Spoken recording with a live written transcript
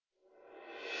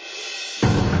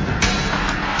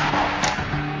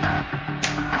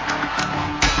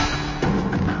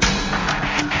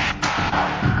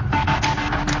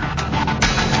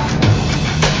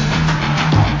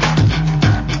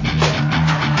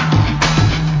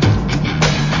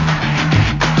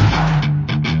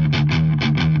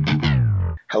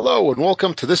Hello and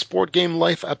welcome to This Board Game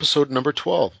Life episode number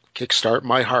 12, Kickstart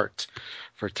My Heart.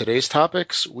 For today's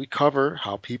topics, we cover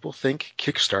how people think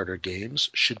Kickstarter games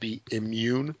should be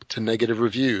immune to negative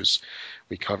reviews.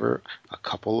 We cover a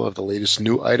couple of the latest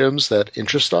new items that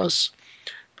interest us,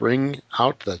 bring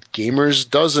out the Gamer's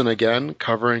Dozen again,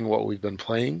 covering what we've been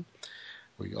playing.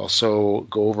 We also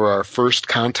go over our first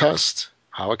contest.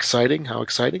 How exciting, how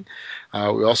exciting.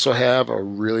 We also have a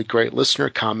really great listener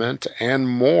comment and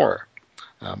more.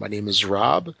 My name is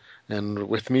Rob, and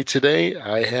with me today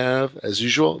I have, as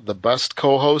usual, the best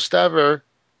co-host ever,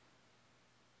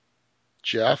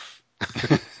 Jeff.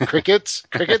 Crickets?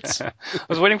 I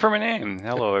was waiting for my name.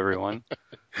 Hello, everyone.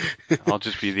 I'll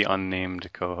just be the unnamed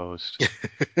co-host.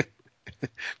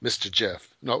 Mr. Jeff.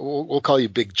 No, we'll call you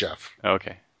Big Jeff.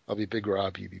 Okay. I'll be Big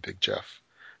Rob, you be Big Jeff.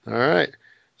 All right.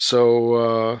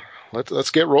 So let's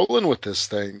get rolling with this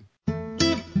thing.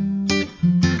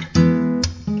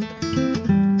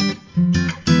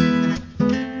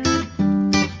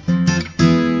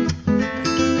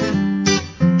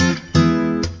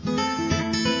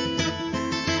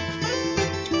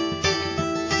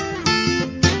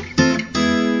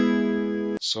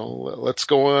 So let's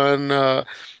go on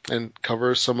and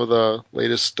cover some of the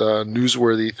latest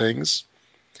newsworthy things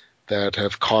that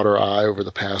have caught our eye over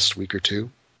the past week or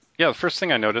two. Yeah, the first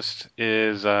thing I noticed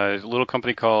is a little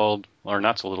company called, or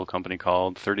not so little company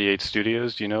called 38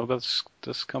 Studios. Do you know about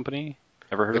this company?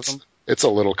 Ever heard of them? It's a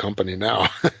little company now.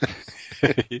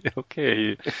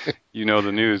 Okay, you know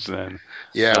the news then.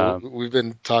 Yeah, we've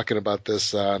been talking about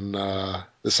this on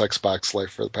this Xbox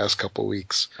Life for the past couple of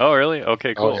weeks. Oh, really?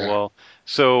 Okay, cool. Oh, yeah. Well,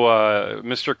 so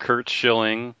Mr. Kurt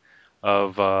Schilling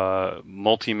of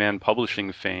Multi-Man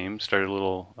Publishing fame started a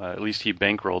little, at least he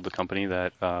bankrolled the company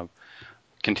that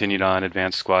continued on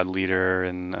Advanced Squad Leader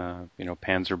and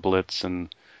Panzer Blitz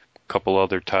and a couple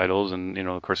other titles, and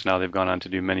of course now they've gone on to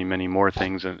do many, many more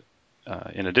things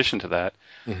in addition to that.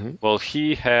 Mm-hmm. Well,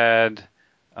 he had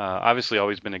obviously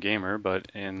always been a gamer,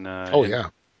 but in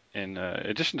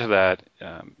addition to that,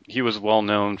 he was well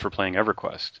known for playing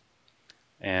EverQuest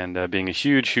and being a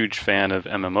huge, huge fan of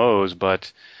MMOs.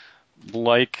 But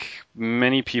like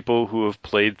many people who have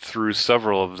played through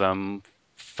several of them,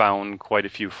 found quite a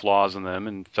few flaws in them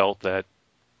and felt that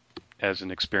as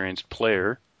an experienced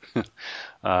player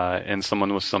and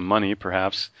someone with some money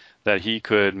perhaps, that he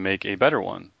could make a better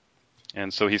one.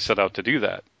 And so he set out to do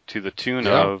that to the tune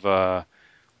of, I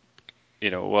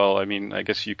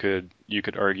guess you could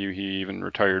argue he even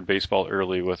retired baseball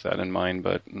early with that in mind,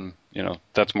 but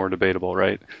that's more debatable,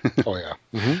 right? Oh yeah.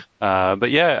 Mm-hmm.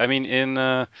 But yeah, I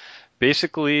mean,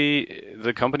 basically,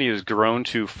 the company has grown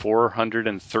to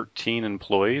 413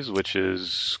 employees, which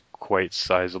is quite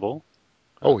sizable.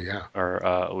 Oh, yeah.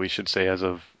 Or we should say as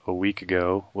of a week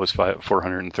ago was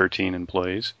 413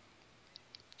 employees.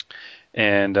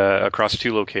 And across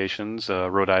two locations,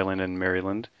 Rhode Island and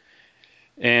Maryland.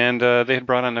 And they had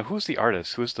brought on, who's the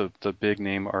artist? Who's the big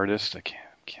name artist? I can't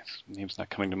his name's not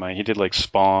coming to mind. He did like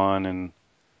Spawn and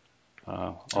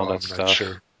all that stuff. I'm not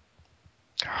sure.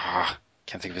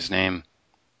 Can't think of his name.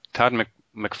 Todd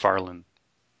McFarlane.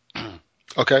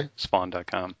 Okay.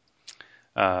 Spawn.com.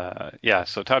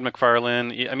 So Todd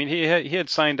McFarlane, he had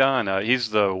signed on. He's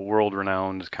the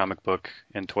world-renowned comic book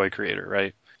and toy creator,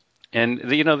 right? And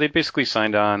they basically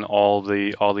signed on all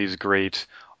these great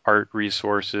art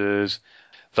resources.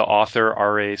 The author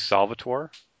R.A. Salvatore,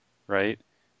 right,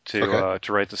 to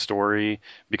write the story,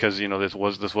 because this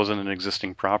wasn't an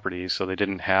existing property, so they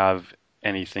didn't have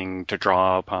anything to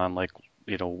draw upon like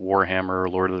Warhammer or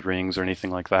Lord of the Rings or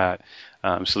anything like that.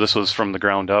 So this was from the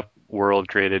ground up world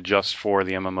created just for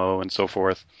the MMO and so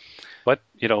forth. But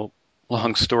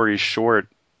long story short,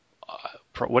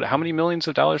 how many millions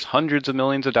of dollars? Hundreds of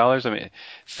millions of dollars. I mean,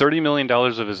 $30 million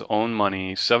of his own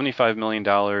money, $75 million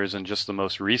in just the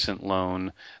most recent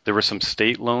loan. There were some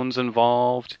state loans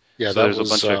involved. Yeah, so there's a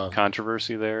bunch of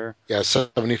controversy there. Yeah,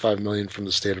 $75 million from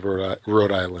the state of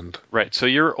Rhode Island. Right. So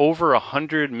you're over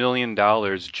 $100 million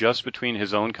just between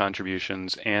his own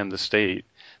contributions and the state,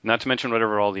 not to mention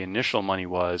whatever all the initial money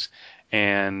was,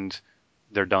 and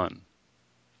they're done.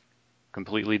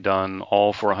 Completely done.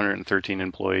 All 413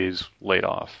 employees laid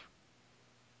off.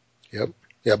 Yep.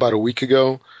 Yeah, about a week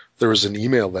ago, there was an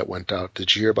email that went out.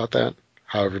 Did you hear about that?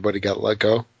 How everybody got let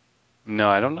go? No,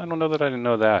 I don't know that I didn't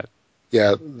know that.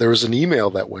 Yeah, there was an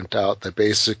email that went out that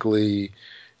basically,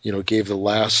 gave the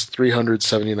last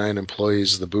 379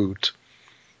 employees the boot.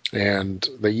 And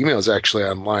the email is actually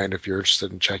online if you're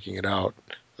interested in checking it out.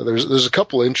 There's a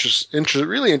couple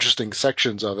really interesting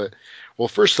sections of it. Well,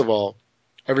 first of all,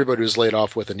 everybody was laid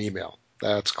off with an email.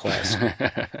 That's classy.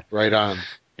 Right on.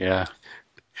 Yeah.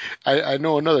 I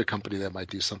know another company that might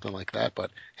do something like that,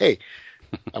 but hey,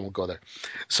 I won't go there.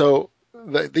 So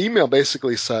the email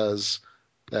basically says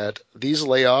that these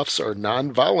layoffs are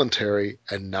non-voluntary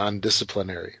and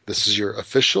non-disciplinary. This is your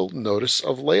official notice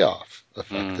of layoff, Mm.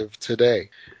 effective today.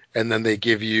 And then they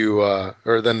give you,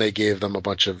 or then they gave them a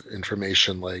bunch of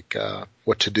information like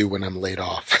what to do when I'm laid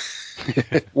off,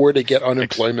 where to get Ex-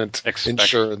 unemployment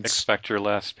insurance. expect your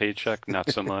last paycheck, not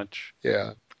so much.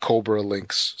 Yeah, Cobra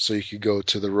links, so you could go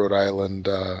to the Rhode Island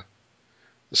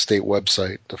state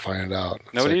website to find out.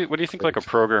 Now, It's like, what do you think like a great.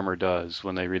 programmer does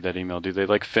when they read that email? Do they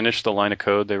like finish the line of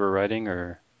code they were writing,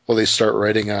 or Well, they start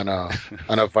writing on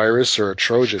a virus or a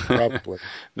Trojan, probably.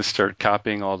 they start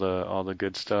copying all the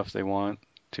good stuff they want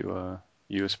to a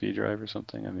USB drive or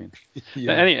something? I mean,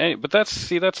 Yeah. but that's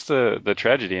the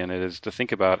tragedy in it is to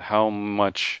think about how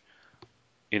much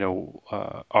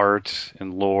art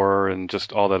and lore and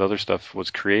just all that other stuff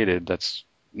was created that's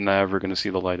never going to see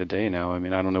the light of day now. I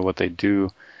mean, I don't know what they do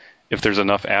if there's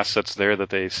enough assets there that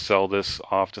they sell this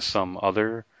off to some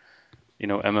other,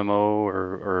 MMO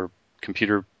or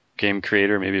computer game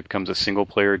creator. Maybe it becomes a single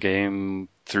player game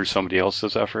through somebody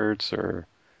else's efforts, or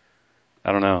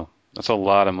I don't know. That's a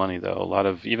lot of money, though. A lot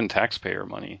of even taxpayer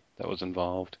money that was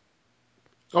involved.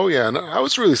 Oh, yeah. And I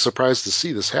was really surprised to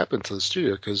see this happen to the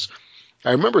studio because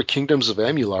I remember Kingdoms of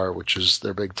Amular, which is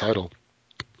their big title.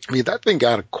 I mean, that thing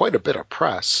got quite a bit of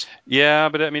press. Yeah,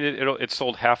 but I mean, it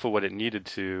sold half of what it needed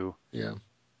to, Yeah.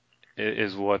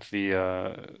 is what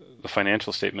the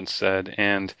financial statements said,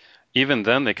 and even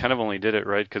then they kind of only did it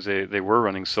right because they were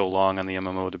running so long on the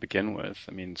MMO to begin with.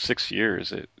 I mean, 6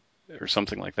 years or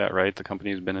something like that, right? The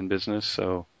company's been in business,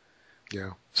 so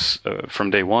Yeah.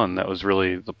 from day one, that was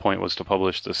really the point, was to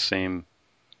publish the same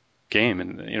game,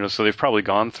 and so they've probably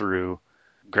gone through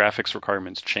graphics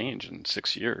requirements change in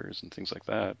 6 years and things like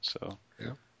that. So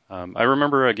Yeah. I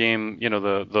remember a game,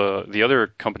 the other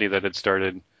company that had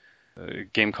started a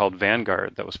game called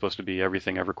Vanguard that was supposed to be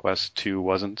everything EverQuest 2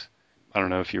 wasn't. I don't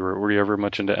know if were you ever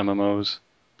much into MMOs?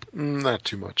 Not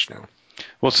too much now.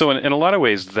 Well, so in a lot of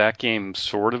ways, that game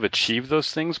sort of achieved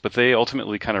those things, but they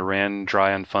ultimately kind of ran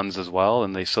dry on funds as well,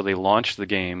 and they launched the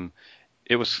game.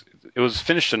 It was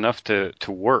finished enough to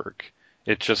work.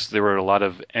 It just there were a lot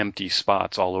of empty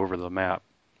spots all over the map,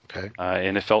 Okay.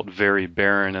 and it felt very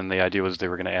barren. And the idea was they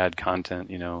were going to add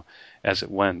content, as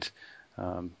it went.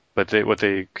 But what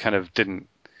they kind of didn't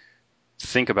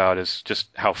think about is just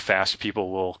how fast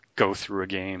people will go through a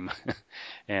game.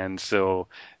 And so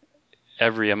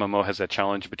every MMO has that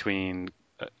challenge between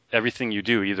everything you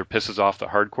do either pisses off the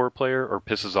hardcore player or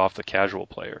pisses off the casual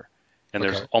player. And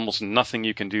there's Okay. almost nothing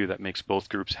you can do that makes both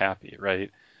groups happy, right?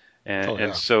 And, Oh, and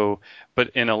yeah. so, but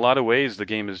in a lot of ways, the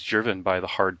game is driven by the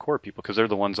hardcore people because they're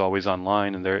the ones always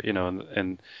online, and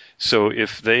and so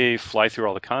if they fly through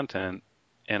all the content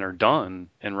and are done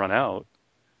and run out,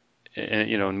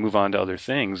 and move on to other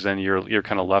things, then you're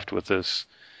kind of left with this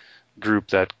group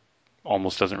that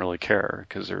almost doesn't really care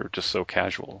because they're just so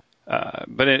casual.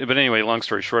 But anyway, long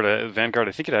story short, Vanguard,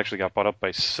 I think it actually got bought up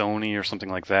by Sony or something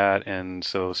like that, and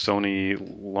so Sony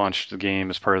launched the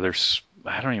game as part of their.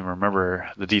 I don't even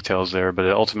remember the details there, but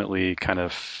it ultimately kind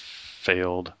of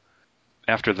failed.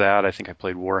 After that, I think I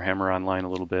played Warhammer Online a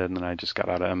little bit, and then I just got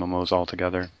out of MMOs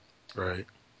altogether. Right.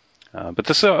 But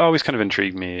this always kind of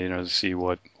intrigued me, to see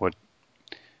what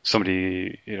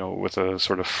somebody, with a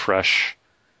sort of fresh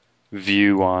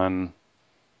view on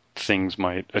things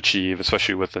might achieve,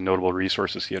 especially with the notable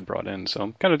resources he had brought in. So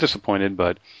I'm kind of disappointed,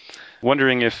 but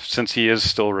wondering if, since he is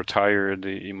still retired,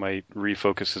 he might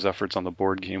refocus his efforts on the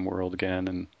board game world again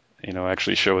and,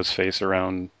 actually show his face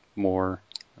around more.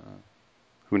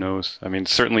 Who knows? I mean,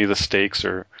 certainly the stakes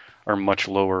are much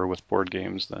lower with board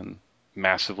games than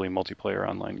massively multiplayer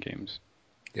online games.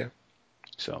 Yeah.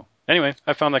 So anyway,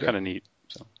 I found that Good. kind of neat.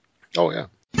 So. Oh, yeah.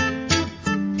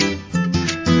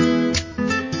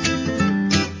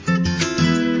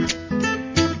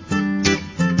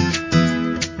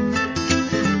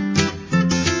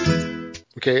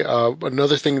 Okay.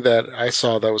 Another thing that I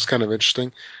saw that was kind of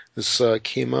interesting. This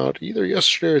came out either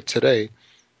yesterday or today,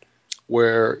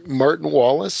 where Martin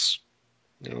Wallace,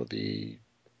 the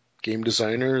game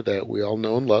designer that we all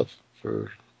know and love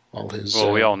for all his.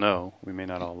 Well, we all know. We may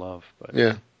not all love, but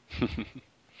Yeah,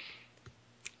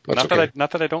 that's okay.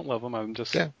 not that I don't love him. I'm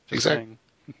just Yeah, exactly. saying.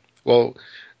 Well,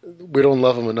 we don't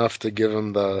love him enough to give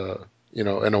him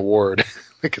an award,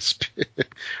 like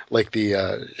like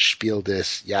the Spiel des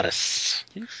Jahres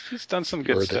He's done some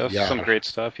good or the stuff, some Jahr. great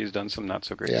stuff. He's done some not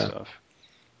so great Yeah. stuff.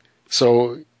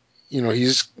 So,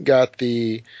 he's got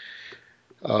the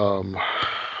oh,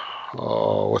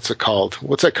 what's it called?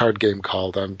 What's that card game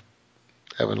called? I'm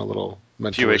having a little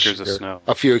Few Acres of Snow.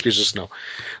 A Few Acres of Snow.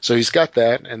 So he's got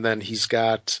that, and then he's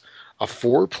got a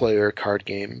 4-player card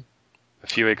game. A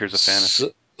Few Acres of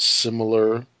Fantasy.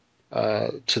 Similar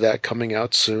to that coming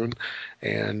out soon.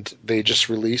 And they just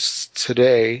released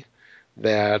today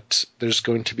that there's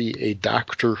going to be a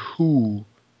Doctor Who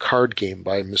card game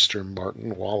by Mr.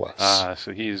 Martin Wallace.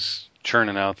 So he's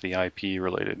churning out the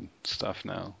IP-related stuff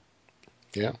now.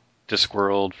 Yeah.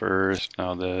 Discworld first,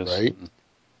 now this. Right.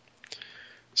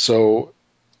 So,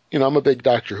 I'm a big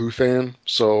Doctor Who fan,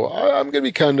 so I'm going to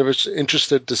be kind of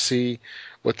interested to see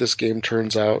what this game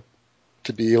turns out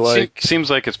to be like. Seems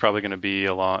like it's probably going to be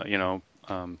a lot,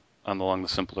 along the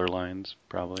simpler lines,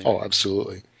 probably. Oh,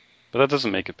 absolutely. But that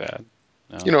doesn't make it bad.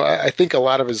 No. I think a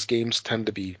lot of his games tend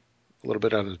to be a little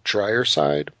bit on the drier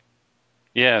side.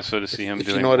 Yeah, so to see him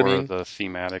doing more of the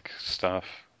thematic stuff.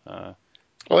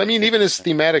 Even his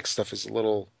thematic stuff is a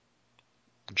little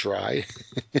dry.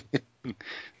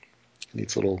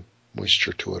 Needs a little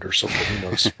moisture to it or something. Who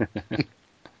knows?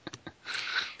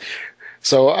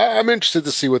 So I'm interested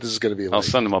to see what this is going to be like. I'll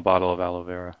send him a bottle of aloe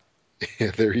vera.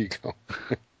 Yeah, there you go.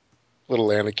 Little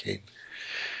Anakin.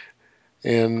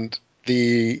 And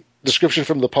the description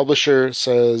from the publisher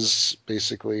says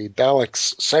basically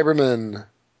Daleks, Cybermen,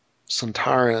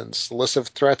 Centaurans. The list of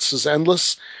threats is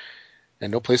endless,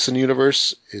 and no place in the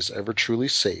universe is ever truly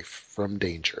safe from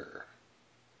danger.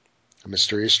 A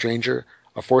mysterious stranger,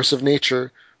 a force of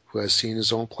nature who has seen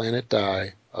his own planet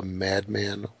die, a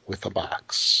madman with a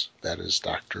box. That is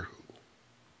Doctor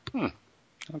Who.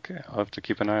 Okay, I'll have to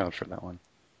keep an eye out for that one.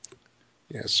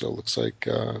 Yeah, so it looks like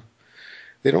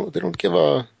they don't give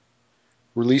a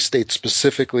release date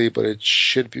specifically, but it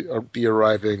should be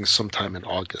arriving sometime in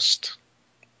August.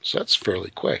 So that's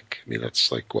fairly quick.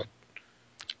 That's like what?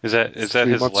 Is that his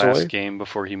last game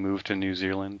before he moved to New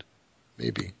Zealand?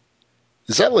 Maybe.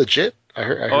 Is that legit? I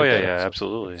heard yeah,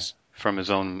 absolutely. From his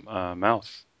own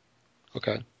mouth.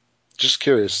 Okay. Just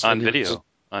curious. On video.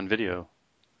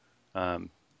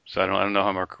 So I don't know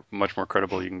how much more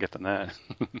credible you can get than that.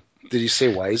 Did he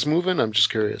say why he's moving? I'm just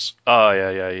curious. Oh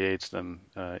yeah, he hates them.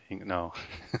 No.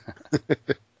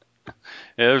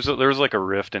 Yeah, there was like a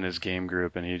rift in his game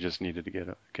group, and he just needed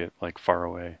to get like far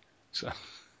away. So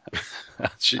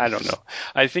I don't know.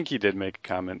 I think he did make a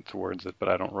comment towards it, but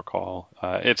I don't recall.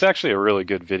 It's actually a really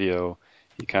good video.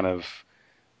 He kind of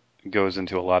goes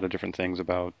into a lot of different things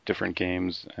about different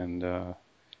games and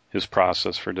his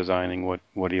process for designing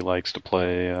what he likes to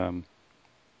play.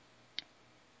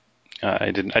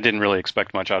 I didn't really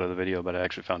expect much out of the video, but I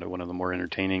actually found it one of the more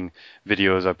entertaining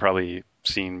videos I've probably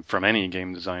seen from any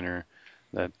game designer.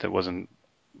 That wasn't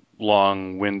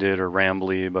long-winded or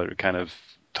rambly, but it kind of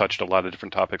touched a lot of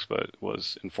different topics, but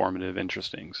was informative,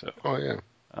 interesting. So. Oh yeah.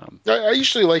 I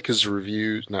usually like his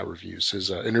reviews, not reviews,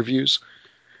 his interviews.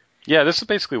 Yeah, this is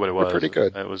basically what it was. They're pretty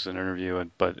good. It was an interview,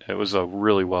 but it was a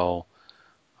really well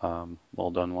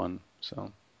done one.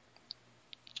 So.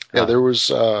 Yeah, there was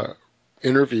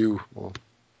interview. Well,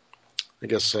 I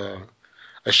guess a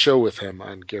show with him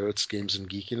on Garrett's Games and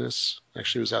Geekiness.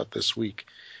 Actually, it was out this week,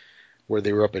 where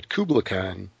they were up at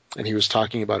KublaCon, and he was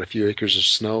talking about A Few Acres of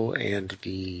Snow and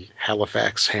the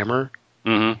Halifax Hammer.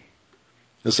 Mm-hmm.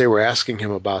 As they were asking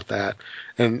him about that.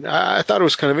 And I thought it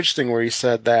was kind of interesting where he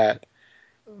said that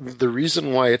the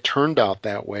reason why it turned out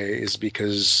that way is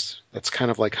because that's kind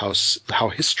of like how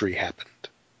history happened.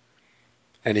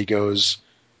 And he goes,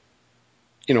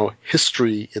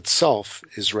 history itself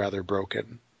is rather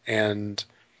broken. And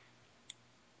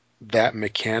that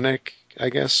mechanic, I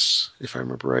guess, if I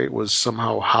remember right, was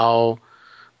somehow how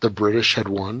the British had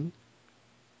won.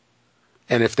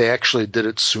 And if they actually did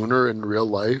it sooner in real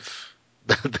life,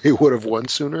 that they would have won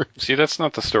sooner. See, that's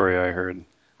not the story I heard.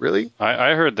 Really?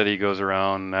 I heard that he goes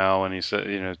around now and he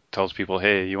said, tells people,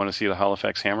 "Hey, you want to see the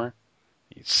Halifax Hammer?"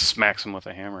 He smacks him with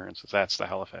a hammer and says, "That's the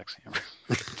Halifax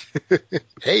Hammer."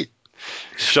 Hey,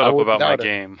 shut up about my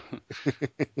game.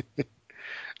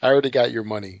 I already got your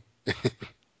money.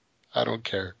 I don't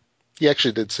care. He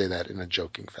actually did say that in a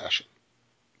joking fashion.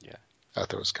 Yeah. I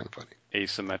thought it was kind of funny.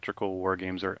 Asymmetrical war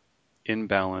games are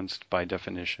imbalanced by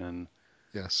definition.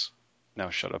 Yes.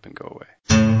 Now shut up and go away.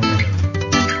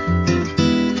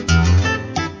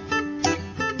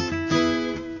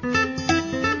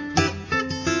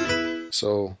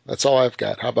 So that's all I've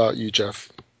got. How about you,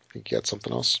 Jeff? Think you got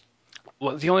something else?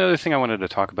 Well, the only other thing I wanted to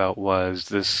talk about was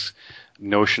this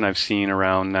notion I've seen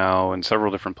around now in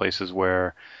several different places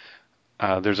where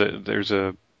there's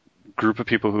a group of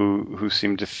people who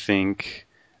seem to think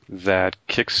that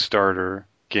Kickstarter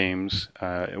games,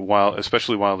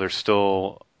 especially while they're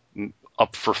still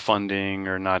up for funding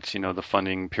or not, the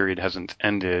funding period hasn't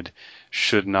ended,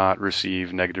 should not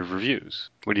receive negative reviews.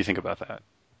 What do you think about that?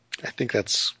 I think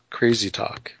that's crazy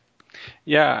talk.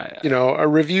 Yeah. A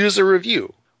review's a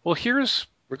review. Well,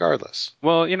 regardless.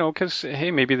 Well, because,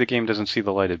 hey, maybe the game doesn't see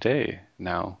the light of day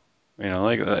now.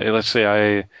 Like, let's say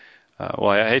I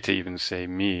hate to even say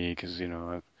me, because,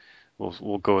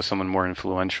 we'll go with someone more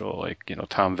influential, like,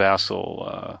 Tom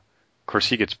Vassell. Of course,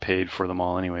 he gets paid for them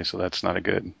all anyway, so that's not a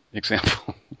good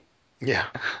example. Yeah.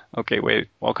 Okay, wait.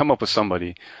 I'll come up with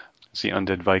somebody. See,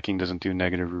 Undead Viking doesn't do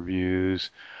negative reviews.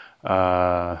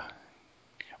 Well,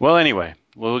 anyway,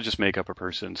 we'll just make up a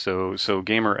person. So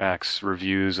Gamer X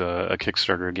reviews a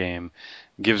Kickstarter game,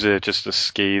 gives it just a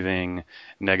scathing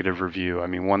negative review. I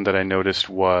mean, one that I noticed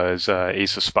was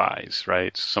Ace of Spies,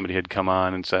 right? Somebody had come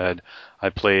on and said, I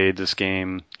played this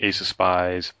game, Ace of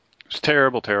Spies. It was a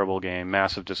terrible, terrible game,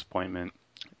 massive disappointment.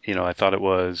 I thought it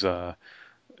was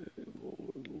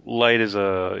light as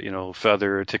a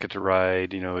feather, Ticket to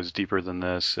Ride, is deeper than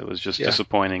this. It was just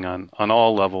disappointing on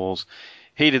all levels.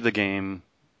 Hated the game,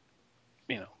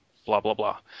 blah blah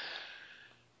blah.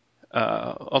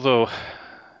 Although,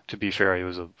 to be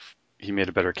fair, he made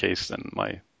a better case than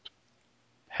my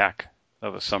hack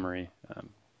of a summary,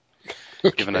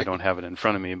 given I don't have it in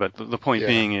front of me. But the point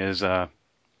being is,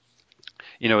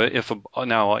 if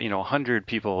now 100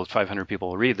 people, 500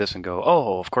 people read this and go,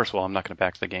 oh, of course, well, I'm not going to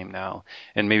back the game now,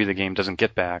 and maybe the game doesn't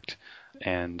get backed,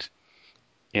 and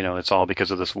it's all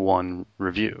because of this one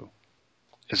review.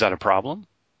 Is that a problem?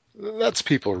 That's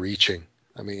people reaching.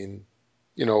 I mean,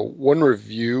 one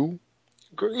review,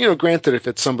 granted, if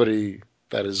it's somebody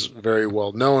that is very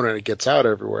well known and it gets out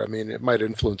everywhere, I mean, it might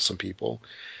influence some people.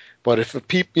 But if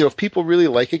people really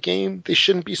like a game, they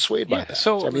shouldn't be swayed by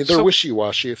that. They're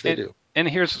wishy-washy if they do. And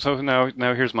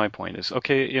now here's my point is,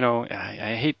 okay,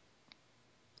 I hate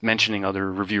mentioning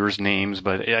other reviewers' names,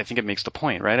 but I think it makes the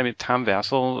point, right? I mean, Tom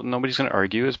Vassell, nobody's going to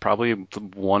argue, is probably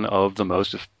one of the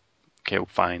most,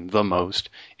 the most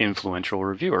influential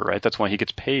reviewer, right? That's why he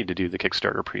gets paid to do the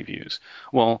Kickstarter previews.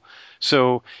 Well,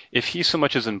 so if he so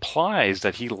much as implies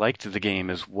that he liked the game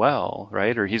as well,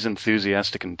 right, or he's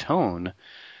enthusiastic in tone,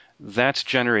 that's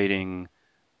generating,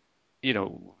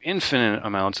 infinite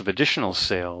amounts of additional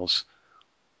sales.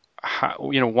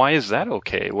 Why is that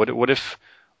okay? What if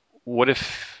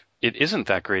it isn't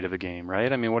that great of a game,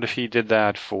 right? I mean, what if he did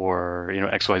that for,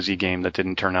 XYZ game that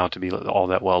didn't turn out to be all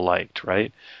that well liked,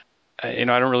 right? I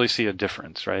don't really see a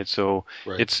difference, right? So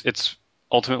it's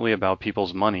ultimately about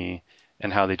people's money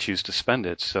and how they choose to spend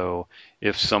it. So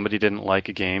if somebody didn't like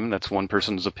a game, that's one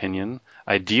person's opinion.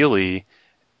 Ideally,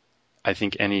 I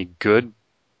think any good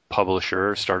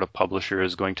publisher, startup publisher,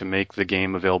 is going to make the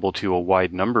game available to a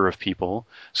wide number of people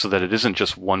so that it isn't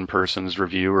just one person's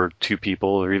review or two people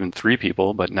or even three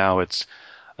people, but now it's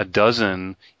a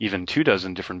dozen, even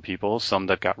 24 different people, some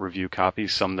that got review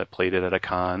copies, some that played it at a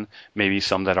con, maybe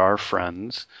some that are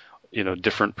friends,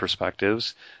 different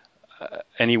perspectives.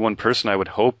 Any one person, I would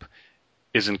hope,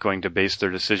 isn't going to base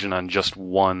their decision on just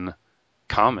one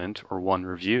comment or one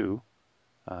review.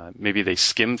 Maybe they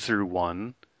skim through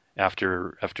one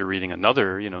after reading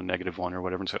another, negative one or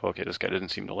whatever, and say, okay, this guy didn't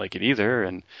seem to like it either,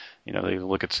 and they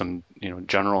look at some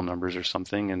general numbers or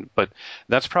something, but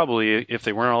that's probably if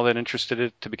they weren't all that interested in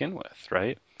it to begin with,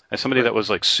 right? As somebody that was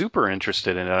like super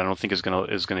interested in it, I don't think is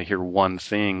gonna hear one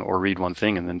thing or read one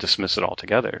thing and then dismiss it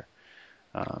altogether.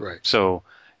 Right. So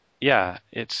yeah,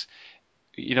 it's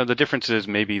the difference is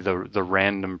maybe the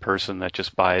random person that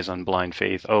just buys on blind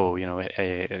faith. Oh,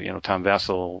 Tom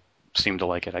Vassell seemed to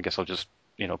like it. I guess I'll just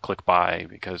click buy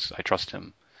because I trust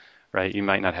him, right? You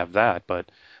might not have that, but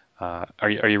are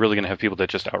you really going to have people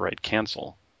that just outright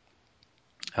cancel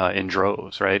in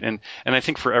droves, right? And I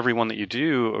think for everyone that you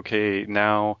do, okay,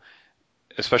 now,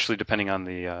 especially depending on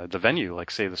the venue, like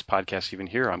say this podcast even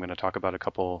here, I'm going to talk about a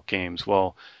couple games.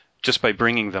 Well, just by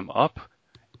bringing them up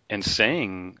and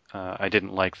saying I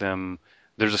didn't like them,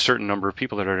 there's a certain number of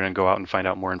people that are going to go out and find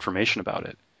out more information about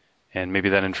it, and maybe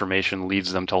that information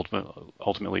leads them to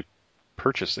ultimately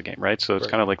purchase the game, right? So it's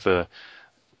kind of like there's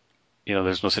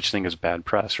no such thing as bad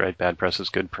press, right? Bad press is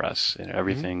good press, and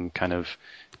everything kind of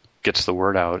gets the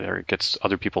word out, or it gets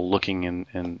other people looking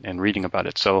and reading about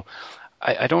it. So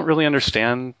I don't really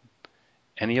understand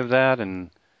any of that,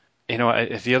 and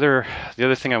the other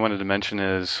thing I wanted to mention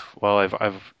is, well,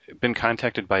 I've been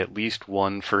contacted by at least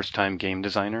one first-time game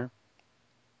designer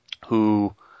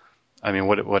who, I mean,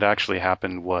 what actually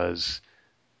happened was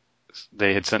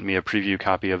they had sent me a preview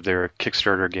copy of their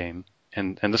Kickstarter game,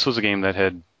 and this was a game that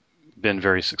had been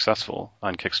very successful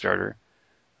on Kickstarter,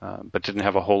 but didn't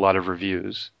have a whole lot of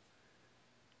reviews.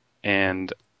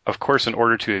 And of course, in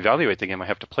order to evaluate the game, I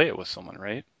have to play it with someone,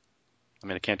 right? I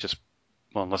mean, I can't just,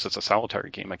 well, unless it's a solitary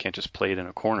game, I can't just play it in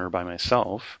a corner by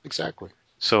myself. Exactly.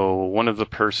 So one of the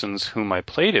persons whom I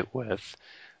played it with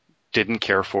didn't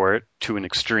care for it to an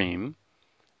extreme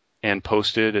and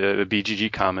posted a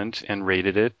BGG comment and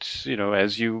rated it,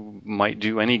 as you might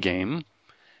do any game.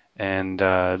 And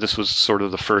this was sort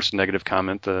of the first negative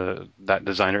comment that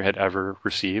designer had ever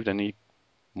received, and he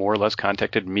more or less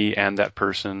contacted me and that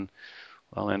person,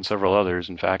 well, and several others,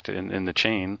 in fact, in the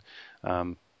chain,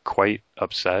 quite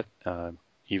upset,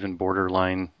 even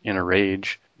borderline in a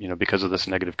rage, because of this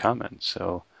negative comment.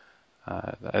 So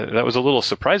that was a little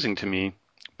surprising to me,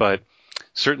 but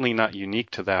certainly not unique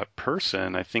to that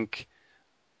person. I think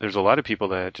there's a lot of people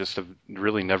that just have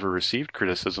really never received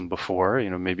criticism before,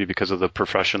 maybe because of the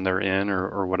profession they're in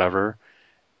or whatever,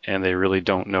 and they really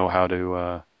don't know how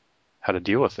to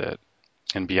deal with it.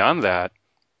 And beyond that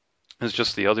is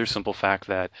just the other simple fact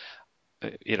that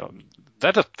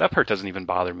that part doesn't even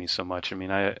bother me so much. I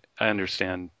mean, I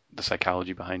understand the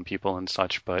psychology behind people and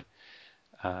such, but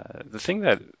the thing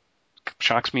that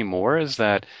shocks me more is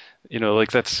that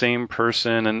like that same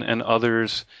person and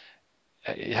others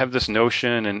have this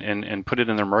notion and put it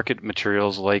in their market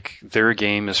materials like their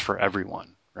game is for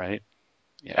everyone, right?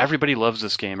 Yeah, everybody loves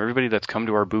this game. Everybody that's come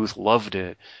to our booth loved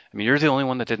it. I mean, you're the only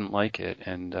one that didn't like it.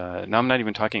 And now I'm not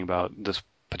even talking about this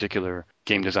particular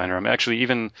game designer. I'm actually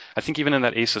I think even in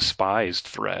that Ace of Spies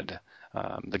thread,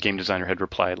 the game designer had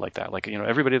replied like that. Like,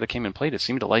 everybody that came and played it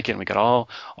seemed to like it, and we got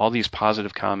all these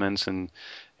positive comments. And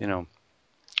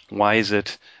why is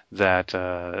it that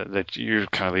you're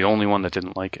kind of the only one that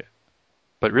didn't like it?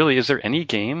 But really, is there any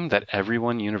game that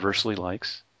everyone universally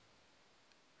likes?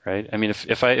 Right? I mean,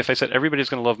 if I said everybody's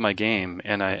going to love my game,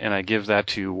 and I give that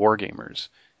to wargamers,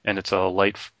 and it's a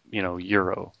light,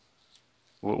 Euro,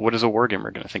 what is a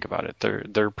wargamer going to think about it?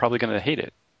 They're probably going to hate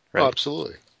it, Oh, right?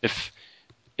 absolutely. If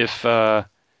if uh,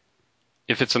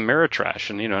 if it's Ameritrash,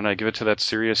 and I give it to that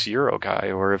serious Euro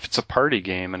guy, or if it's a party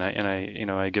game, and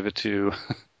I give it to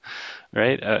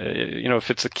right,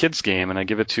 if it's a kids game, and I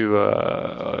give it to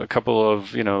a couple of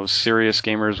serious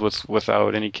gamers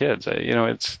without any kids,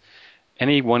 it's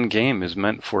any one game is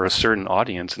meant for a certain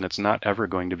audience, and it's not ever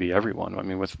going to be everyone. I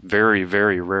mean, with very,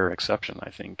 very rare exception, I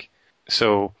think.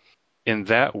 So, in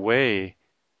that way,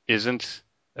 isn't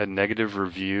a negative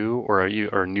review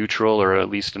or neutral or at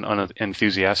least an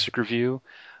unenthusiastic review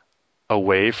a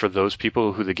way for those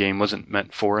people who the game wasn't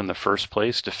meant for in the first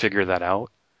place to figure that out?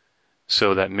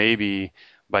 So that maybe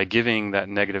by giving that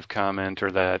negative comment or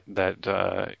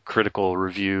that critical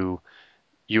review,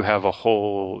 you have a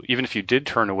whole, even if you did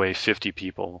turn away 50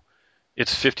 people,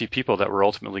 it's 50 people that were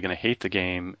ultimately going to hate the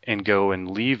game and go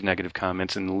and leave negative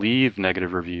comments and leave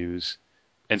negative reviews.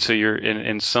 And so you're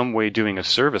in some way doing a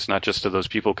service, not just to those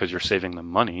people because you're saving them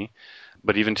money,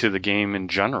 but even to the game in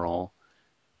general.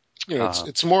 It's Uh,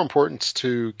 it's more important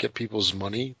to get people's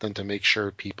money than to make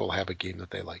sure people have a game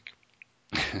that they like,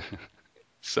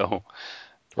 so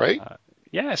right?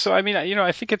 yeah, so I mean,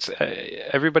 I think it's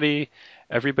everybody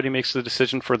makes the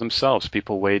decision for themselves.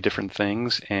 People weigh different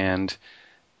things, and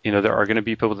there are going to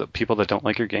be people that don't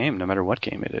like your game, no matter what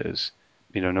game it is.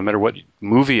 No matter what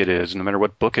movie it is, no matter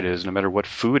what book it is, no matter what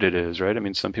food it is, right? I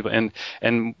mean, some people,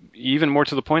 and even more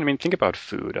to the point, I mean, think about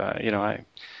food. I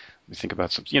think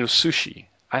about some, sushi.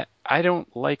 I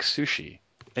don't like sushi.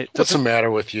 It What's the doesn't. matter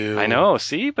with I you? know,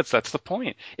 see, but that's the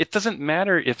point. It doesn't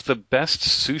matter if the best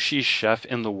sushi chef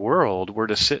in the world were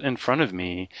to sit in front of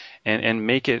me and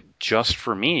make it just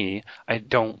for me. I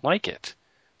don't like it.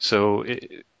 So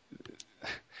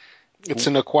It's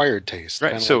an acquired taste,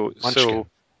 right. kind of like So Munchkin.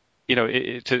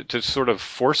 to sort of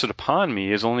force it upon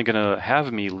me is only going to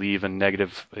have me leave a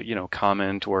negative,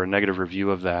 comment or a negative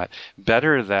review of that.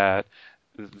 Better that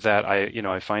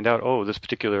I find out, oh, this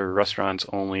particular restaurant's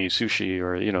only sushi,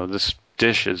 or this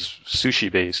dish is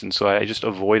sushi based, and so I just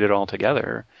avoid it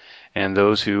altogether. And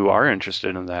those who are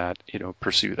interested in that,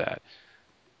 pursue that.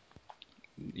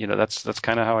 That's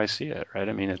kind of how I see it, right?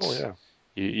 I mean, Oh it's yeah.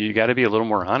 you got to be a little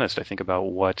more honest, I think, about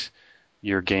what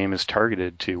your game is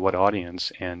targeted to, what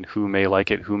audience, and who may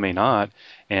like it, who may not.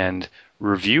 And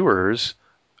reviewers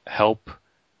help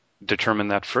determine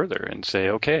that further and say,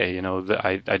 okay,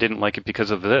 I didn't like it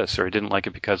because of this, or I didn't like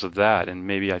it because of that, and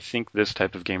maybe I think this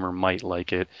type of gamer might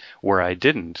like it where I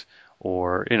didn't.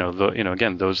 Or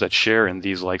again, those that share in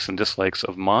these likes and dislikes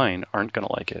of mine aren't going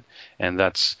to like it, and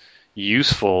that's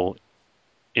useful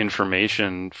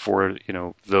information for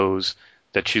those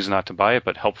that choose not to buy it,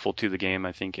 but helpful to the game,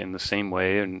 I think, in the same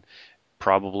way, and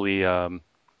probably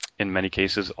in many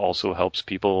cases also helps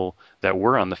people that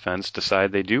were on the fence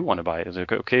decide they do want to buy it. It's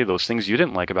like, okay, those things you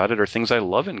didn't like about it are things I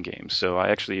love in games. So I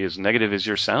actually, as negative as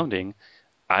you're sounding,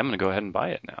 I'm going to go ahead and buy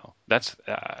it now. That's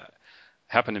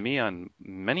happened to me on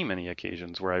many, many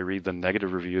occasions where I read the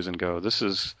negative reviews and go,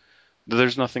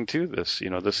 there's nothing to this.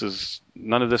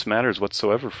 None of this matters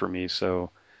whatsoever for me. So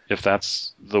if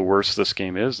that's the worst this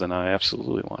game is, then I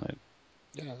absolutely want it.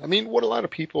 Yeah, I mean, what a lot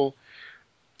of people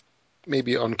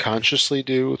maybe unconsciously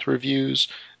do with reviews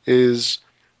is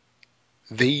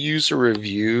they use a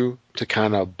review to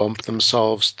kind of bump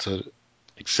themselves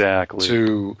Exactly.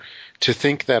 to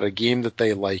think that a game that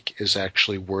they like is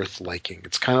actually worth liking.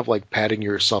 It's kind of like patting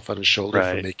yourself on the shoulder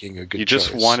for Right. making a good You choice.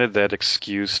 just wanted that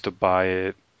excuse to buy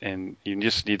it, and you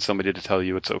just need somebody to tell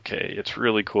you it's okay. It's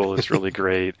really cool. It's really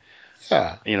great.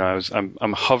 Yeah.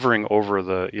 I'm hovering over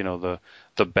the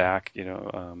back,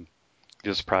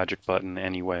 this project button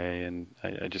anyway, and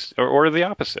I just or the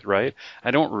opposite, right? I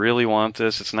don't really want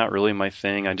this. It's not really my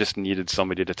thing. I just needed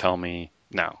somebody to tell me,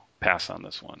 no, pass on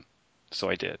this one. So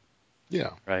I did.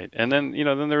 Yeah. Right. And then,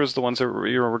 then there was the ones that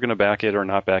were going to back it or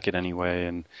not back it anyway,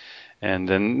 and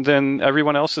then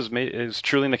everyone else is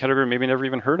truly in the category maybe never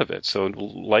even heard of it. So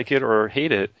like it or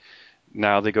hate it,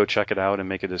 now they go check it out and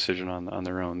make a decision on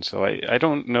their own. So I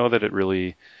don't know that it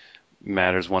really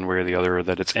matters one way or the other, or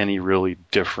that it's any really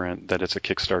different that it's a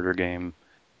Kickstarter game.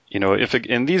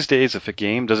 In these days, if a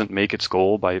game doesn't make its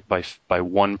goal by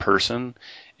one person,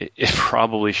 it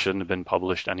probably shouldn't have been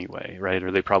published anyway, right?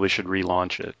 Or they probably should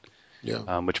relaunch it,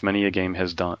 Yeah. which many a game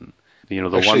has done. The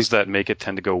Actually, ones that make it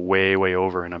tend to go way, way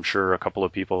over, and I'm sure a couple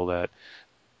of people that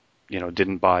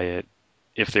didn't buy it,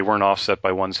 if they weren't offset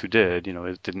by ones who did,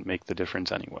 it didn't make the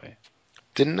difference anyway.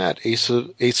 didn't that Ace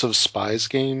of Spies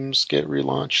games get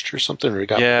relaunched or something, or it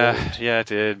got Yeah, pulled? yeah, it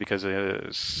did because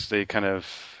they kind of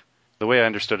the way I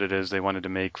understood it is they wanted to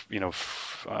make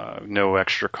no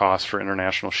extra cost for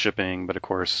international shipping, but of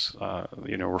course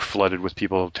were flooded with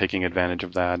people taking advantage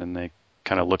of that, and they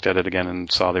kind of looked at it again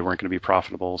and saw they weren't going to be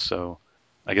profitable. So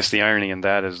I guess the irony in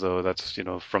that is though that's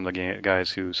from the guys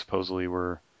who supposedly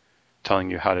were telling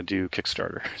you how to do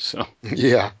Kickstarter. So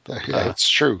Yeah, it's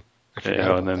true. I forgot and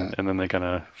about then that. they kind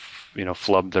of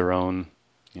flubbed their own.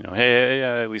 Hey,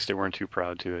 at least they weren't too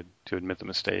proud to admit the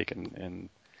mistake, and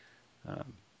um,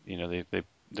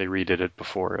 they redid it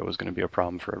before it was going to be a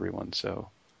problem for everyone. So,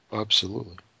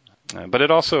 Absolutely. but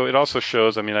it also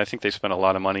shows. I mean, I think they spent a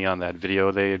lot of money on that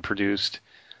video they had produced,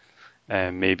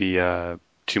 and maybe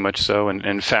too much so. And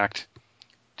in fact,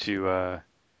 to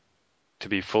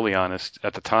be fully honest,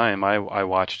 at the time I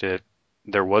watched it,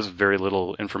 there was very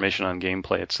little information on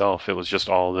gameplay itself. It was just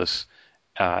all this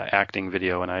acting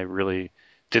video, and I really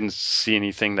didn't see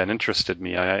anything that interested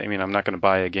me. I mean, I'm not going to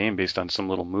buy a game based on some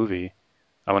little movie.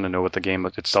 I want to know what the game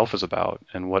itself is about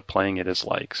and what playing it is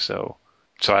like. So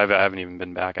I haven't even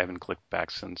been back. I haven't clicked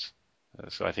back since.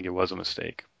 So I think it was a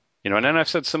mistake. And then I've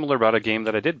said similar about a game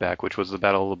that I did back, which was the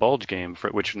Battle of the Bulge game,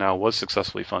 which now was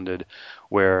successfully funded,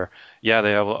 where, yeah,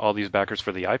 they have all these backers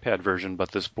for the iPad version,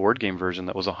 but this board game version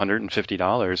that was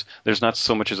 $150, there's not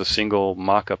so much as a single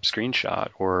mock-up screenshot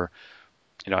or,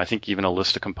 I think even a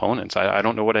list of components. I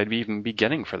don't know what I'd even be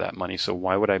getting for that money, so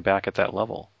why would I back at that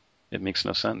level? It makes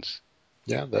no sense.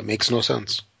 Yeah, that makes no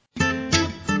sense.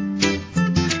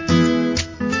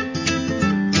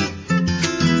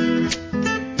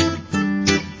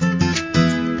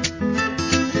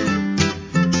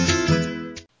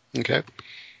 Okay.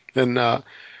 And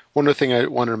one other thing I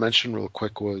wanted to mention real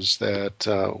quick was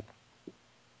that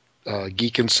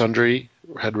Geek and Sundry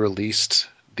had released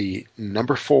the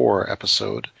number 4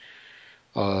 episode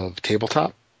of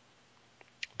Tabletop,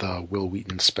 the Will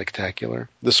Wheaton Spectacular.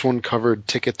 This one covered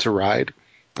Ticket to Ride,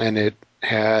 and it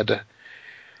had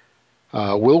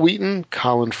Will Wheaton,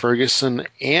 Colin Ferguson,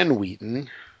 Ann Wheaton,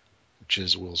 which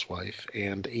is Will's wife,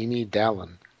 and Amy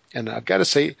Dallin. And I've got to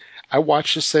say, I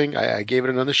watched this thing, I gave it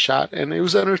another shot, and it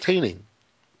was entertaining.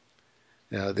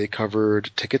 They covered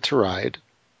Ticket to Ride,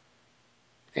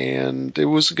 and it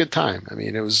was a good time. I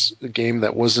mean, it was a game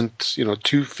that wasn't,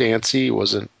 too fancy, it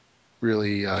wasn't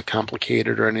really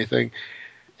complicated or anything,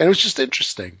 and it was just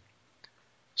interesting.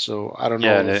 So I don't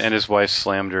Yeah, know and if, his wife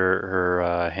slammed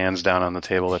her hands down on the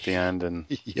table at the end, and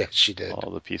yeah, she did.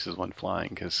 all the pieces went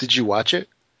flying. Cause Did you watch it?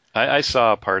 I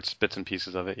saw bits and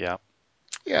pieces of it. Yeah,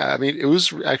 Yeah, I mean, it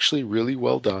was actually really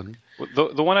well done.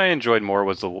 the one I enjoyed more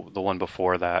was the one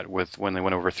before that, with when they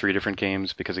went over 3 different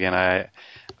games. Because again, I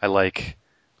like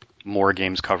more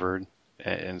games covered,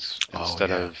 Oh instead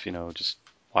yeah, of just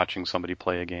watching somebody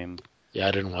play a game. yeah,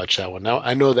 I didn't watch that one. Now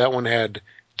I know that one had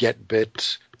Get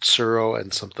Bit, Tsuro,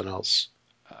 and something else.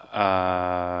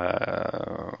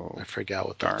 I forgot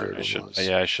what the Darn, third one was.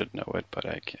 I should know it, but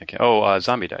I can't. Oh,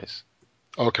 Zombie Dice.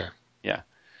 Okay. Yeah.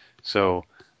 So,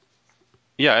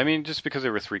 yeah, I mean, just because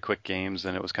there were 3 quick games,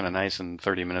 then it was kind of nice in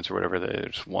 30 minutes or whatever.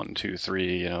 There's 1, 2,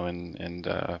 3, and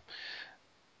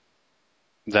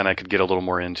then I could get a little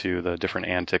more into the different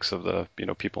antics of the,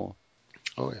 people.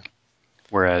 Oh yeah.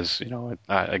 Whereas,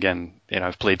 again,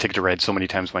 I've played Ticket to Ride so many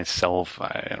times myself.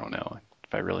 I don't know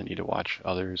if I really need to watch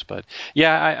others, but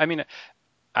yeah, I mean,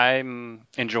 I'm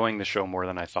enjoying the show more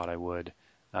than I thought I would.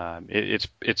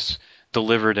 It's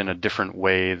delivered in a different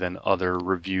way than other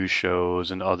review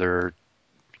shows and other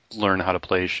learn how to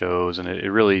play shows, and it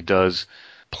really does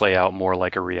play out more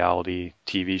like a reality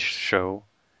TV show.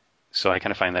 So I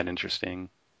kind of find that interesting.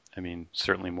 I mean,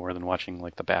 certainly more than watching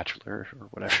like The Bachelor or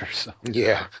whatever. So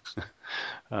Yeah.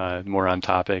 more on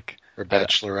topic. Or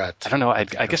Bachelorette. I don't know. I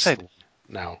guess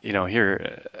now.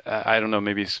 Here, I don't know.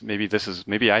 Maybe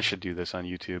maybe I should do this on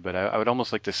YouTube, but I would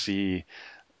almost like to see,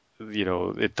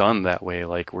 it done that way,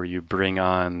 like where you bring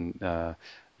on,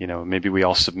 maybe we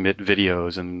all submit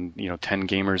videos and, 10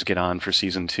 gamers get on for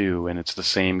season 2 and it's the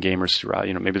same gamers throughout.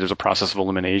 Maybe there's a process of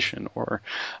elimination or,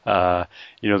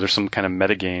 there's some kind of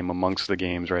metagame amongst the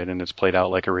games, right? And it's played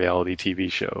out like a reality TV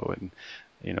show and,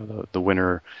 the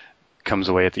winner comes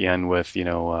away at the end with,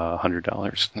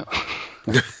 $100. No.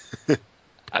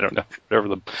 I don't know,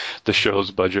 whatever the show's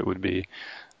budget would be.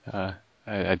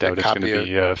 I doubt it's going to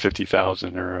be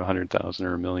 50,000 or 100,000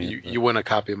 or $1 million. You win a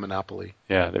copy of Monopoly.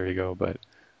 Yeah, there you go. But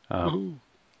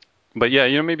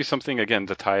yeah, maybe something again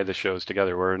to tie the shows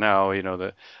together. Where now,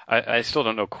 I still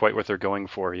don't know quite what they're going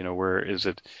for. Where is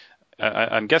it?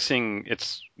 I'm guessing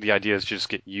the idea is just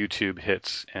get YouTube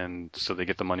hits, and so they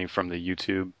get the money from the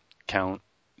YouTube count,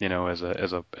 as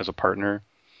a partner.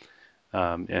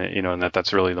 And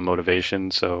that's really the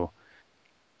motivation. So,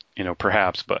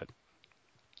 perhaps, but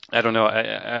I don't know.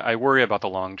 I worry about the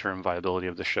long-term viability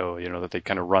of the show. That they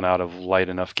kind of run out of light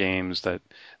enough games that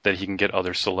he can get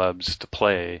other celebs to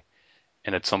play,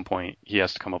 and at some point he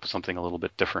has to come up with something a little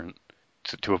bit different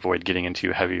to avoid getting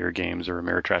into heavier games or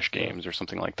Ameritrash games or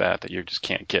something like that you just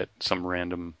can't get some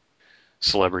random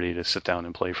celebrity to sit down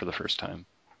and play for the first time.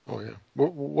 Oh yeah.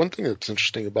 Well, one thing that's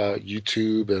interesting about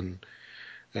YouTube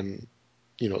and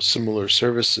similar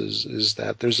services is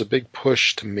that there's a big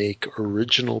push to make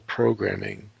original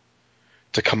programming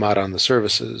to come out on the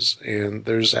services, and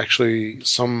there's actually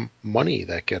some money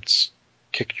that gets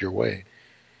kicked your way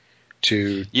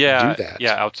to do that.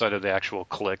 Yeah, outside of the actual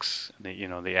clicks,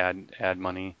 the ad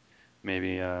money,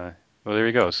 maybe. Well, there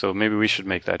you go. So maybe we should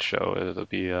make that show. It'll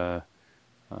be the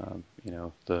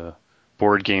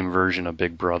board game version of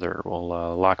Big Brother.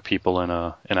 We'll lock people in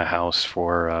a house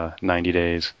for 90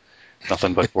 days,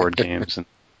 nothing but board games, and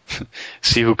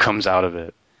see who comes out of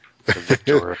it. The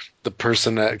victor. The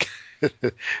person that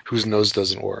whose nose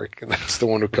doesn't work, and that's the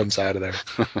one who comes out of there.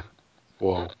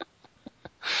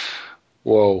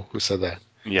 Whoa, who said that?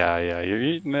 Yeah.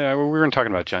 We weren't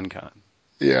talking about Gen Con.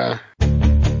 Yeah.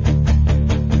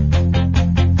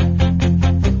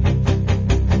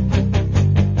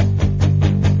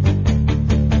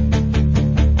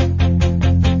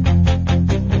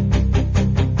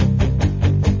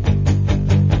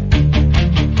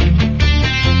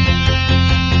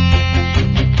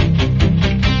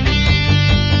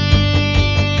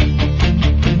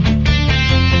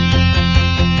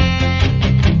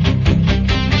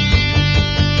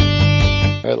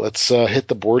 Let's hit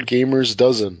the Board Gamers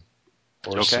dozen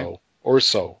or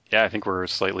so. Yeah, I think we're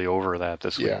slightly over that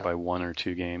this week by 1 or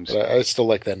 2 games. But I still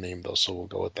like that name, though, so we'll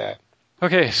go with that.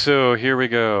 Okay, so here we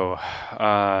go.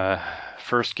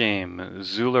 First game,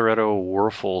 Zooloretto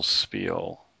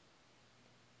Würfelspiel.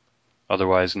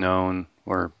 Otherwise known,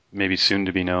 or maybe soon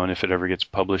to be known if it ever gets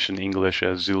published in English,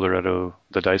 as Zooloretto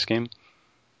the Dice Game.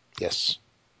 Yes.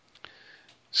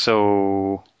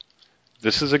 So,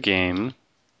 this is a game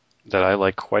that I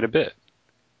like quite a bit.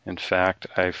 In fact,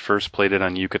 I first played it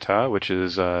on Yucata, which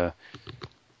is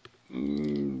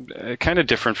kind of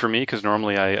different for me because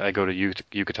normally I go to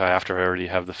Yucata after I already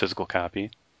have the physical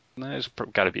copy. There's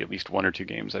got to be at least 1 or 2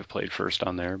 games I've played first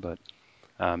on there, but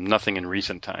nothing in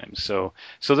recent times. So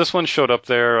this one showed up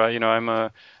there. I'm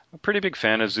a pretty big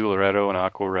fan of Zooloretto and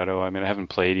Aquaretto. I mean, I haven't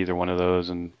played either one of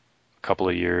those in a couple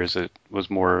of years. They're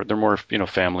more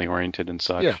family oriented and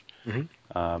such. Yeah. Mm-hmm.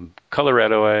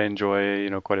 Coloretto I enjoy,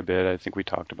 quite a bit. I think we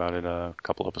talked about it a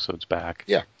couple episodes back.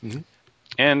 Yeah. Mm-hmm.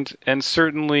 And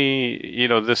certainly,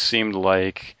 this seemed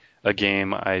like a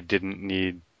game I didn't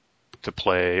need to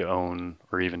play, own,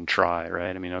 or even try,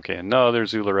 right? I mean, okay, another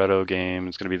Zooloretto game.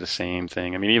 It's going to be the same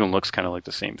thing. I mean, it even looks kind of like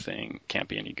the same thing. Can't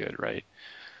be any good, right?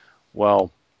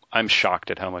 Well, I'm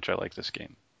shocked at how much I like this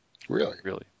game. Really?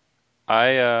 really.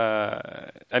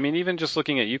 I mean, even just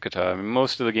looking at Yucata, I mean,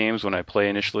 most of the games when I play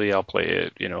initially, I'll play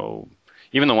it,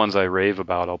 even the ones I rave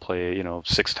about, I'll play,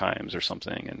 6 times or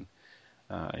something,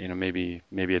 and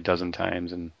maybe a dozen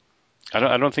times, and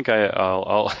I don't think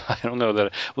I don't know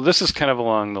that. Well, this is kind of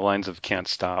along the lines of Can't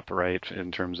Stop, right?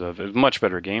 In terms of a much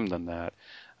better game than that,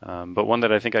 but one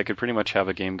that I think I could pretty much have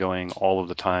a game going all of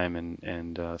the time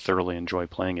and thoroughly enjoy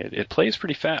playing it. It plays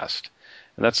pretty fast,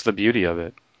 and that's the beauty of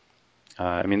it.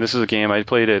 I mean, this is a game I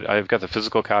played it. I've got the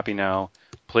physical copy now.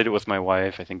 Played it with my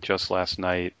wife, I think just last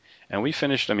night, and we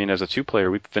finished. I mean, as a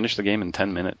two-player, we finished the game in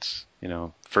 10 minutes.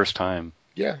 First time.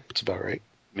 Yeah, it's about right.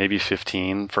 Maybe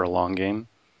 15 for a long game.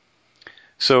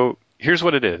 So here's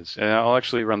what it is, and I'll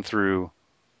actually run through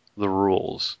the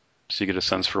rules so you get a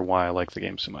sense for why I like the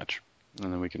game so much,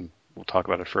 and then we'll talk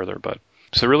about it further. But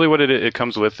so really, what it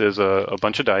comes with is a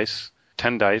bunch of dice,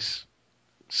 10 dice,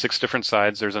 6 different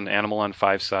sides. There's an animal on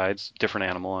 5 sides, different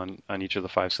animal on each of the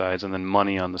 5 sides, and then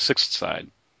money on the sixth side.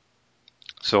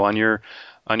 So on your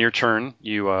turn,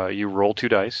 you roll 2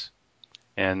 dice,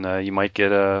 and you might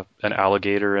get an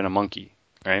alligator and a monkey,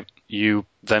 right? You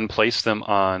then place them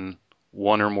on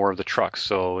one or more of the trucks.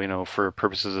 So, for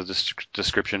purposes of this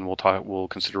description, we'll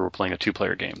consider we're playing a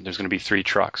 2-player game. There's going to be 3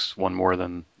 trucks, one more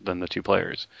than the 2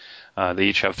 players. They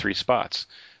each have 3 spots.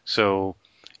 So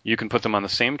you can put them on the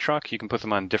same truck, you can put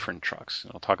them on different trucks.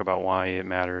 I'll talk about why it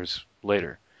matters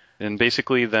later. And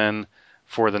basically then,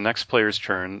 for the next player's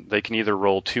turn, they can either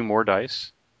roll 2 more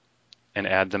dice and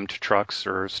add them to trucks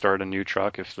or start a new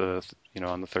truck if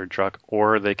on the third truck,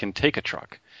 or they can take a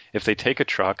truck. If they take a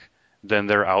truck, then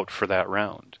they're out for that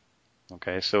round.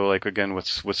 Okay, so like again with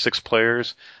 6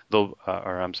 players,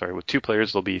 with 2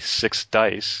 players, there'll be 6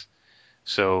 dice.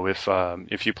 So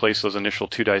if you place those initial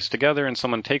 2 dice together and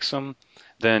someone takes them,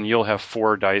 then you'll have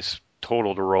 4 dice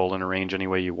total to roll and arrange any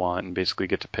way you want, and basically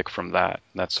get to pick from that.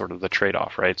 That's sort of the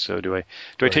trade-off, right? So do I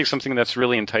take something that's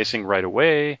really enticing right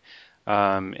away,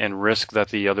 and risk that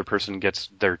the other person gets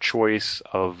their choice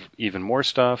of even more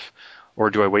stuff, or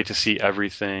do I wait to see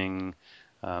everything?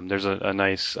 There's a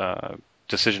nice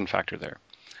decision factor there.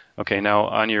 Okay, now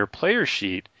on your player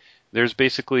sheet, there's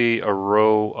basically a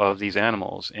row of these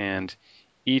animals, and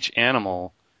each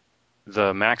animal,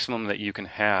 the maximum that you can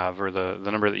have, or the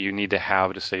number that you need to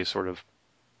have to say sort of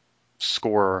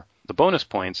score the bonus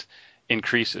points,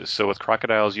 increases. So with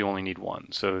crocodiles, you only need 1.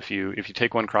 So if you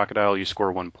take 1 crocodile, you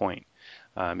score 1 point.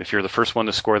 If you're the first one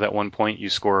to score that 1 point, you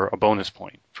score a bonus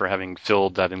point for having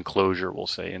filled that enclosure, we'll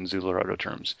say, in Zooloretto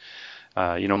terms.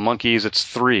 Monkeys, it's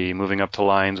 3, moving up to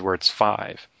lions where it's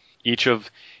 5. Each of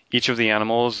the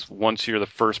animals, once you're the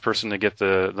first person to get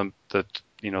the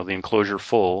enclosure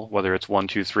full, whether it's 1,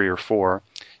 2, 3, or 4,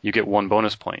 you get 1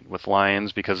 bonus point. With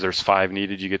lions, because there's 5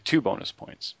 needed, you get 2 bonus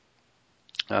points.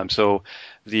 So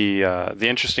the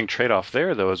interesting trade-off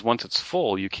there, though, is once it's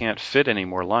full, you can't fit any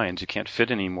more lions, you can't fit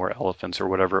any more elephants or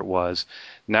whatever it was.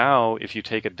 Now, if you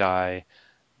take a die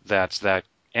that's that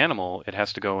animal, it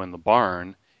has to go in the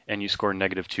barn, and you score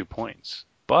 -2 points.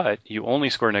 But you only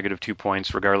score -2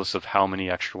 points regardless of how many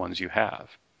extra ones you have.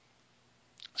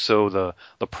 So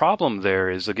the problem there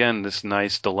is, again, this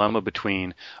nice dilemma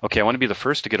between, okay, I want to be the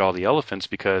first to get all the elephants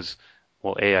because,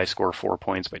 well, A, I score 4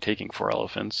 points by taking 4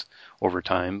 elephants over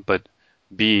time, but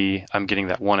B, I'm getting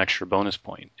that 1 extra bonus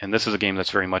point. And this is a game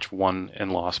that's very much won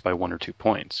and lost by 1 or 2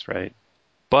 points, right?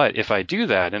 But if I do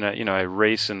that and I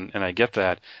race and I get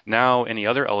that, now any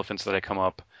other elephants that I come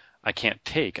up, I can't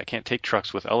take. I can't take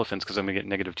trucks with elephants because I'm going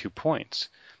to get -2 points.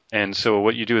 And so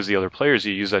what you do as the other players,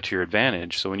 you use that to your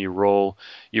advantage. So when you roll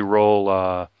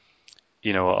a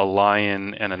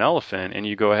lion and an elephant, and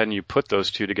you go ahead and you put those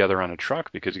 2 together on a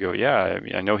truck because you go, yeah,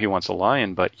 I know he wants a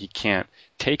lion, but he can't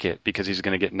take it because he's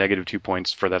going to get -2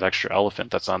 points for that extra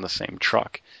elephant that's on the same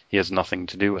truck. He has nothing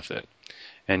to do with it.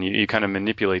 And you kind of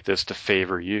manipulate this to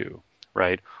favor you,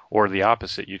 right? Or the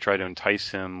opposite, you try to entice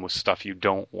him with stuff you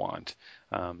don't want,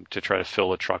 to try to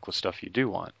fill a truck with stuff you do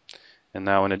want. And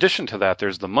now in addition to that,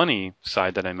 there's the money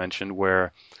side that I mentioned,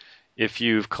 where if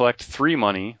you collect 3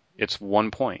 money, it's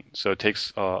 1 point. So it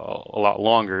takes a lot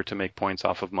longer to make points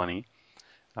off of money.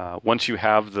 Once you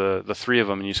have the 3 of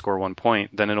them and you score 1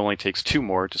 point, then it only takes 2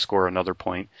 more to score another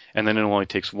point, and then it only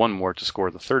takes 1 more to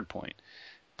score the third point.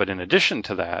 But in addition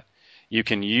to that, you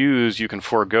can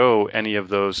forego any of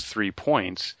those 3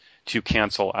 points to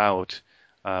cancel out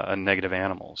a negative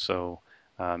animal. So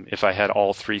if I had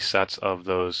all 3 sets of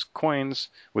those coins,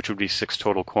 which would be 6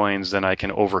 total coins, then I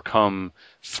can overcome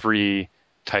 3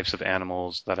 types of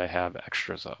animals that I have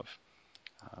extras of.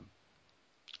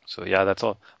 So yeah, that's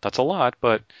a lot,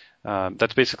 but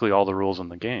that's basically all the rules in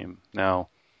the game. Now,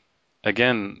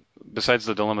 again, besides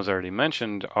the dilemmas I already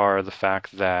mentioned, are the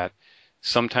fact that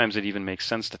sometimes it even makes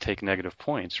sense to take negative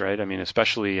points, right? I mean,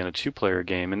 especially in a two-player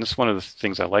game, and this is one of the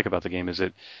things I like about the game is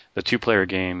that the two-player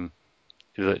game,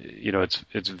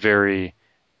 it's very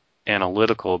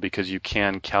analytical because you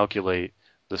can calculate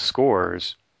the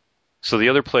scores. So the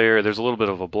other player, there's a little bit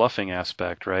of a bluffing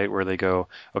aspect, right? Where they go,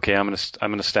 okay, I'm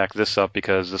gonna stack this up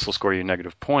because this will score you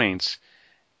negative points,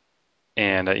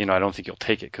 and I don't think you'll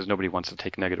take it because nobody wants to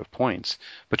take negative points.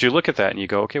 But you look at that and you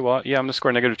go, okay, well, yeah, I'm gonna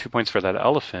score negative 2 points for that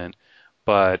elephant,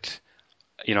 but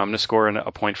I'm going to score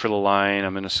a point for the lion.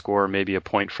 I'm going to score maybe a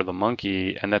point for the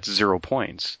monkey, and that's 0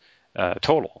 points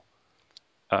total.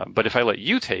 But if I let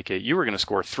you take it, you were going to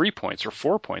score 3 points or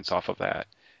 4 points off of that.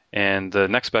 And the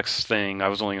next best thing, I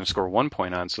was only going to score 1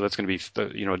 point on, so that's going to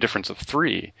be a difference of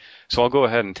three. So I'll go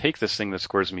ahead and take this thing that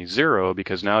scores me 0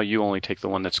 because now you only take the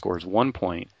one that scores 1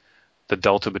 point. The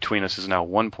delta between us is now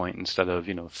 1 point instead of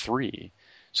 3.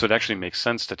 So it actually makes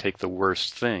sense to take the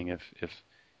worst thing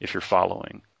if you're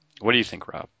following. What do you think,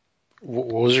 Rob? What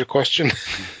was your question?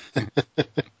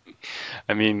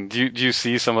 I mean, do you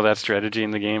see some of that strategy in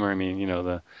the game, or I mean,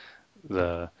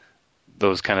 the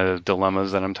those kind of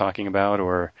dilemmas that I'm talking about,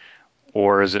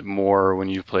 or is it more when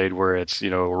you've played where it's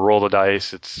roll the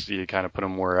dice, it's you kind of put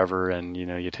them wherever, and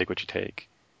you take what you take.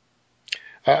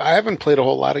 I haven't played a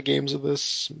whole lot of games of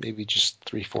this, maybe just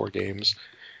 3, 4 games,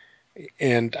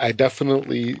 and I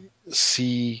definitely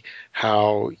see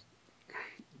how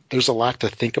there's a lot to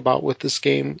think about with this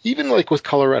game. Even like with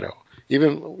Coloretto,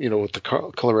 even with the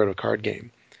Coloretto card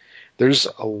game, there's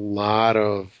a lot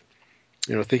of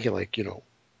thinking like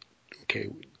okay,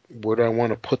 where do I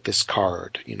want to put this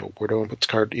card? Where do I want to put this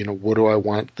card? What do I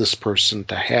want this person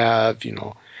to have?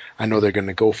 I know they're going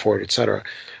to go for it, etc.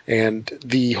 And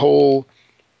the whole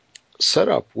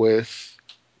setup with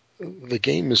the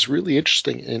game is really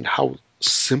interesting in how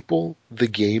simple the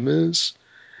game is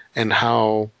and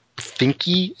how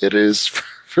thinky it is,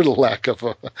 for the lack of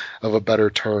a better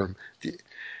term.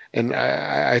 And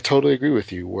I totally agree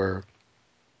with you. Where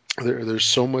there's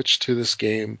so much to this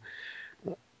game.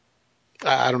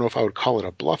 I don't know if I would call it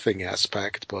a bluffing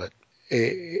aspect, but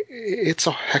it's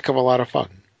a heck of a lot of fun.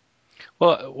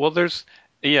 Well,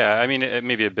 yeah. I mean, it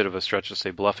may be a bit of a stretch to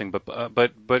say bluffing,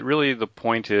 but really the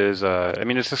point is, I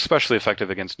mean, it's especially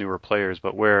effective against newer players.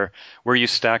 But where you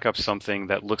stack up something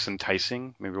that looks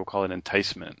enticing, maybe we'll call it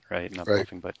enticement, right? Not Right.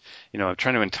 bluffing, but I'm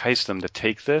trying to entice them to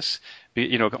take this.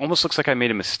 It almost looks like I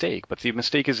made a mistake, but the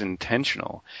mistake is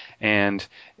intentional. And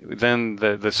then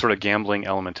the sort of gambling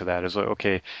element to that is like,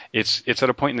 okay, it's at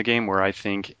a point in the game where I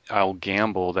think I'll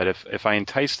gamble that if I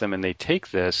entice them and they take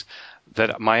this,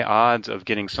 that my odds of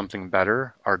getting something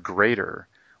better are greater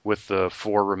with the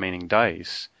four remaining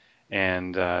dice,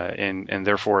 and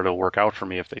therefore it'll work out for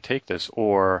me if they take this.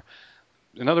 Or,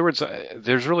 in other words,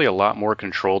 there's really a lot more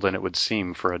control than it would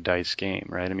seem for a dice game,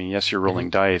 right? I mean, yes, you're Hmm. rolling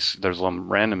dice. There's some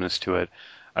randomness to it.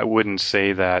 I wouldn't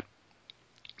say that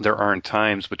there aren't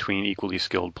times between equally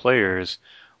skilled players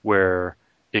where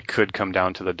it could come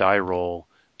down to the die roll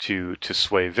to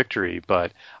sway victory.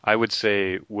 But I would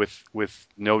say with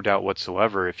no doubt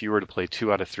whatsoever, if you were to play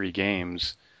 2 out of 3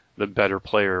 games, the better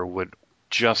player would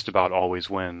just about always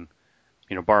win.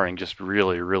 Barring just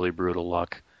really really brutal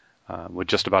luck, would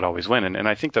just about always win. And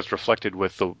I think that's reflected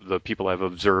with the people I've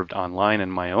observed online in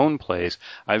my own plays.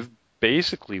 I've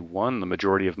basically won the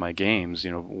majority of my games.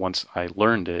 Once I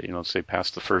learned it, say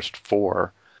past the first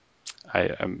 4,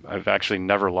 I've actually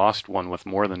never lost one with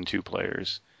more than 2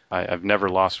 players. I've never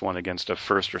lost one against a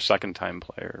first or second time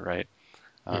player, right?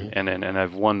 Hmm. And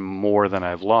I've won more than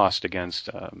I've lost against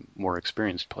more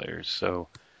experienced players. So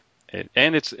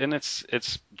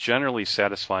it's generally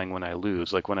satisfying when I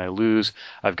lose. Like when I lose,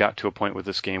 I've got to a point with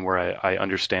this game where I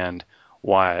understand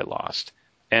why I lost.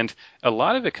 And a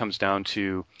lot of it comes down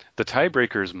to the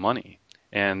tiebreaker's money.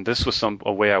 And this was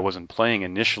a way I wasn't playing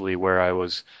initially, where I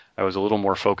was a little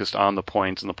more focused on the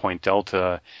points and the point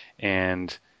delta,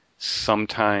 and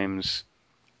sometimes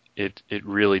it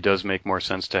really does make more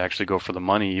sense to actually go for the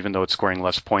money, even though it's scoring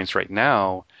less points right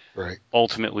now. Right.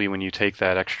 Ultimately, when you take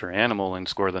that extra animal and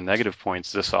score the negative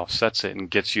points, this offsets it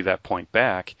and gets you that point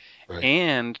back Right.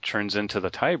 and turns into the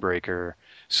tiebreaker.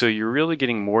 So you're really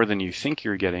getting more than you think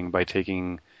you're getting by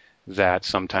taking that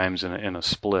sometimes in a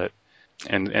split.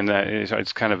 And that is,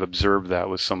 it's kind of observed that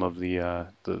with some of the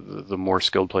more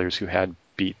skilled players who had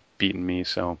beaten me.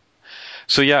 So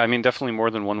yeah, I mean, definitely more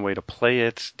than one way to play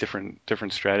it.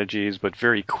 Different strategies, but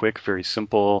very quick, very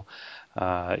simple.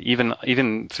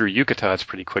 Even through Yucata, it's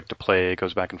pretty quick to play. It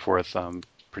goes back and forth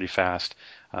pretty fast.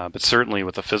 But certainly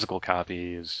with the physical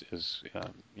copy is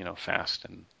fast.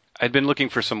 And I'd been looking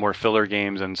for some more filler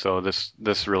games, and so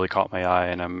this really caught my eye,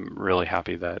 and I'm really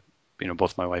happy that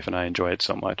both my wife and I enjoy it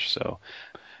so much. So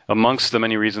amongst the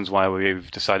many reasons why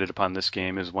we've decided upon this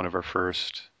game is one of our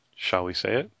first, shall we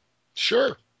say it?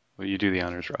 Sure. Well, you do the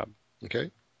honors, Rob.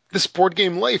 Okay. This Board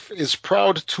Game Life is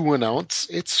proud to announce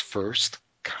its first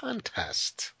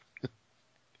contest.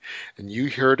 And you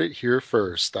heard it here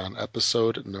first on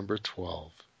episode number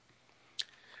 12.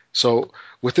 So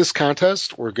with this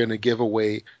contest, we're going to give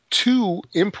away 2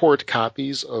 import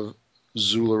copies of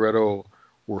Zooloretto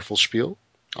Würfelspiel,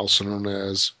 also known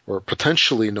as, or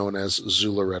potentially known as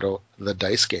Zooloretto, the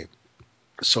dice game.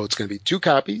 So it's going to be 2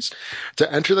 copies.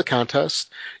 To enter the contest,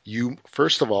 you,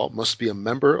 first of all, must be a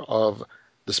member of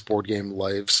this Board Game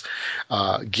Live's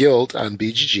guild on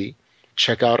BGG.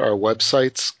 Check out our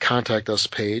website's Contact Us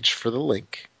page for the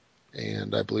link.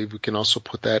 And I believe we can also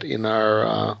put that in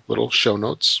our little show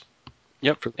notes.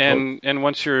 Yep, and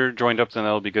once you're joined up, then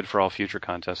that'll be good for all future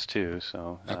contests too.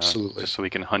 So absolutely, just so we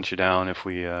can hunt you down if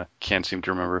we can't seem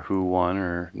to remember who won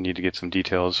or need to get some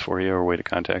details for you or a way to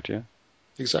contact you.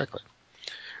 Exactly.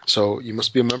 So you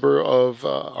must be a member of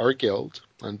our guild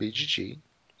on BGG,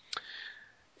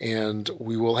 and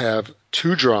we will have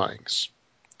 2 drawings.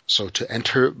 So to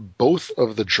enter both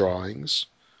of the drawings,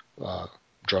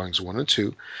 drawings 1 and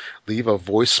 2, leave a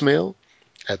voicemail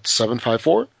at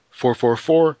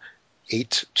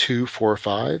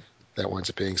 754-444-8245. That winds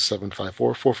up being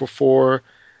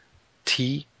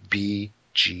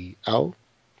 754-444-TBGL.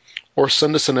 Or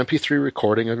send us an MP3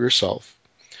 recording of yourself.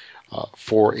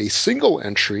 For a single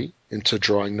entry into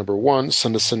drawing number 1,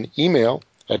 send us an email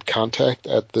at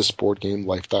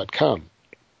contact@thisboardgamelife.com.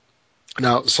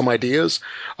 Now, some ideas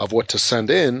of what to send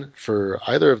in for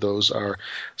either of those are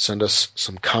send us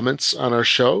some comments on our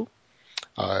show,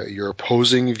 your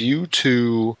opposing view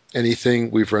to anything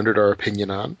we've rendered our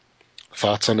opinion on,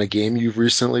 thoughts on a game you've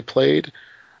recently played,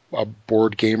 a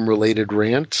board game related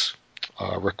rant,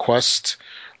 a request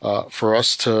for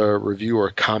us to review or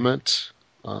comment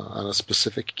on a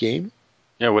specific game.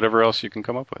 Yeah, whatever else you can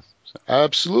come up with. So.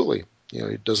 Absolutely.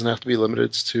 It doesn't have to be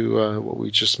limited to what we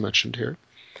just mentioned here.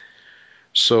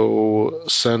 So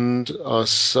send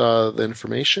us the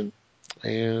information,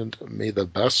 and may the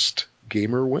best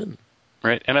gamer win.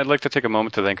 Right, and I'd like to take a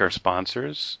moment to thank our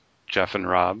sponsors, Jeff and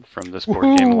Rob from This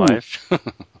Board Game Life.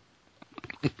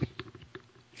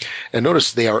 And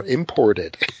notice they are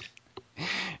imported.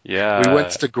 Yeah. We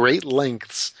went to great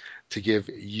lengths to give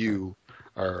you,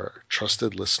 our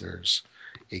trusted listeners,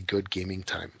 a good gaming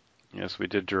time. Yes, we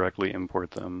did directly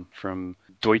import them from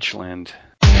Deutschland.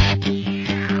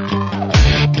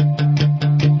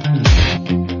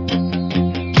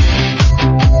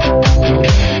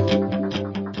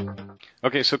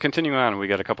 Okay, so continuing on, we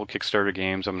got a couple Kickstarter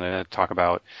games. I'm going to talk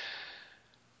about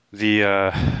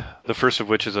the first of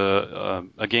which is a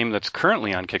game that's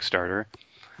currently on Kickstarter,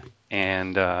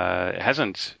 and it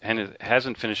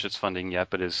hasn't finished its funding yet,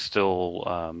 but is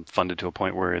still funded to a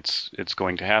point where it's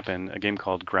going to happen. A game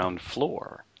called Ground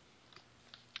Floor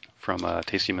from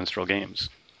Tasty Minstrel Games.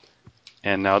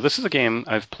 And now this is a game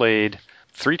I've played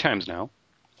 3 times now,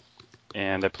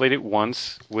 and I played it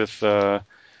once with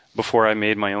before I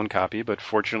made my own copy, but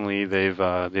fortunately they've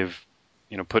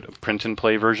put a print and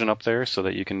play version up there so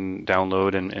that you can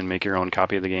download and make your own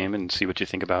copy of the game and see what you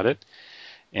think about it.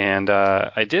 And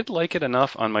I did like it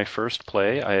enough on my first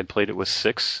play. I had played it with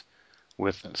 6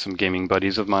 with some gaming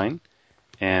buddies of mine,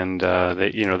 and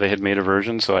they had made a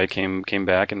version, so I came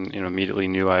back and immediately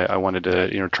knew I wanted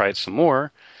to try it some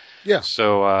more. Yeah.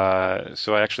 So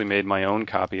I actually made my own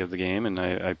copy of the game, and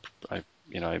I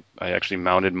actually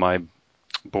mounted my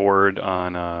board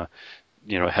on a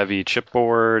heavy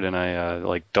chipboard, and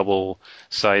I double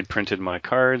side printed my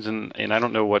cards, and I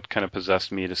don't know what kind of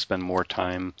possessed me to spend more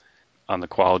time on the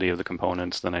quality of the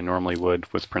components than I normally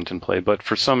would with print and play, but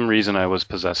for some reason I was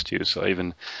possessed to, so I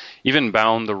even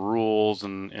bound the rules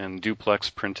and duplex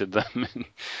printed them and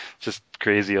just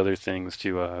crazy other things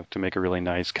to make a really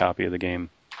nice copy of the game.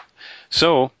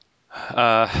 So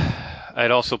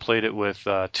I'd also played it with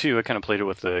 2. I kind of played it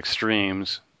with the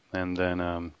extremes, and then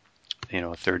a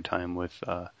third time with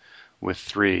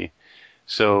 3.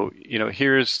 So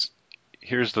here's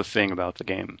the thing about the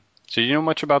game. So you know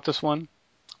much about this one,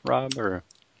 Rob? Or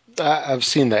I've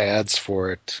seen the ads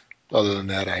for it. Other than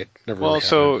that, I never. Well, really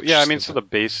so yeah, I mean, so the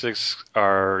basics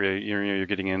are you're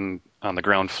getting in on the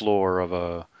ground floor of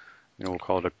a we'll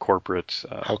call it a corporate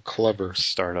how clever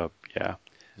startup, yeah.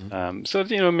 Mm-hmm. So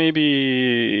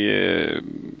maybe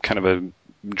kind of a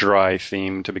dry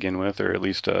theme to begin with, or at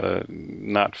least a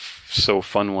not so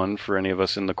fun one for any of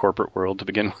us in the corporate world to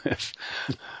begin with.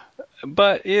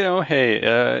 But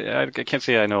hey, I can't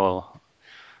say I know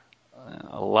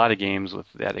a lot of games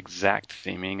with that exact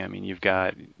theming. I mean, you've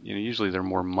got, usually they're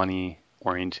more money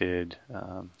oriented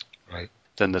Right.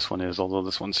 than this one is, although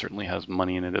this one certainly has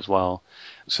money in it as well.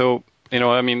 So,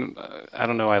 I mean, I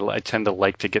don't know. I tend to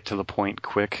like to get to the point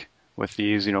quick with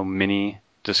these, mini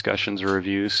discussions or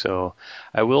reviews. So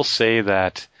I will say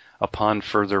that upon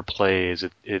further plays,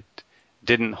 it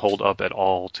didn't hold up at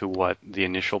all to what the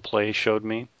initial play showed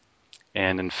me.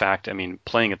 And in fact, I mean,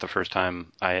 playing it the first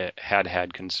time, I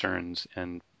had concerns,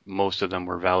 and most of them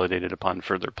were validated upon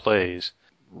further plays.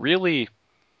 Really,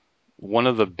 one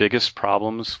of the biggest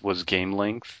problems was game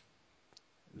length.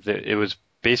 It was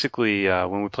basically,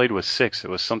 when we played with 6, it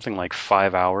was something like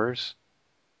 5 hours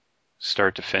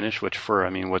start to finish, which for, I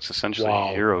mean, what's essentially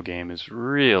a hero game is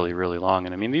really, really long.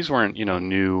 And I mean, these weren't,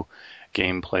 new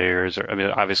game players, or I mean,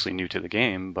 obviously new to the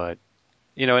game, but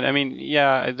and I mean,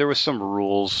 yeah, there was some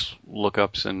rules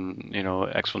lookups and,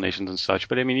 explanations and such.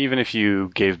 But I mean, even if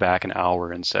you gave back an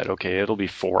hour and said, okay, it'll be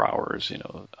 4 hours,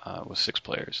 with 6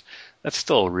 players, that's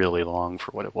still really long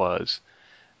for what it was.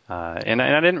 And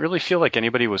I didn't really feel like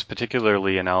anybody was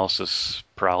particularly analysis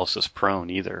paralysis prone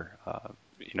either,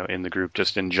 in the group,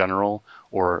 just in general,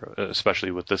 or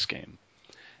especially with this game.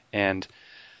 And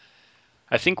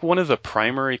I think one of the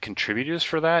primary contributors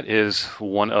for that is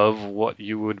one of what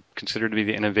you would consider to be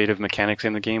the innovative mechanics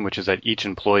in the game, which is that each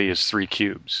employee is 3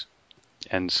 cubes.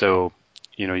 And so,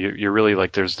 you're really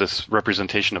like, there's this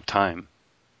representation of time.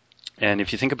 And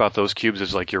if you think about those cubes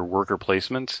as like your worker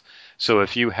placements, so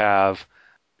if you have,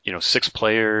 6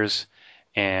 players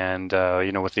and,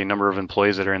 with the number of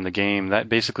employees that are in the game, that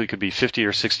basically could be 50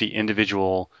 or 60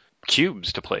 individual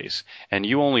cubes to place, and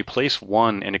you only place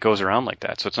one and it goes around like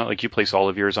that. So it's not like you place all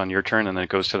of yours on your turn and then it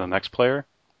goes to the next player.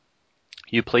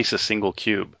 You place a single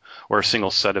cube or a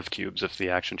single set of cubes if the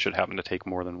action should happen to take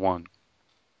more than one.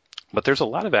 But there's a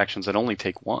lot of actions that only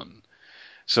take one.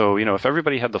 So, if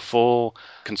everybody had the full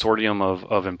consortium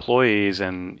of employees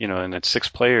and, and it's 6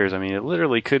 players, I mean, it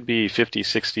literally could be 50,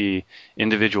 60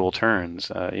 individual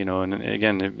turns, and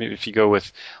again, if you go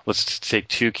with, let's take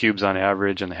 2 cubes on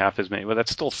average and half as many, well,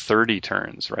 that's still 30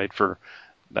 turns, right? For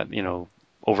that,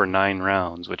 over 9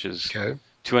 rounds, which is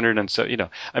 200 and so,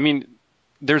 I mean,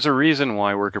 there's a reason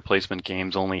why worker placement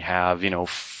games only have,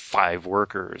 5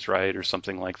 workers, right? Or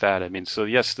something like that. I mean, so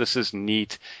yes, this is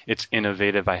neat. It's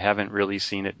innovative. I haven't really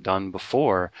seen it done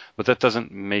before, but that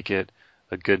doesn't make it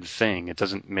a good thing. It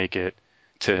doesn't make it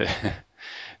to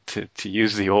to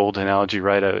use the old analogy,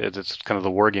 right? It's kind of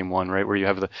the war game one, right? Where you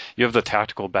have the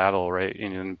tactical battle, right?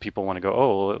 And people want to go,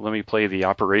 oh, let me play the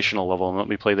operational level and let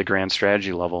me play the grand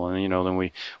strategy level. And then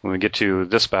when we get to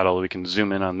this battle, we can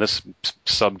zoom in on this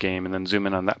sub game and then zoom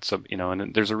in on that sub,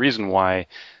 and there's a reason why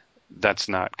that's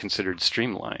not considered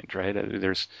streamlined, right?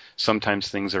 There's sometimes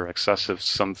things are excessive,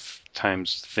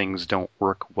 sometimes things don't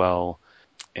work well,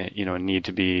 and need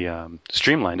to be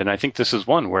streamlined. And I think this is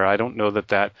one where I don't know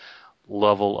that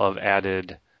level of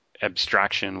added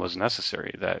abstraction was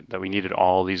necessary, that we needed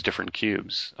all these different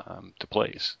cubes to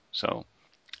place. So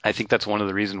I think that's one of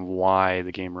the reasons why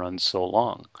the game runs so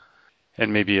long.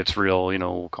 And maybe it's real,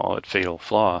 we'll call it fatal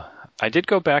flaw. I did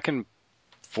go back and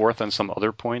forth on some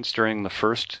other points during the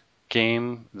first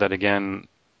game that, again,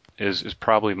 is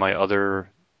probably my other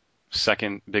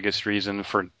second biggest reason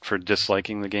for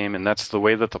disliking the game, and that's the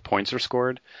way that the points are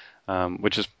scored,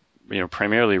 which is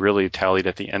primarily really tallied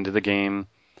at the end of the game.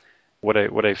 What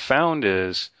I found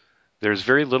is there's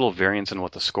very little variance in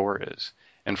what the score is,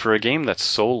 and for a game that's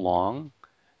so long,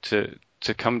 to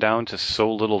come down to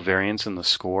so little variance in the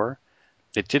score,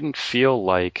 it didn't feel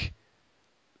like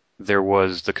there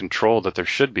was the control that there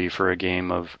should be for a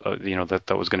game of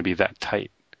that was going to be that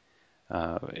tight.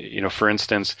 For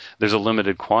instance, there's a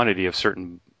limited quantity of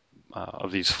certain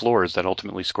of these floors that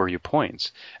ultimately score you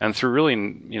points, and through really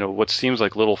what seems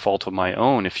like little fault of my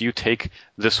own, if you take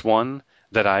this one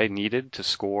that I needed to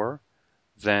score,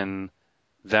 then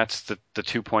that's the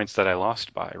 2 points that I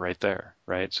lost by right there,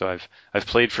 right? So I've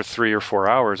played for 3 or 4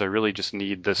 hours. I really just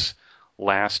need this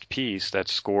last piece that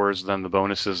scores then the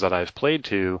bonuses that I've played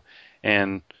to,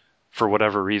 and for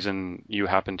whatever reason you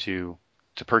happen to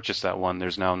purchase that one,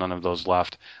 there's now none of those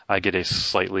left. I get a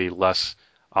slightly less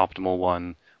optimal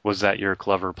one. Was that your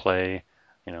clever play?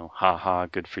 Ha,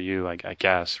 good for you, I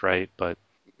guess, right? But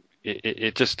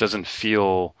it just doesn't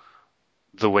feel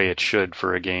the way it should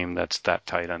for a game that's that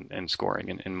tight in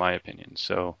scoring, in my opinion.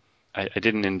 So I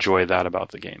didn't enjoy that about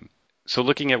the game. So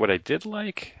looking at what I did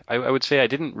like, I would say I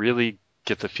didn't really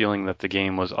get the feeling that the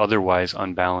game was otherwise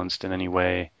unbalanced in any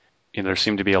way. There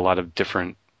seemed to be a lot of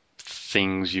different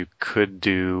things you could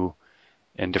do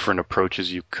and different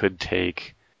approaches you could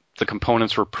take. The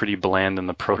components were pretty bland in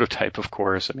the prototype, of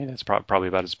course. I mean, it's probably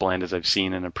about as bland as I've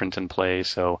seen in a print and play.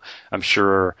 So I'm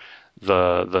sure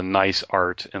the nice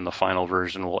art in the final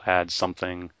version will add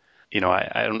something.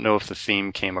 I don't know if the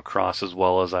theme came across as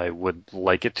well as I would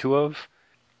like it to have,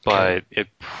 Okay. but it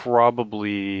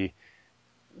probably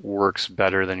works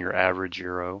better than your average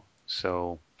Euro.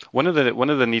 So one of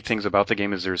the neat things about the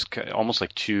game is there's almost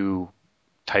like two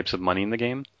types of money in the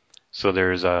game. So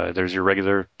there's your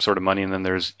regular sort of money, and then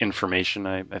there's information.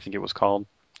 I think it was called.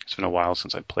 It's been a while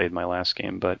since I played my last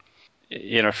game, but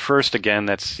first again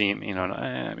that seemed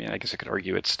I mean I guess I could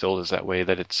argue it still is that way,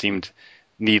 that it seemed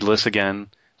needless again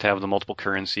to have the multiple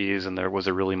currencies, and there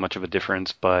wasn't really much of a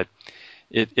difference, but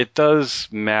it does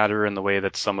matter in the way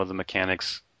that some of the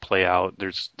mechanics play out.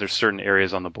 There's certain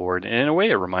areas on the board, and in a way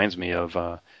it reminds me of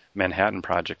Manhattan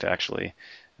Project actually,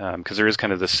 because there is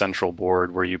kind of this central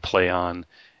board where you play on,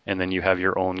 and then you have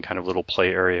your own kind of little play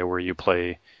area where you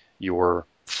play your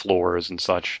floors and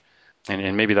such.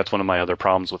 And maybe that's one of my other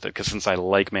problems with it, because since I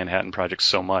like Manhattan Project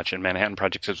so much, and Manhattan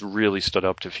Project has really stood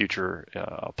up to future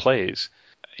plays,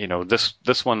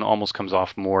 this one almost comes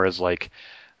off more as like,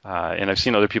 and I've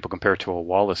seen other people compare it to a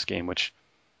Wallace game, which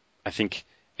I think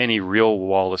any real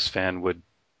Wallace fan would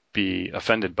be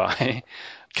offended by,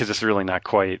 because it's really not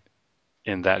quite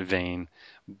in that vein.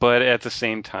 But at the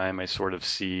same time, I sort of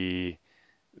see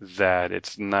that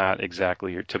it's not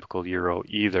exactly your typical Euro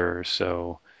either.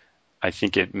 So I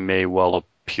think it may well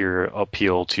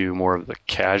appeal to more of the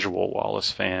casual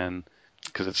Wallace fan,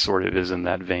 because it sort of is in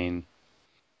that vein.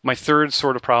 My third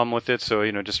sort of problem with it, so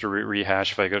just to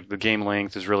rehash, if I go, the game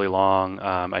length is really long.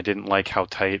 I didn't like how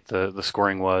tight the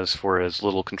scoring was for as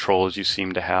little control as you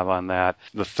seem to have on that.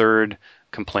 The third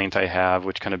complaint I have,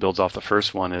 which kind of builds off the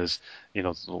first one, is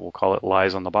we'll call it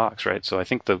lies on the box, right? So I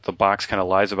think the box kind of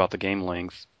lies about the game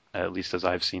length, at least as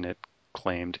I've seen it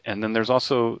claimed. And then there's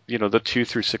also the 2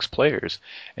 through 6 players,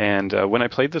 and when I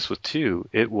played this with two,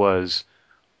 it was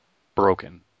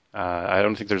broken. I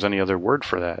don't think there's any other word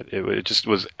for that. It just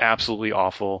was absolutely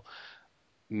awful.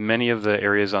 Many of the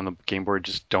areas on the game board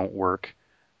just don't work.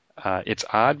 It's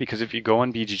odd because if you go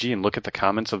on BGG and look at the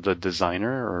comments of the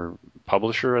designer or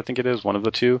publisher, I think it is, one of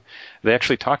the two, they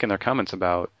actually talk in their comments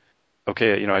about,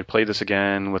 okay, I played this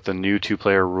again with the new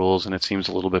two-player rules, and it seems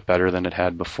a little bit better than it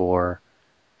had before.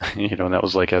 And that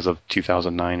was like as of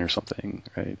 2009 or something,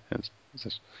 right? It's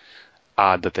just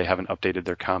odd that they haven't updated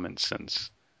their comments since.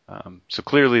 So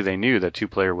clearly they knew that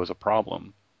two-player was a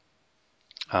problem,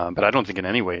 but I don't think in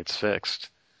any way it's fixed.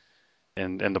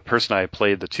 And the person I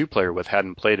played the two-player with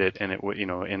hadn't played it, and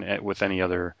with any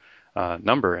other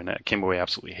number, and it came away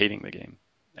absolutely hating the game,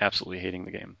 absolutely hating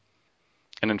the game.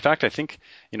 And in fact, I think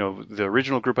the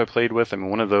original group I played with, I mean,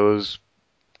 one of those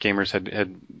gamers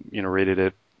had rated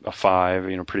it a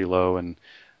 5, pretty low, and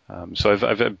so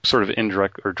I've sort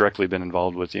of directly been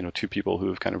involved with two people who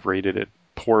have kind of rated it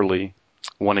poorly.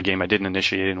 One a game I didn't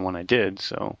initiate and one I did.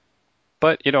 So,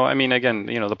 but I mean, again,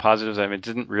 the positives. I mean, it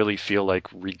didn't really feel like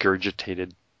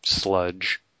regurgitated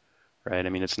sludge, right? I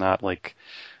mean, it's not like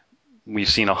we've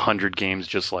seen 100 games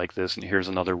just like this, and here's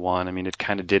another one. I mean, it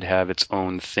kind of did have its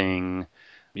own thing,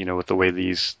 with the way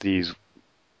these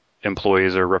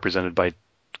employees are represented by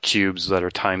cubes that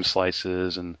are time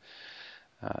slices, and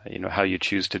how you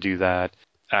choose to do that.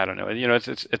 I don't know.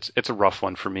 It's a rough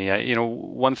one for me.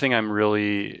 One thing I'm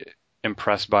really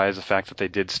impressed by is the fact that they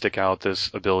did stick out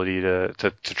this ability to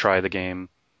try the game.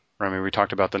 I mean, we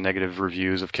talked about the negative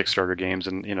reviews of Kickstarter games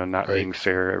and not Right. being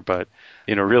fair, but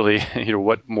really,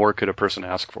 what more could a person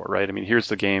ask for, right? I mean, here's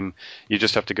the game. You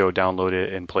just have to go download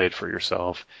it and play it for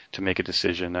yourself to make a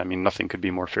decision. I mean, nothing could be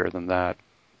more fair than that.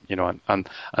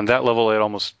 On that level, it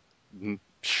almost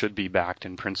should be backed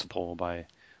in principle by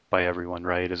everyone,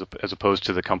 right? As opposed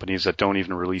to the companies that don't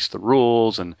even release the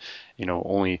rules, and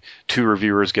only 2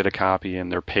 reviewers get a copy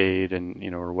and they're paid, and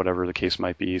or whatever the case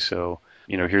might be. So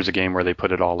here's a game where they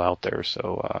put it all out there.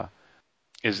 So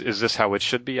is this how it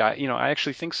should be? I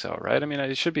actually think so, right? I mean,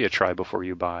 it should be a try before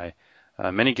you buy.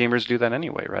 Many gamers do that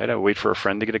anyway, right? I wait for a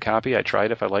friend to get a copy. I try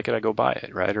it. If I like it, I go buy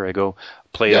it, right? Or I go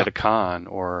play it Yeah. at a con,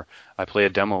 or I play a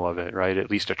demo of it, right? At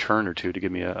least a turn or two to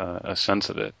give me a sense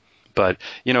of it. But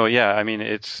yeah, I mean,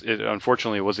 it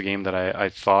unfortunately it was a game that I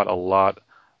thought a lot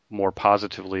more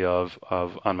positively of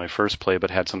on my first play, but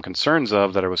had some concerns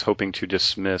of that I was hoping to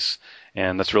dismiss,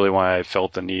 and that's really why I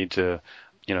felt the need to,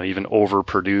 even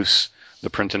overproduce the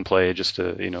print and play just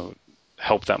to,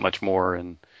 help that much more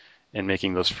and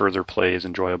making those further plays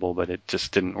enjoyable. But it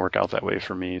just didn't work out that way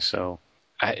for me. So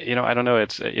I don't know.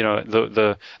 It's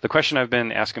the question I've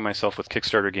been asking myself with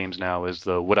Kickstarter games now is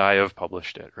would I have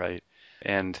published it, right?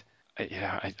 And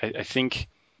I think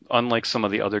unlike some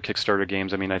of the other Kickstarter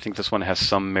games, I mean, I think this one has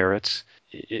some merits.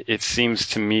 It seems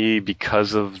to me,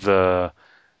 because of the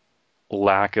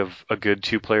lack of a good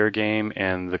two-player game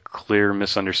and the clear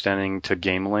misunderstanding to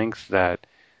game length, that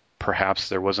perhaps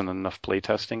there wasn't enough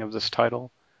playtesting of this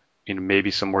title. You know,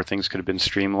 maybe some more things could have been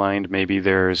streamlined. Maybe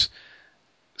there's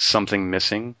something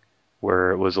missing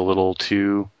where it was a little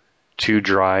too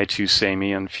dry, too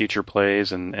samey on future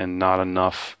plays, and not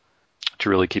enough to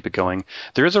really keep it going.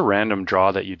 There is a random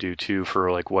draw that you do too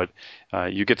for like what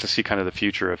you get to see kind of the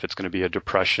future, if it's going to be a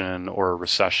depression or a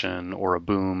recession or a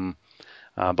boom.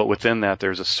 But within that,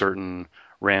 there's a certain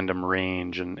random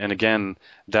range, and again,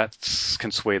 that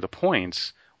can sway the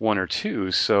points one or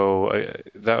two. So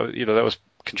that was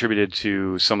contributed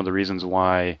to some of the reasons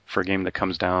why, for a game that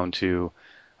comes down to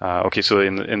okay, so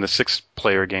in the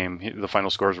 6-player game, the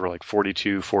final scores were like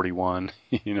 42, 41,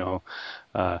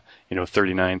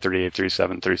 39, 38,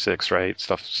 37, 36, right?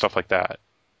 Stuff like that.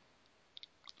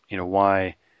 You know,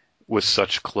 why with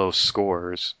such close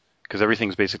scores? Because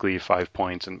everything's basically 5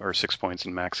 points or 6 points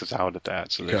and maxes out at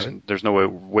that. So there's no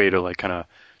way to like kind of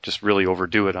just really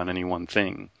overdo it on any one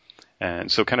thing.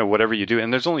 And so kind of whatever you do,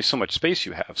 and there's only so much space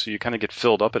you have, so you kind of get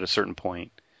filled up at a certain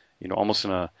point, almost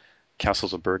in a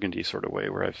Castles of Burgundy sort of way,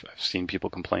 where I've seen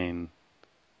people complain,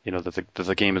 that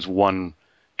the game is one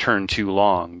turn too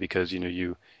long, because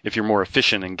if you're more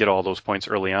efficient and get all those points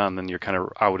early on, then you're kind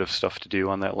of out of stuff to do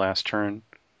on that last turn,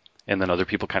 and then other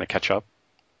people kind of catch up.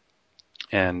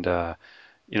 And that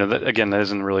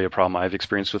isn't really a problem I've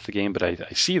experienced with the game, but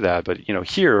I see that. But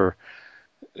here,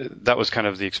 that was kind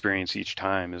of the experience each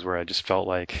time, is where I just felt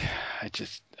like I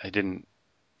didn't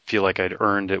feel like I'd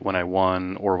earned it when I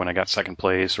won, or when I got second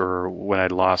place, or when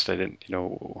I'd lost. I didn't,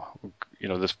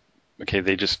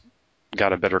 they just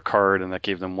got a better card and that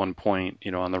gave them 1 point,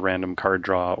 on the random card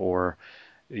draw, or,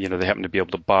 they happened to be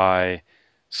able to buy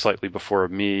slightly before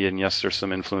me. And yes, there's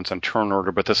some influence on turn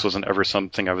order, but this wasn't ever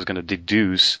something I was going to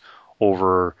deduce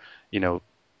over,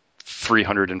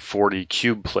 340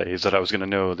 cube plays, that I was going to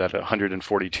know that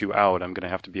 142 out, I'm going to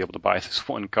have to be able to buy this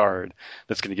one card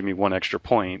that's going to give me 1 extra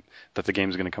point that the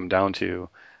game's going to come down to.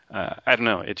 I don't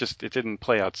know. It didn't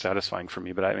play out satisfying for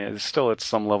me, but I mean, it's still, at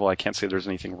some level, I can't say there's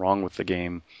anything wrong with the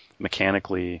game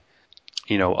mechanically,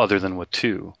 other than with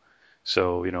 2.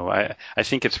 So, I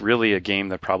think it's really a game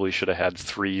that probably should have had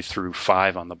 3 through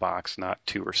 5 on the box, not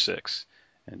 2 or 6,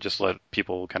 and just let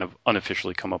people kind of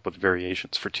unofficially come up with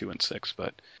variations for 2 and 6.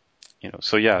 But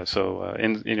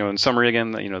in summary,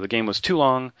 again, the game was too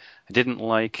long. I didn't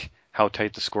like how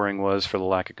tight the scoring was for the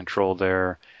lack of control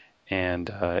there, and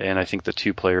I think the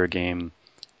 2-player game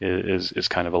is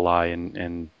kind of a lie,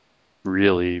 and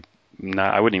really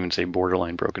not. I wouldn't even say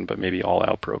borderline broken, but maybe all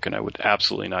out broken. I would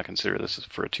absolutely not consider this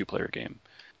for a 2-player game.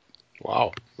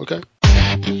 Wow. Okay.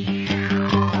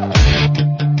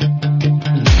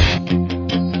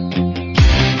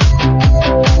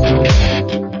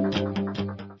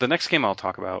 The next game I'll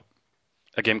talk about,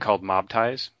 a game called Mob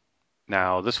Ties.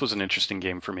 Now, this was an interesting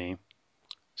game for me.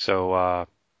 So,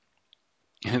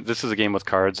 this is a game with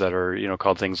cards that are,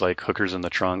 called things like hookers in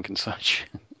the trunk and such.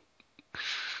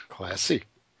 Classy.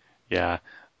 Yeah.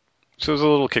 So it was a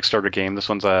little Kickstarter game. This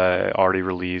one's already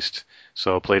released,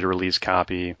 so I played a release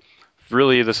copy.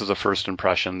 Really, this is a first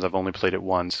impressions. I've only played it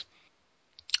once.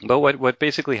 But what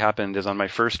basically happened is, on my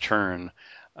first turn,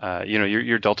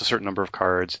 you're dealt a certain number of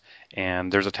cards, and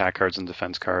there's attack cards and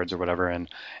defense cards or whatever, and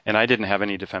I didn't have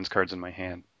any defense cards in my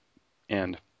hand.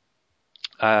 And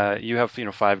you have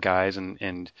 5 guys,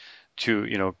 and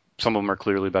 2, some of them are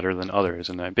clearly better than others.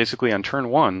 And I basically, on turn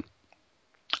 1,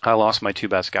 I lost my 2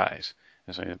 best guys.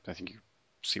 So I think you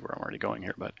see where I'm already going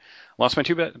here, but lost my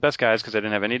 2 best guys because I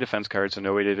didn't have any defense cards, so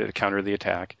no way to counter the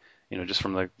attack, just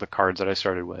from the cards that I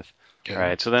started with. Okay. All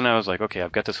right, so then I was like, okay,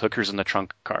 I've got this hookers in the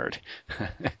trunk card,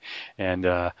 and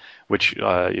which is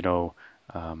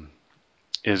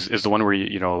the one where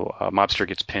a mobster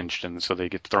gets pinched, and so they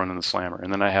get thrown in the slammer.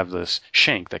 And then I have this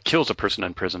shank that kills a person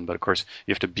in prison, but of course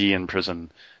you have to be in prison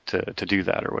to do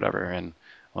that or whatever. And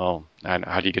well,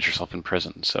 how do you get yourself in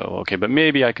prison? So, okay, but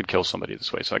maybe I could kill somebody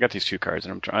this way. So I got these 2 cards,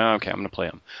 and I'm trying, okay, I'm going to play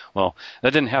them. Well,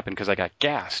 that didn't happen because I got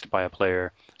gassed by a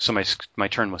player, so my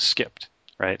turn was skipped,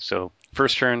 right? So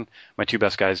first turn, my 2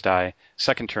 best guys die.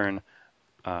 Second turn,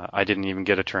 I didn't even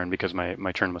get a turn because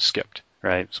my turn was skipped,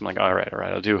 right? So I'm like, all right,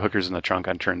 I'll do hookers in the trunk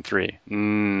on turn 3.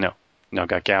 No,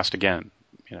 got gassed again,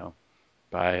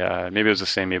 by maybe it was the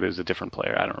same, maybe it was a different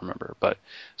player, I don't remember. But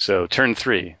so turn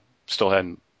 3, still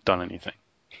hadn't done anything.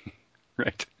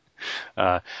 Right.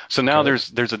 So now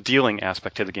there's a dealing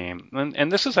aspect to the game,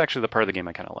 and this is actually the part of the game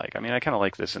I kind of like. I mean, I kind of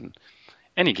like this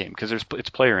any game, because it's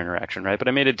player interaction, right? But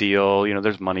I made a deal.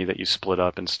 There's money that you split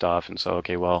up and stuff, and so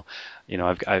okay, well,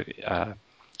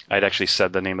 I'd actually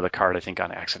said the name of the card, I think,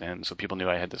 on accident, so people knew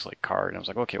I had this like card, and I was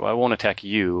like, okay, well, I won't attack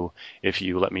you if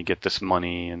you let me get this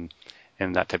money and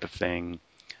that type of thing.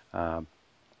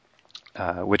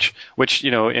 Which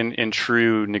in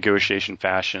true negotiation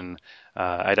fashion,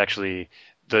 I'd actually,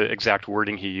 the exact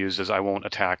wording he used is, I won't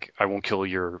kill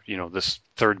your this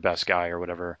third best guy or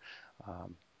whatever.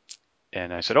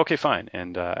 And I said, okay, fine.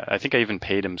 And I think I even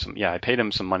paid him I paid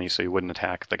him some money so he wouldn't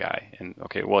attack the guy. And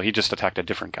okay, well, he just attacked a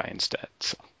different guy instead.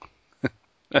 So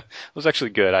it was actually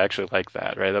good. I actually like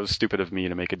that, right? That was stupid of me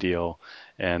to make a deal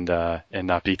and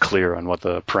not be clear on what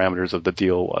the parameters of the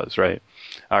deal was, right?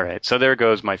 All right, so there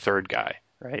goes my third guy,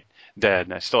 right? Dead,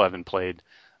 and I still haven't played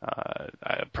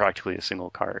practically a single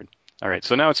card. All right,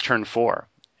 so now it's turn 4.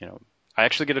 I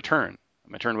actually get a turn.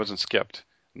 My turn wasn't skipped.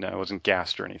 No, I wasn't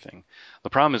gassed or anything. The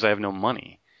problem is I have no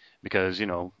money because,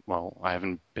 I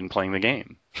haven't been playing the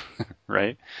game,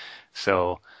 right?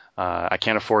 So I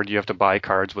can't afford, you have to buy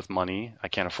cards with money. I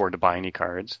can't afford to buy any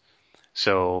cards.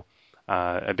 So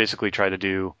I basically try to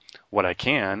do what I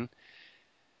can.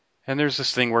 And there's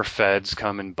this thing where feds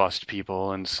come and bust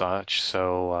people and such.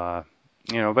 So,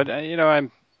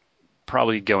 I'm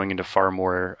probably going into far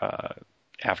more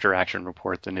after action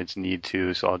report than it's need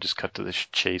to. So I'll just cut to the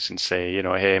chase and say,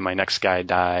 hey, my next guy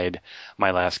died.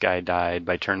 My last guy died.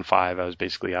 By turn 5, I was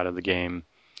basically out of the game.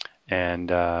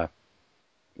 And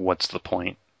what's the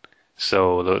point?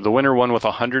 So the winner won with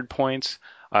 100 points.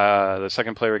 The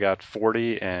second player got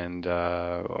 40, and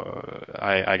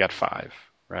I got 5,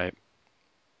 right?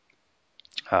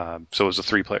 So it was a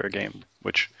 3-player game,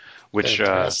 which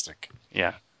Fantastic.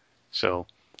 Yeah. So,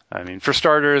 I mean, for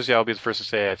starters, I'll be the first to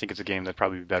say I think it's a game that'd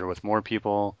probably be better with more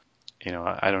people.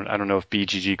 I don't know if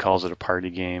BGG calls it a party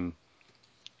game.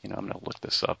 I'm gonna look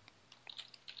this up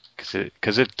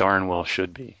because it darn well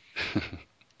should be.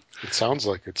 It sounds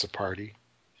like it's a party.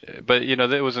 But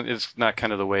it's not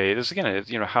kind of the way it is. Again,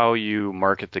 it's how you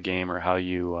market the game or how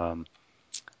you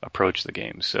approach the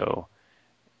game. So,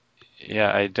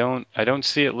 yeah, I don't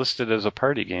see it listed as a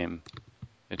party game.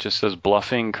 It just says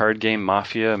bluffing, card game,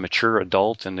 mafia, mature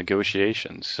adult, and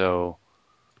negotiations. So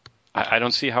I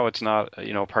don't see how it's not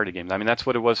a party game. I mean, that's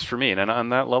what it was for me. And on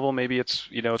that level, maybe it's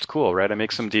it's cool, right? I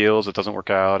make some deals, it doesn't work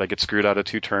out, I get screwed out of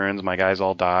 2 turns, my guys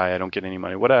all die, I don't get any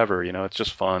money, whatever. It's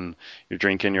just fun. You're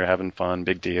drinking, you're having fun,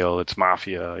 big deal. It's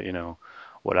mafia,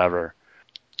 whatever.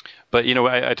 But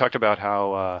I talked about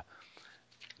how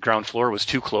Ground Floor was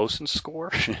too close in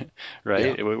score,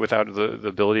 right? Yeah. Without the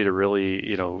ability to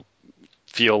really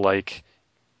feel like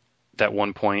that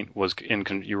one point was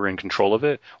you were in control of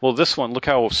it. Well, this one, look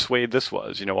how swayed this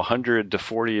was. 100 to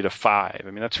 40 to 5.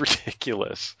 I mean, that's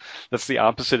ridiculous. That's the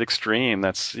opposite extreme.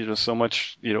 That's so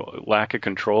much lack of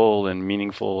control and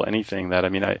meaningful anything that, I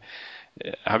mean,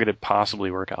 how could it possibly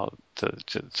work out to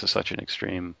such an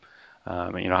extreme?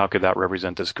 How could that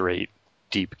represent this great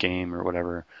deep game or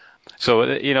whatever? So,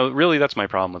 really, that's my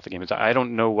problem with the game. Is I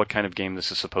don't know what kind of game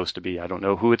this is supposed to be. I don't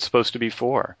know who it's supposed to be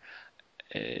for.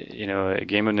 A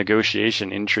game of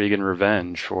negotiation, intrigue, and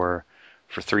revenge for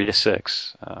 3 to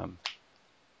 6.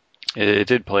 It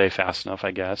did play fast enough,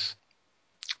 I guess,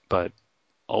 but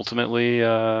ultimately,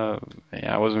 I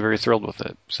wasn't very thrilled with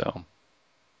it. So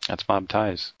that's Mob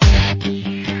Ties.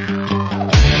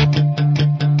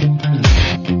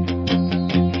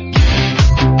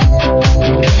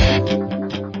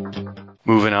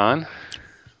 Moving on,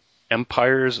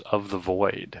 Empires of the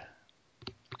Void.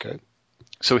 Okay.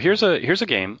 So here's a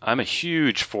game. I'm a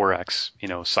huge 4X,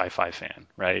 sci-fi fan,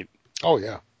 right? Oh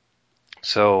yeah.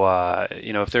 So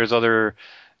if there's other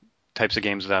types of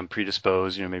games that I'm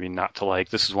predisposed, maybe not to like,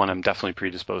 this is one I'm definitely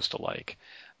predisposed to like.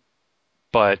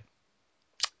 But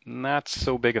not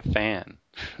so big a fan.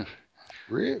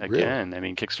 Really? Again, I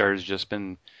mean, Kickstarter's just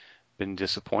been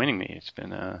disappointing me. It's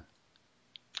been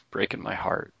breaking my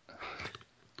heart.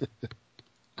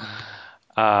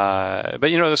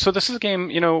 But so this is a game,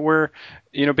 where,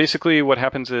 basically what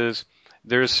happens is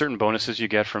there's certain bonuses you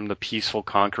get from the peaceful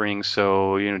conquering.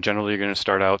 So, generally you're going to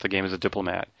start out the game as a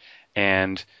diplomat.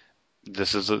 And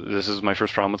this is my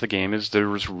first problem with the game is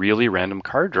there's really random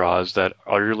card draws that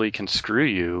utterly can screw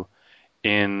you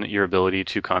in your ability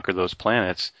to conquer those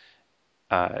planets,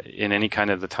 in any kind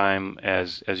of the time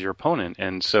as your opponent.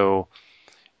 And so,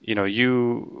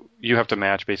 you have to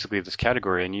match basically this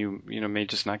category, and you may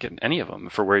just not get any of them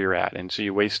for where you're at, and so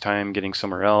you waste time getting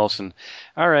somewhere else. And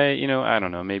all right, I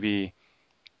don't know, maybe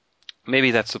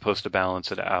that's supposed to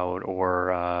balance it out,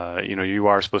 or you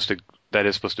are supposed to, that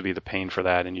is supposed to be the pain for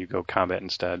that, and you go combat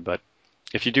instead. But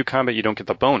if you do combat, you don't get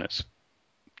the bonus.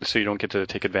 so you don't get to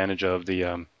take advantage of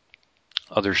the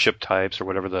other ship types or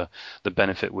whatever the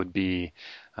benefit would be.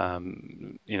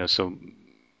 So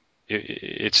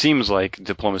it seems like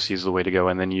diplomacy is the way to go,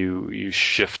 and then you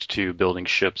shift to building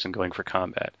ships and going for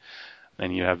combat,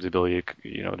 and you have the ability,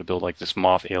 to build like this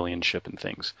Moth alien ship and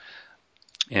things.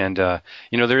 And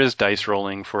there is dice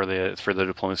rolling for the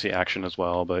diplomacy action as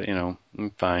well, but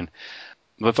fine.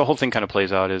 But the whole thing kind of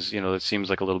plays out as it seems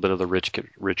like a little bit of the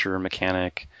richer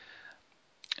mechanic.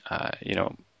 I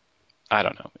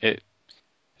don't know. It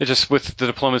just with the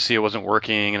diplomacy it wasn't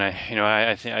working, and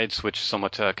I think I'd switched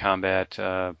somewhat to a combat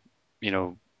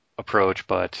approach,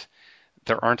 but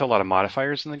there aren't a lot of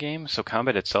modifiers in the game, so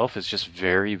combat itself is just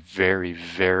very, very,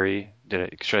 very.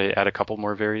 Should I add a couple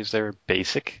more varies there?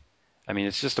 Basic. I mean,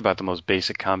 it's just about the most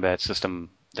basic combat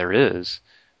system there is.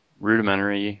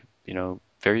 Rudimentary,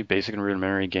 very basic and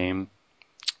rudimentary game.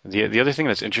 The other thing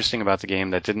that's interesting about the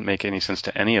game that didn't make any sense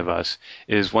to any of us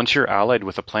is once you're allied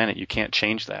with a planet, you can't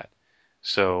change that.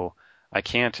 So I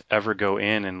can't ever go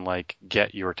in and like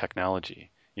get your technology.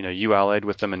 You allied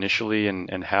with them initially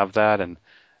and have that, and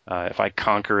if I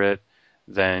conquer it,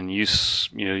 then you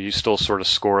still sort of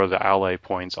score the ally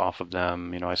points off of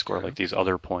them. I score like these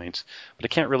other points, but I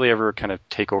can't really ever kind of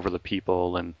take over the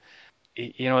people. And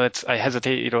I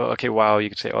hesitate. Okay, wow, you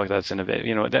could say, oh, that's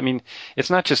innovative. I mean, it's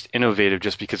not just innovative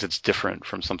just because it's different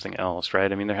from something else,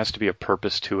 right? I mean, there has to be a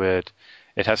purpose to it.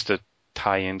 It has to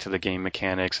tie into the game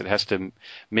mechanics. It has to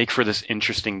make for this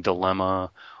interesting dilemma,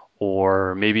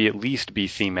 or maybe at least be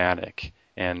thematic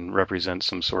and represent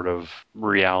some sort of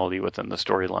reality within the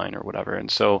storyline or whatever.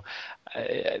 And so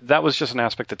that was just an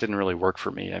aspect that didn't really work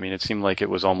for me. I mean, it seemed like it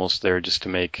was almost there just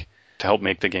to help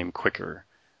make the game quicker,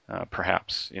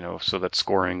 perhaps, so that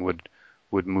scoring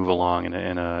would move along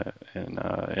in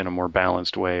a more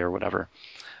balanced way or whatever.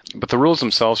 But the rules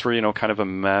themselves were, kind of a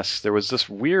mess. There was this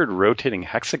weird rotating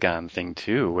hexagon thing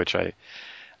too, which I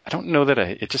don't know that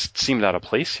it just seemed out of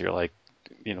place here. Like,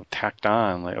 tacked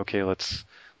on. Like, okay, let's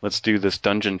do this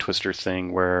dungeon twister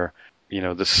thing where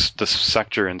this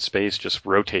sector in space just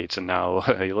rotates, and now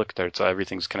you look there, so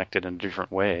everything's connected in a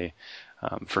different way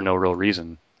for no real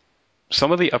reason.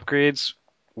 Some of the upgrades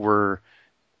were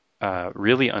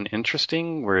really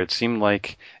uninteresting, where it seemed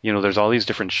like, there's all these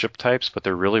different ship types, but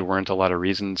there really weren't a lot of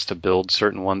reasons to build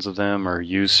certain ones of them or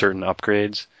use certain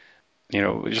upgrades.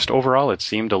 Just overall, it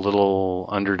seemed a little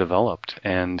underdeveloped,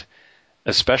 and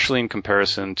especially in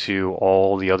comparison to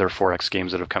all the other 4X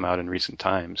games that have come out in recent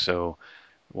times. So,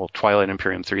 well, Twilight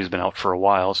Imperium 3 has been out for a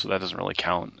while, so that doesn't really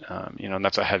count. And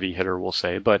that's a heavy hitter, we'll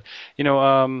say. But,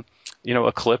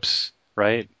 Eclipse,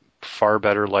 right? Far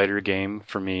better, lighter game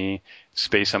for me.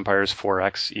 Space Empires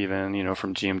 4X even,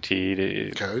 from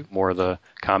GMT to more of the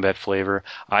combat flavor.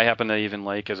 I happen to even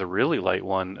like, as a really light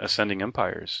one, Ascending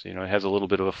Empires. It has a little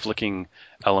bit of a flicking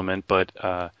element, but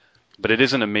it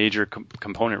isn't a major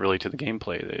component really to the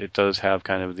gameplay. It does have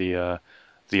kind of the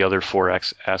other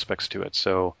 4X aspects to it.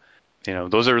 So,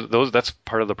 that's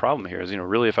part of the problem here is,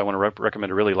 really, if I want to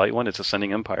recommend a really light one, it's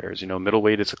Ascending Empires.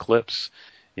 Middleweight, it's Eclipse.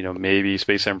 Maybe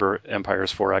Space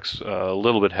Empires 4X a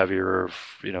little bit heavier,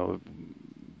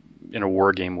 in a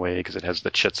war game way, because it has the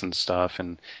chits and stuff,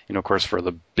 and of course for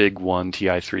the big one,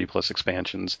 TI3 plus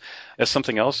expansions. As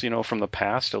something else, from the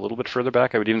past, a little bit further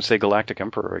back, I would even say Galactic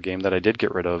Emperor, a game that I did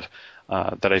get rid of,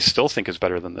 that I still think is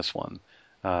better than this one,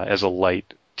 as a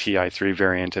light TI3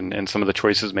 variant, and some of the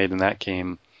choices made in that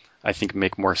game, I think,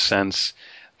 make more sense.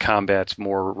 Combat's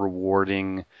more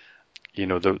rewarding.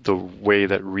 The way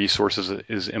that resources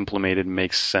is implemented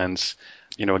makes sense.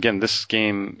 Again, this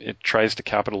game, it tries to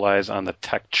capitalize on the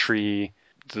tech tree,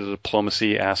 the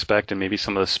diplomacy aspect, and maybe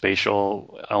some of the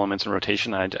spatial elements and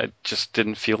rotation. I just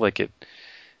didn't feel like it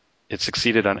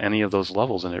succeeded on any of those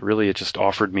levels, and it just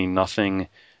offered me nothing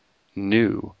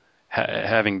new,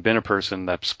 having been a person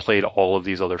that's played all of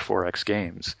these other 4X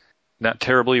games. Not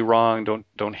terribly wrong,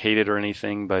 don't hate it or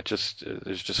anything, but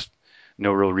there's just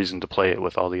no real reason to play it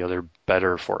with all the other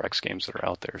better 4X games that are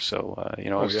out there. So,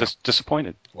 I was just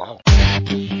disappointed. Wow.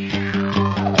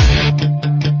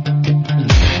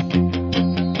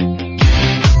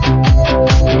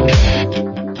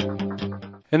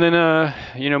 And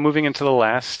then, moving into the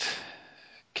last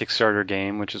Kickstarter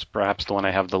game, which is perhaps the one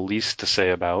I have the least to say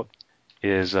about,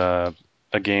 is a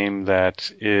game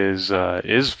that is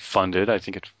funded. I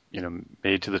think it's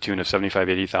made to the tune of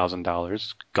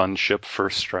 $75,000-$80,000. Gunship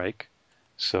First Strike.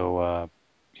 So,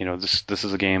 this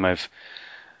is a game I've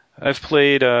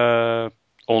played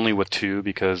only with 2,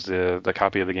 because the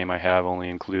copy of the game I have only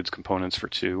includes components for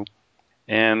 2,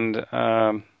 and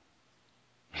I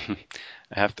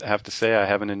have to say I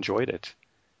haven't enjoyed it,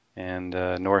 and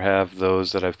nor have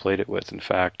those that I've played it with. In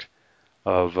fact,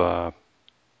 of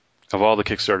all the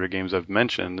Kickstarter games I've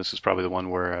mentioned, this is probably the one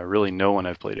where really no one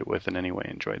I've played it with in any way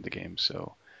enjoyed the game.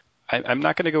 So I'm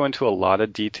not going to go into a lot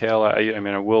of detail. I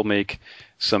mean, I will make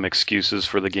some excuses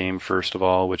for the game first of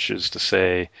all, which is to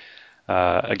say,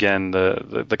 again,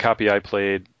 the copy I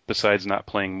played, besides not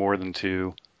playing more than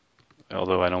two,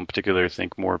 although I don't particularly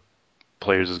think more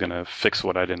players is going to fix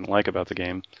what I didn't like about the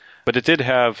game, but it did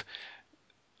have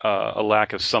a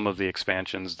lack of some of the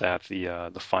expansions that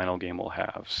the final game will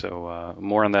have. So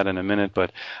more on that in a minute.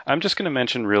 But I'm just going to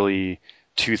mention really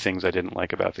two things I didn't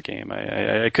like about the game.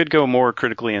 I could go more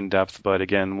critically in depth, but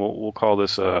again, we'll call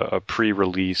this a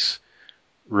pre-release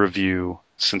review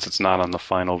since it's not on the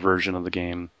final version of the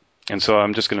game. And so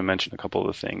I'm just going to mention a couple of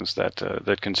the things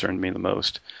that concerned me the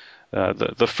most.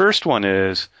 The first one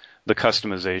is the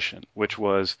customization, which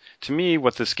was to me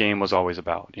what this game was always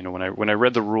about. You know, when I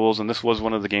read the rules, and this was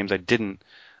one of the games I didn't,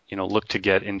 look to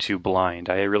get into blind.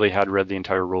 I really had read the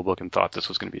entire rule book and thought this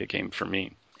was going to be a game for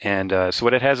me. And so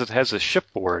what it has a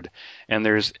shipboard, and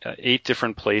there's 8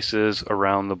 different places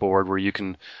around the board where you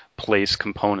can place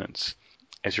components.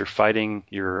 As you're fighting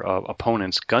your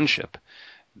opponent's gunship,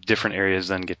 different areas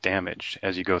then get damaged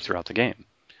as you go throughout the game.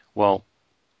 Well,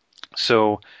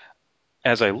 so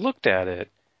as I looked at it,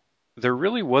 there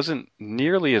really wasn't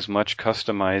nearly as much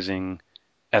customizing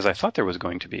as I thought there was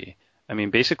going to be. I mean,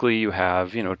 basically you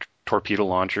have, torpedo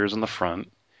launchers in the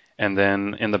front, and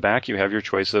then in the back you have your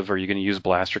choice of, are you going to use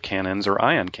blaster cannons or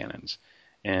ion cannons?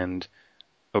 And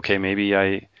okay, maybe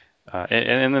and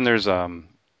then there's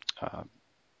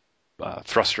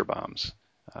thruster bombs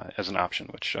as an option,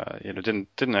 which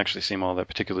didn't actually seem all that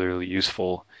particularly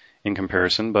useful in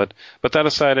comparison. But that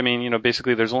aside, I mean,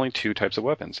 basically there's only 2 types of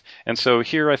weapons. And so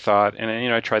here I thought,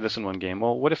 and I tried this in one game.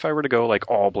 Well, what if I were to go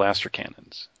like all blaster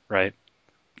cannons, right?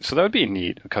 So that would be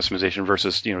neat, customization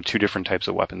versus 2 different types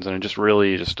of weapons, and just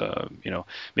really just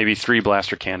maybe 3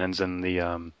 blaster cannons and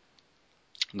the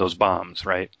those bombs,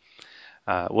 right?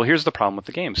 Well, here's the problem with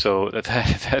the game. So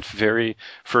that very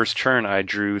first turn, I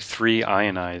drew 3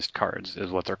 ionized cards,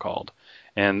 is what they're called,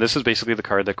 and this is basically the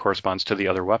card that corresponds to the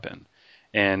other weapon.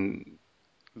 And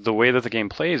the way that the game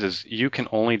plays is you can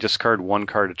only discard 1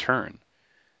 card a turn.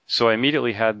 So I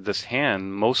immediately had this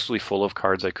hand mostly full of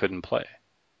cards I couldn't play.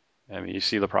 I mean, you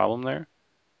see the problem there,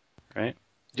 right?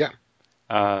 Yeah.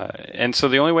 And so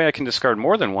the only way I can discard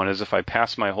more than 1 is if I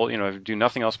pass my whole, if I do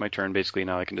nothing else my turn, basically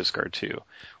now I can discard 2.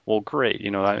 Well, great.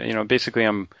 Basically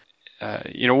I'm,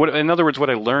 in other words, what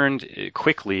I learned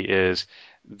quickly is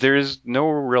there's no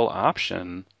real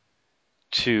option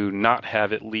to not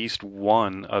have at least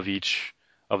 1 of each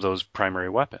of those primary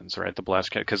weapons, right? The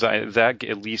blast, because that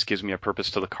at least gives me a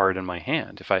purpose to the card in my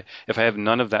hand. If I have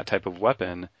none of that type of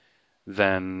weapon,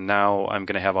 then now I'm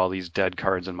going to have all these dead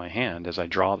cards in my hand as I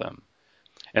draw them.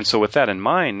 And so with that in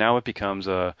mind, now it becomes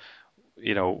now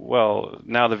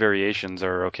the variations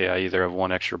are, okay, I either have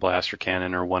 1 extra blaster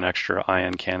cannon or 1 extra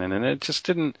ion cannon, and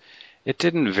it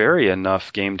didn't vary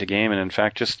enough game to game. And in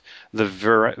fact, just the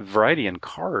variety in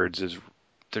cards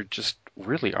there just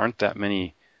really aren't that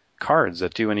many cards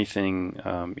that do anything,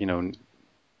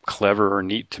 clever or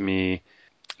neat to me.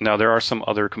 Now, there are some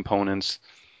other components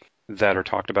that are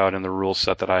talked about in the rule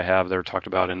set that I have. They're talked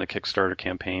about in the Kickstarter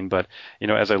campaign. But,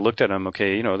 as I looked at them,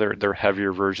 okay, they're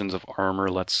heavier versions of armor,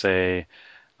 let's say.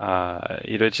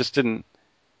 It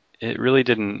really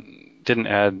didn't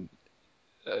add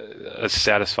a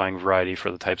satisfying variety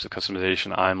for the types of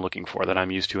customization I'm looking for that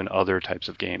I'm used to in other types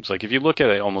of games. Like if you look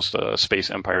at almost a Space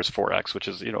Empires 4X, which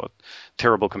is, a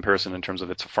terrible comparison in terms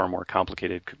of it's a far more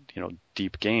complicated,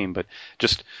 deep game, but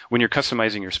just when you're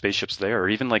customizing your spaceships there, or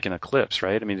even like in Eclipse,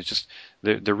 right? I mean, it's just,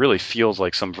 there really feels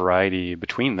like some variety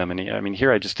between them. And I mean,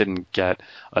 here I just didn't get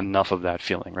enough of that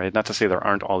feeling, right? Not to say there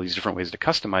aren't all these different ways to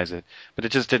customize it, but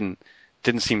it just didn't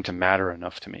seem to matter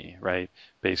enough to me, right?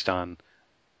 Based on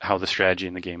how the strategy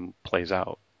in the game plays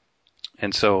out.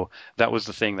 And so that was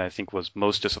the thing that I think was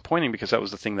most disappointing, because that was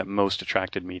the thing that most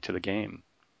attracted me to the game.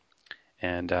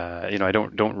 And I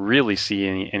don't really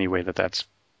see any way that that's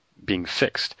being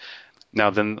fixed. Now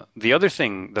then, the other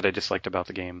thing that I disliked about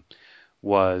the game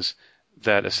was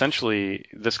that essentially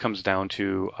this comes down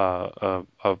to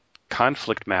a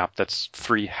conflict map that's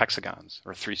 3 hexagons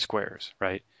or 3 squares,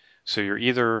 right? So you're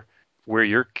either where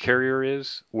your carrier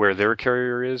is, where their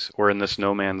carrier is, or in this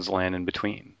no man's land in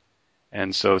between.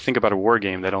 And so think about a war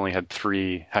game that only had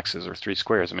 3 hexes or 3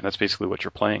 squares. I mean, that's basically what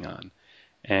you're playing on.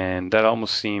 And that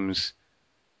almost seems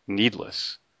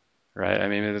needless, right? I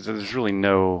mean, there's really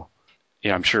no,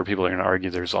 I'm sure people are going to argue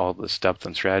there's all this depth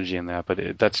and strategy in that,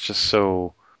 but that's just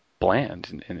so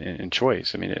bland in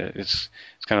choice. I mean, it's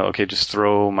kind of, okay, just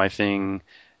throw my thing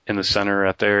in the center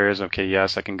at theirs. Okay,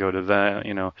 yes, I can go to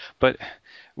that, but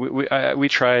we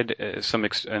tried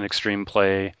an extreme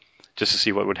play just to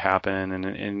see what would happen,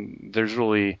 and there's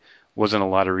really wasn't a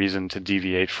lot of reason to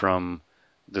deviate from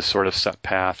this sort of set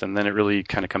path, and then it really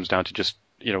kind of comes down to just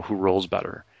who rolls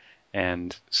better,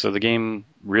 and so the game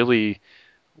really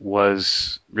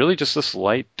was really just this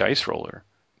light dice roller.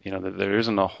 There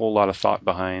isn't a whole lot of thought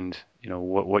behind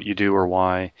what you do or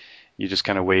why. You just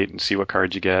kind of wait and see what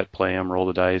cards you get, play them, roll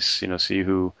the dice, see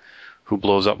who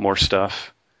blows up more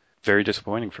stuff. Very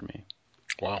disappointing for me.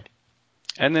 Wow.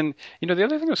 And then, the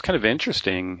other thing that was kind of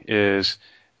interesting is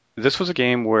this was a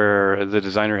game where the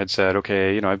designer had said,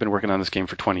 okay, I've been working on this game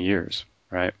for 20 years,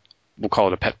 right? We'll call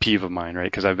it a pet peeve of mine, right?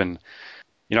 Because I've been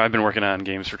working on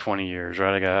games for 20 years,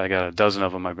 right? I got a dozen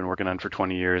of them I've been working on for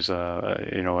 20 years.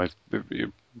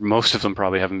 Most of them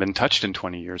probably haven't been touched in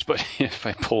 20 years, but if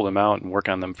I pull them out and work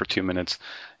on them for 2 minutes,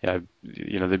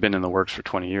 they've been in the works for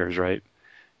 20 years, right?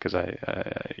 Because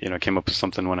I came up with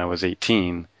something when I was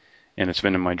 18, and it's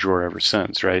been in my drawer ever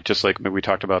since, right? Just like we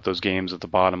talked about those games at the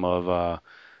bottom of,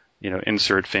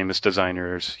 insert famous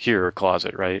designers here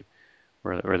closet, right?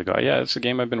 Where they go, yeah, it's a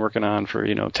game I've been working on for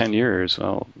 10 years.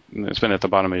 Well, it's been at the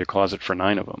bottom of your closet for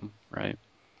 9 of them, right?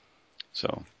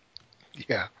 So,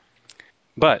 yeah.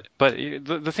 But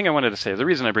the thing I wanted to say, the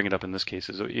reason I bring it up in this case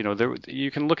is,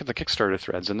 you can look at the Kickstarter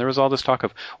threads, and there was all this talk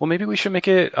of, well, maybe we should make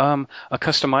it a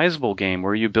customizable game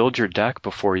where you build your deck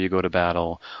before you go to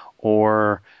battle,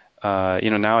 or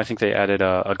now I think they added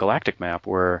a galactic map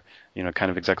where,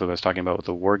 kind of exactly what I was talking about with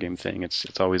the war game thing.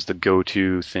 It's always the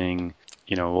go-to thing.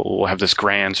 We'll have this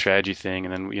grand strategy thing,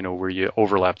 and then, where you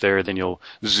overlap there, then you'll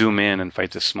zoom in and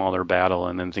fight this smaller battle,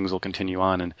 and then things will continue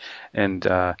on. And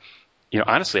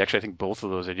honestly, actually, I think both of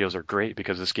those ideas are great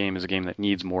because this game is a game that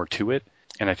needs more to it.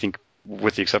 And I think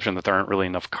with the exception that there aren't really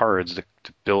enough cards to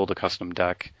build a custom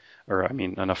deck, or,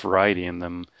 enough variety in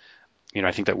them,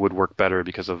 I think that would work better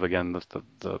because of, again,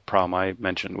 the problem I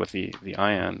mentioned with the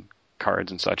Ion cards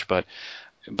and such. But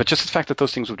just the fact that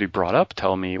those things would be brought up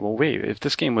tell me, well, wait, if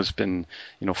this game was been,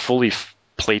 fully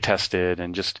play tested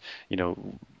and just,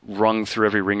 rung through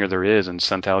every ringer there is and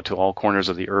sent out to all corners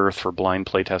of the earth for blind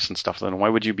play tests and stuff, then why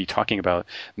would you be talking about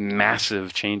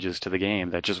massive changes to the game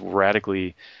that just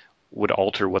radically would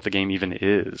alter what the game even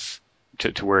is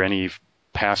to where any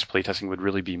past playtesting would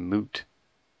really be moot,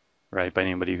 right, by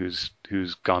anybody who's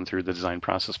gone through the design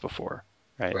process before.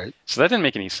 Right. So that didn't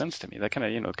make any sense to me. That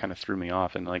kind of threw me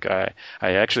off. And I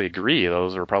actually agree.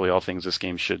 Those are probably all things this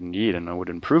game should need, and I would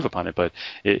improve upon it. But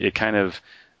it kind of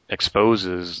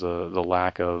exposes the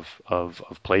lack of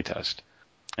playtest.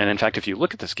 And in fact, if you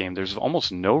look at this game, there's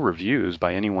almost no reviews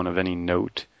by anyone of any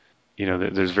note.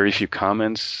 There's very few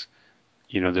comments.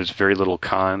 There's very little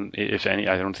con, if any.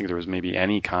 I don't think there was maybe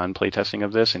any con playtesting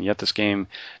of this. And yet this game,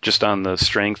 just on the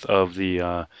strength of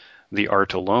the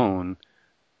art alone,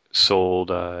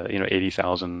 sold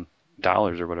 $80,000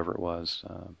 or whatever it was.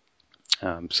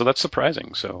 So that's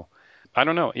surprising. So I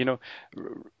don't know.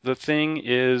 The thing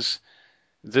is,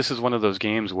 this is one of those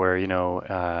games where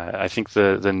I think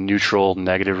the neutral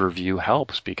negative review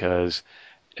helps, because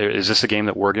is this a game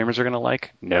that wargamers are going to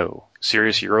like? No.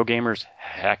 Serious Eurogamers?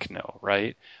 Heck no.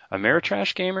 Right?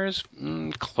 Ameritrash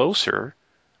gamers? Closer.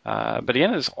 But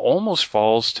again, it almost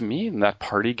falls to me in that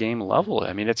party game level.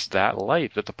 It's that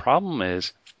light. But the problem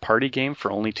is, party game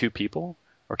for only 2 people?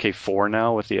 Okay, 4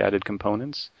 now with the added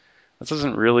components. That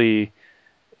doesn't really,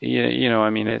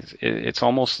 it's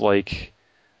almost like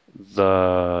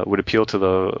would appeal to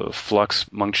the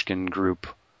Flux Munchkin group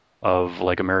of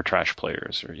like Ameritrash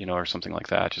players, or something like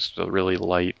that. Just a really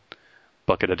light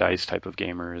bucket of dice type of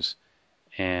gamers.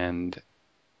 And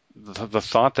the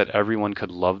thought that everyone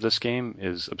could love this game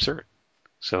is absurd.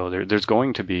 So there's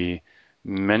going to be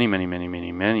many, many, many,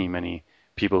 many, many, many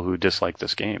people who dislike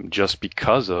this game just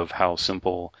because of how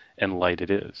simple and light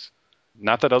it is.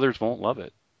 Not that others won't love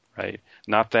it, right?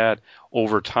 Not that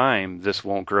over time this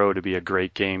won't grow to be a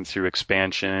great game through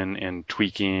expansion and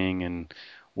tweaking and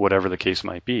whatever the case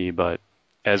might be, but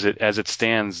as it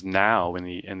stands now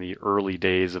in the early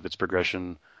days of its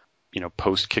progression,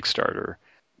 post Kickstarter,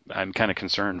 I'm kind of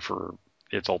concerned for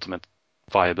its ultimate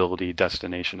viability,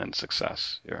 destination, and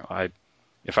success.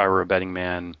 If I were a betting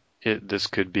man, this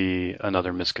could be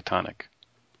another Miskatonic.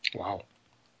 Wow.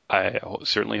 I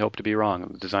certainly hope to be wrong.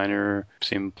 The designer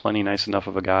seemed plenty nice enough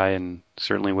of a guy, and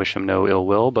certainly wish him no ill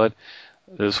will, but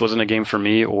this wasn't a game for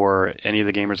me or any of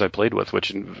the gamers I played with,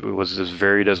 which was as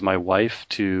varied as my wife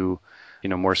to,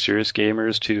 more serious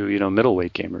gamers to,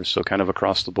 middleweight gamers, so kind of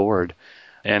across the board.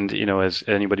 And, as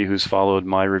anybody who's followed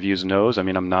my reviews knows,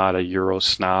 I'm not a Euro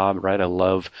snob, right? I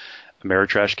love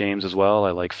Ameritrash games as well.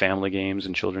 I like family games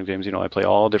and children's games. I play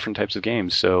all different types of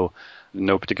games. So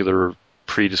no particular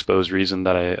predisposed reason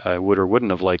that I would or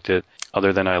wouldn't have liked it,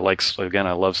 other than I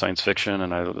love science fiction,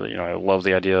 and I love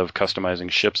the idea of customizing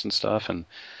ships and stuff. And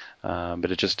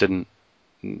but it just didn't,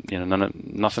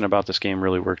 nothing about this game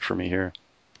really worked for me here.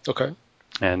 Okay.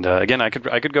 And again, I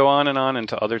could go on and on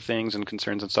into other things and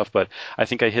concerns and stuff, but I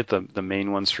think I hit the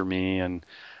main ones for me. And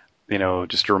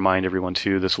just to remind everyone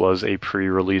too, this was a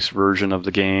pre-release version of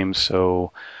the game,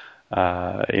 so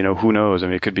who knows? I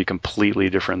mean, it could be completely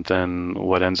different than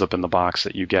what ends up in the box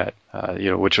that you get.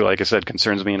 Which, like I said,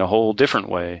 concerns me in a whole different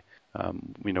way.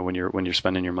 When you're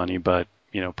spending your money, but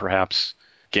perhaps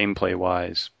gameplay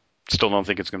wise, still don't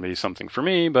think it's going to be something for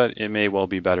me, but it may well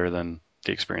be better than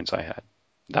the experience I had.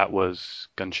 That was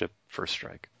Gunship First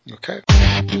Strike. Okay.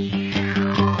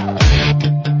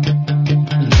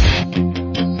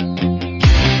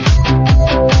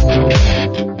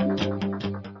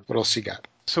 What else you got?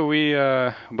 So we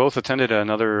both attended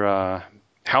another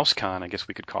house con, I guess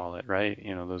we could call it, right?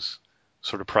 Those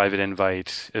sort of private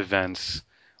invite events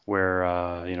where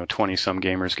 20-some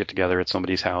gamers get together at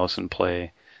somebody's house and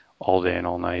play all day and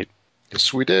all night.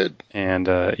 Yes, we did. And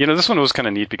this one was kind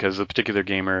of neat because the particular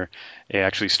gamer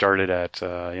actually started at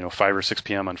 5 or 6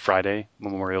 p.m. on Friday,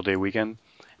 Memorial Day weekend,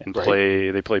 and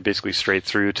they play basically straight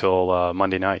through till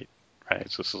Monday night, right?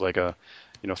 So this is like a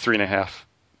 3.5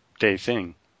 day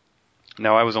thing.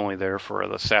 Now I was only there for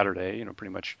the Saturday,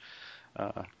 pretty much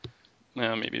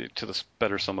maybe to the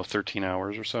better sum of 13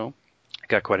 hours or so.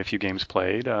 Got quite a few games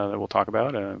played that we'll talk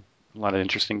about. A lot of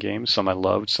interesting games. Some I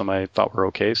loved, some I thought were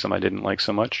okay, some I didn't like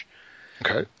so much.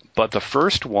 Okay. But the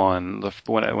first one,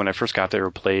 when I first got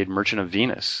there, played Merchant of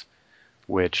Venus,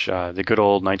 which the good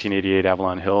old 1988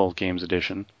 Avalon Hill Games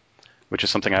Edition, which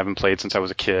is something I haven't played since I was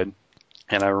a kid.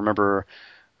 And I remember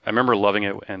loving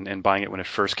it and buying it when it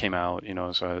first came out.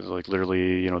 So I was like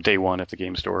literally day one at the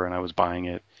game store, and I was buying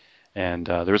it. And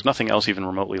there was nothing else even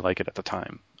remotely like it at the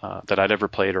time that I'd ever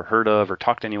played or heard of or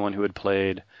talked to anyone who had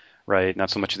played. Right?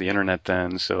 Not so much the internet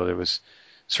then, so there was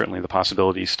certainly the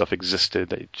possibility stuff existed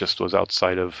that just was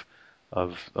outside of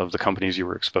the companies you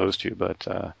were exposed to. But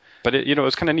it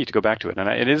was kind of neat to go back to it. And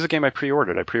it is a game I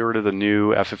pre-ordered. I pre-ordered the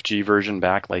new FFG version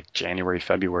back like January,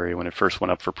 February when it first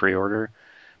went up for pre-order.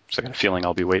 So I got a feeling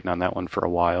I'll be waiting on that one for a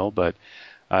while. But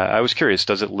I was curious,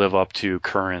 does it live up to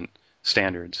current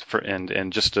standards?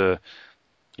 And just a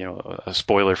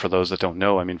spoiler for those that don't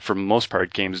know, I mean, for the most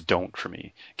part, games don't for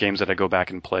me. Games that I go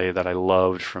back and play that I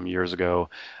loved from years ago.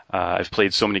 I've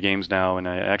played so many games now, and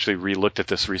I actually re-looked at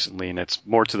this recently, and it's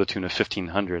more to the tune of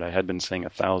 1,500. I had been saying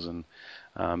 1,000.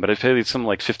 But I've played some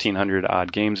like 1,500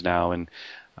 odd games now, and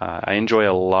I enjoy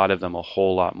a lot of them a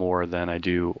whole lot more than I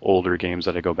do older games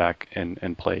that I go back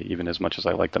and play, even as much as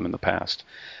I like them in the past.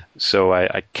 So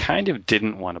I kind of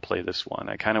didn't want to play this one.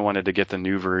 I kind of wanted to get the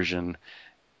new version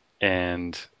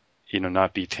and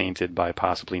not be tainted by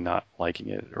possibly not liking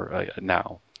it or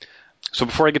now. So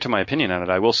before I get to my opinion on it,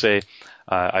 I will say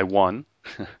I won,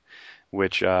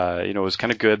 which was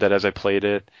kind of good that as I played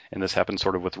it, and this happened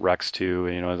sort of with Rex too.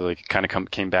 Like kind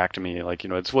of came back to me like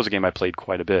this was a game I played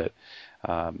quite a bit.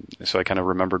 So I kind of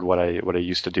remembered what I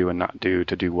used to do and not do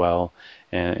to do well,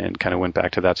 and kind of went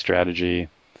back to that strategy.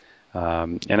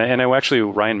 And I actually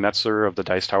Ryan Metzler of the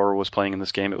Dice Tower was playing in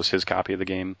this game. It was his copy of the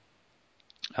game.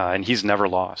 And he's never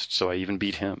lost, so I even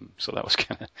beat him. So that was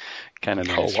kind of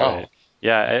nice, wow. right?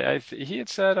 Yeah, he had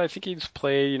said I think he's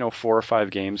played 4 or 5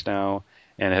 games now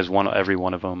and has won every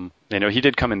one of them. He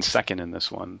did come in second in this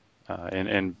one,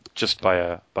 and just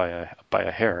by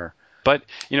a hair. But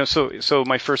so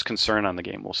my first concern on the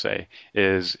game, we'll say,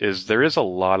 is there is a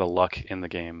lot of luck in the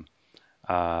game.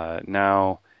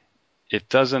 Now, it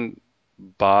doesn't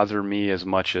bother me as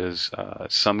much as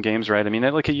some games, right? I mean,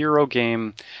 like a Euro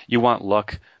game, you want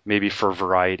luck maybe for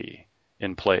variety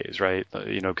in plays, right?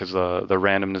 Because the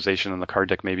randomization on the card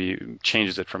deck maybe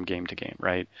changes it from game to game,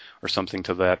 right? Or something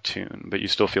to that tune, but you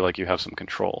still feel like you have some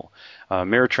control.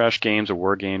 Ameritrash games or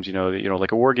war games,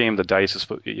 like a war game, the dice is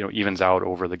evens out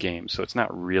over the game, so it's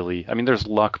not really. I mean, there's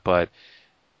luck, but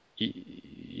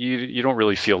you don't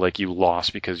really feel like you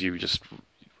lost because you just.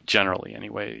 Generally,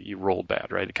 anyway, you rolled bad,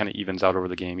 right? It kind of evens out over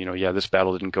the game. This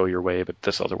battle didn't go your way, but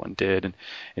this other one did,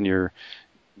 and you're,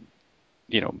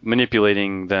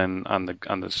 manipulating then on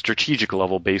the strategic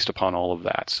level based upon all of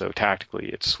that. So tactically,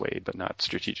 it's swayed, but not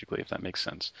strategically, if that makes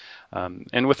sense.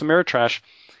 And with Ameritrash,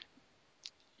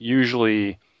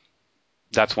 usually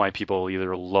that's why people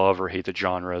either love or hate the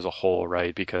genre as a whole,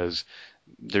 right? Because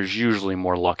there's usually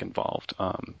more luck involved,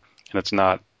 and it's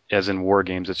not. As in war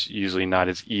games, it's usually not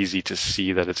as easy to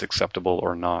see that it's acceptable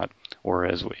or not, or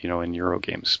as in Euro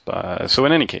games. So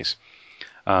in any case,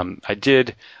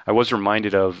 I was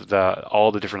reminded of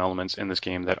all the different elements in this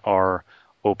game that are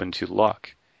open to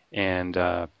luck. And,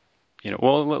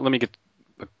 well, let me get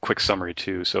a quick summary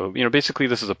too. So, basically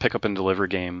this is a pick up and deliver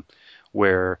game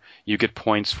where you get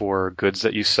points for goods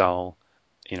that you sell,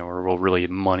 or well, really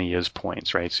money is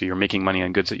points, right? So you're making money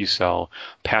on goods that you sell,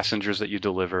 passengers that you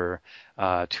deliver,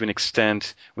 to an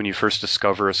extent when you first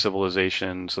discover a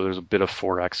civilization. So there's a bit of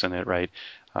Forex in it, right?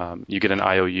 You get an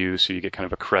IOU, so you get kind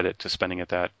of a credit to spending at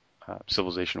that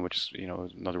civilization, which is,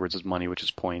 in other words, is money, which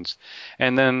is points.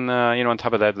 And then, on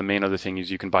top of that, the main other thing is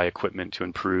you can buy equipment to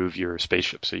improve your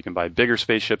spaceship. So you can buy bigger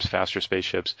spaceships, faster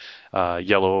spaceships,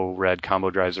 yellow, red combo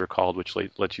drives are called, which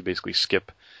lets you basically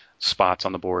skip spots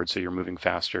on the board so you're moving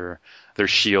faster. There's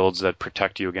shields that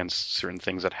protect you against certain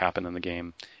things that happen in the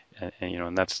game.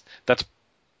 And that's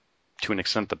to an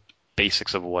extent the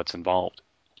basics of what's involved.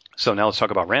 So now let's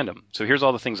talk about random. So here's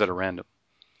all the things that are random.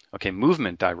 Okay,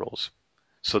 movement die rolls.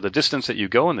 So the distance that you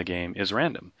go in the game is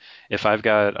random. If I've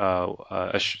got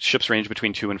a ship's range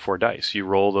between 2 and 4 dice, you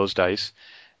roll those dice.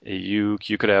 You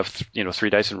could have 3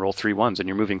 dice and roll 3 ones, and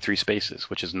you're moving 3 spaces,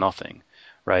 which is nothing,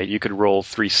 right? You could roll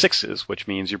 3 sixes, which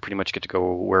means you pretty much get to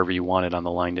go wherever you wanted on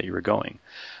the line that you were going.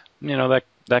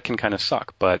 That can kind of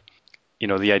suck, but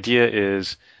the idea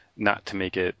is not to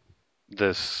make it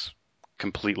this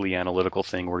completely analytical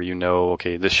thing where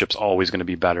okay, this ship's always going to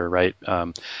be better, right?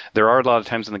 There are a lot of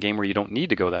times in the game where you don't need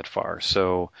to go that far.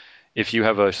 So if you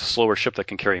have a slower ship that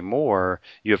can carry more,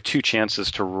 you have 2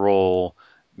 chances to roll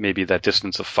maybe that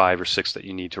distance of 5 or 6 that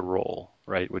you need to roll,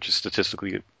 right? Which is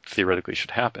statistically, theoretically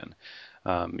should happen.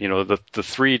 The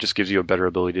 3 just gives you a better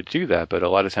ability to do that, but a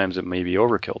lot of times it may be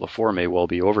overkill. The 4 may well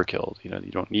be overkill. You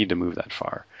don't need to move that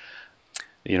far.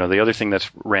 The other thing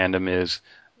that's random is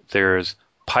there's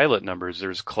pilot numbers.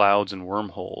 There's clouds and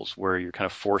wormholes where you're kind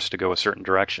of forced to go a certain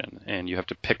direction, and you have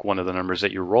to pick one of the numbers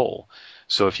that you roll.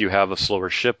 So if you have a slower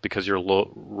ship because you're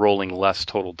rolling less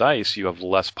total dice, you have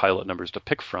less pilot numbers to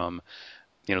pick from.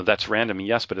 That's random,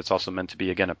 yes, but it's also meant to be,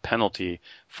 again, a penalty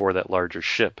for that larger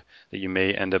ship that you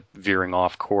may end up veering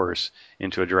off course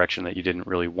into a direction that you didn't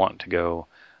really want to go,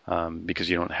 because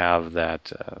you don't have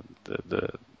that the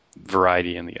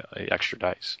variety in the extra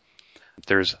dice.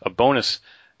 There's a bonus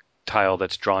tile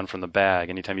that's drawn from the bag.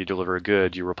 Anytime you deliver a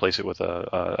good, you replace it with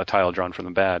a tile drawn from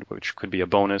the bag, which could be a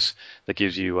bonus that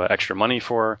gives you extra money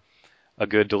for a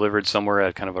good delivered somewhere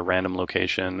at kind of a random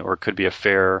location, or it could be a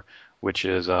fare, which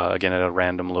is, again, at a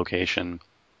random location.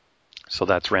 So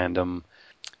that's random.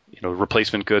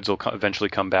 Replacement goods will eventually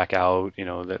come back out,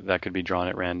 that could be drawn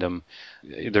at random.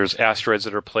 There's asteroids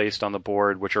that are placed on the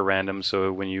board, which are random.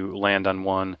 So when you land on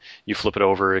one, you flip it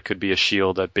over. It could be a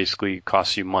shield that basically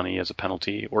costs you money as a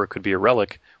penalty, or it could be a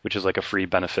relic, which is like a free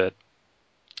benefit.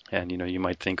 And, you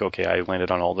might think, okay, I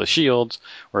landed on all the shields,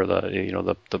 or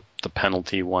the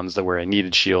penalty ones where I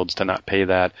needed shields to not pay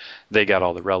that. They got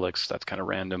all the relics. That's kind of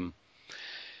random.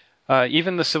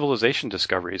 Even the civilization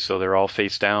discoveries, so they're all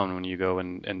face down when you go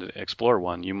and explore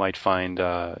one. You might find,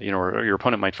 or your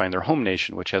opponent might find their home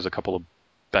nation, which has a couple of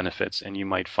benefits, and you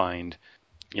might find,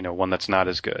 one that's not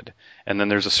as good. And then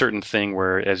there's a certain thing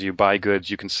where as you buy goods,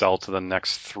 you can sell to the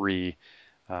next 3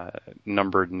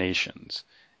 numbered nations.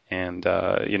 And,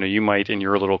 you might in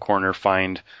your little corner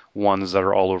find ones that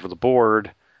are all over the board,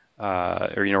 or,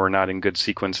 are not in good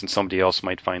sequence, and somebody else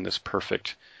might find this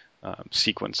perfect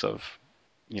sequence of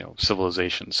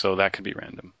civilization. So that could be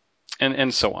random,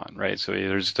 and so on, right? So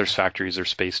there's factories or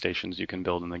space stations you can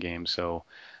build in the game. So,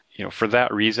 for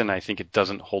that reason, I think it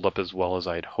doesn't hold up as well as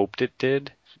I'd hoped it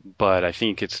did, but I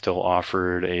think it still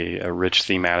offered a rich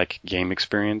thematic game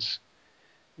experience.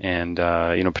 And,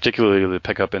 particularly the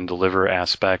pick up and deliver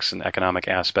aspects and economic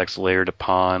aspects layered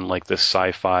upon like this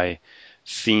sci-fi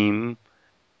theme,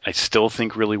 I still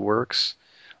think really works.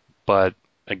 But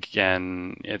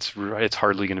again, it's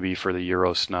hardly going to be for the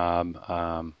Euro snob.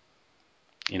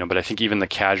 But I think even the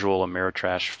casual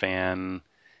Ameritrash fan,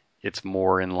 it's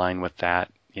more in line with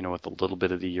that, with a little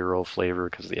bit of the Euro flavor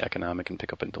because of the economic and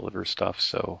pick up and deliver stuff.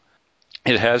 So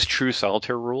it has true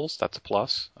solitaire rules. That's a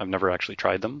plus. I've never actually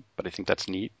tried them, but I think that's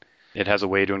neat. It has a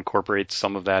way to incorporate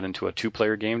some of that into a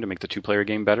 2-player game to make the 2-player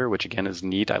game better, which again is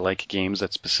neat. I like games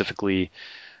that specifically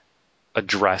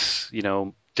address,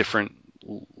 different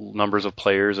numbers of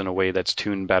players in a way that's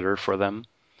tuned better for them.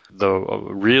 Though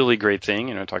a really great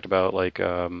thing, I talked about like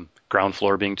Ground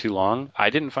Floor being too long. I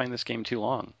didn't find this game too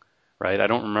long, right? I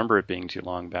don't remember it being too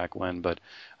long back when, but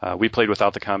we played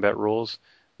without the combat rules.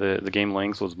 The game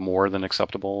length was more than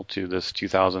acceptable to this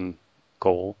 2,000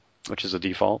 goal, which is a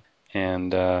default.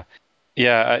 And the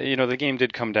game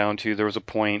did come down to, there was a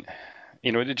point,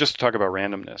 just to talk about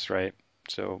randomness, right?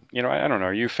 So, I don't know,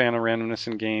 are you a fan of randomness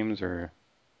in games, or?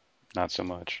 not so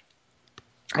much.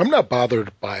 I'm not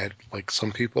bothered by it like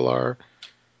some people are.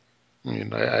 I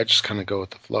mean, I just kind of go with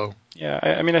the flow. Yeah,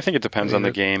 I mean, I think it I depends on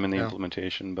mean, the game and the yeah,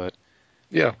 implementation, but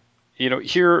yeah,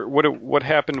 here what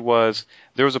happened was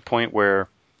there was a point where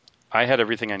I had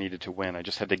everything I needed to win. I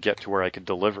just had to get to where I could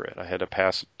deliver it. I had to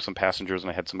pass some passengers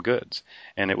and I had some goods,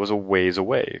 and it was a ways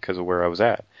away because of where I was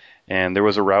at. And there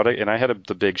was a route, and I had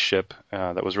the big ship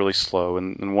that was really slow,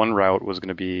 and one route was going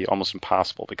to be almost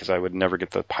impossible because I would never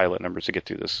get the pilot numbers to get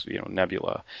through this,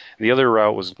 nebula. The other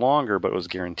route was longer, but it was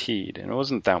guaranteed, and it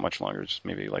wasn't that much longer, just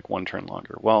maybe like one turn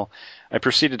longer. Well, I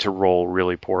proceeded to roll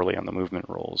really poorly on the movement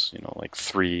rolls, like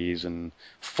threes and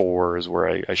fours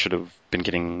where I should have been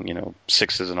getting,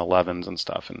 sixes and 11s and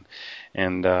stuff.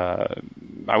 And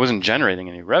I wasn't generating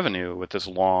any revenue with this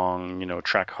long,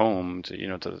 trek home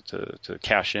to, to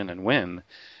cash in and win.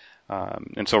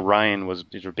 And so Ryan was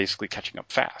basically catching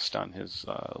up fast on his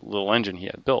little engine he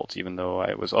had built, even though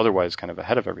I was otherwise kind of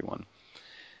ahead of everyone.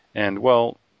 And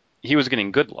well, he was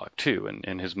getting good luck too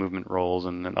in his movement rolls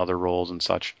and other rolls and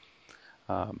such.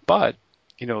 But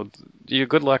your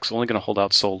good luck's only going to hold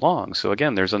out so long. So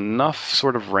again, there's enough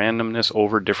sort of randomness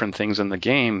over different things in the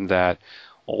game that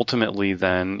ultimately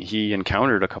then he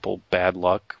encountered a couple bad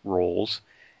luck rolls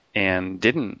and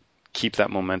didn't keep that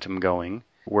momentum going.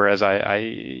 Whereas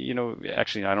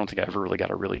actually, I don't think I ever really got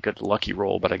a really good lucky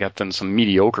roll, but I got then some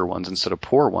mediocre ones instead of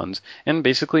poor ones, and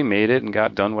basically made it and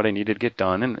got done what I needed to get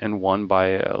done, and won by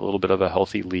a little bit of a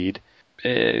healthy lead.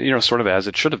 Sort of as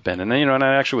it should have been. And then, and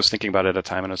I actually was thinking about it at a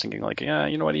time, and I was thinking like, yeah,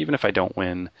 you know what, even if I don't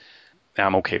win,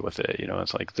 I'm okay with it.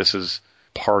 It's like this is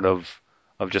part of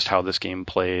just how this game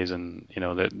plays, and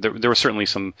there was certainly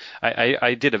some.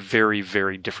 I did a very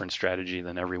very different strategy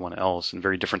than everyone else, and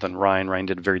very different than Ryan. Ryan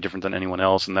did very different than anyone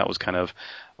else, and that was kind of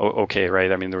okay,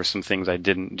 right? I mean, there were some things I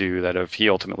didn't do that if he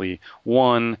ultimately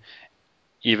won,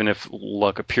 even if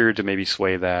luck appeared to maybe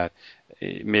sway that,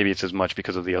 maybe it's as much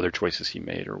because of the other choices he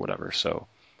made or whatever. So,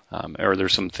 or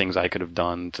there's some things I could have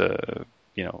done to,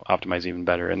 optimize even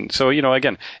better. And so,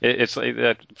 again, it's like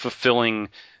that fulfilling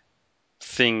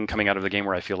thing coming out of the game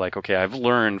where I feel like, okay, I've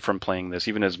learned from playing this,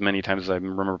 even as many times as I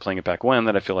remember playing it back when,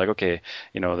 that I feel like, okay,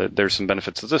 that there's some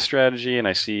benefits to this strategy, and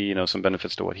I see, some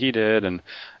benefits to what he did, and,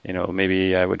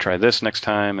 maybe I would try this next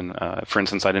time. And, for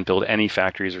instance, I didn't build any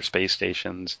factories or space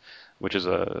stations, which is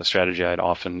a strategy I'd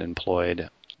often employed.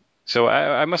 So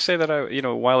I must say that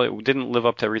while it didn't live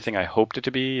up to everything I hoped it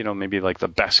to be, maybe like the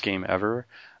best game ever,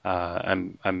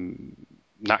 I'm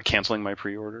not canceling my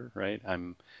pre-order, right?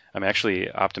 I'm actually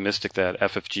optimistic that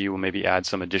FFG will maybe add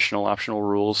some additional optional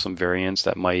rules, some variants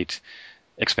that might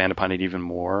expand upon it even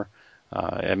more.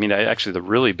 I mean, actually, the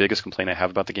really biggest complaint I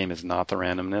have about the game is not the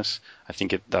randomness. I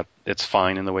think that it's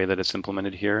fine in the way that it's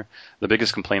implemented here. The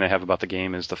biggest complaint I have about the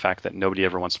game is the fact that nobody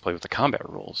ever wants to play with the combat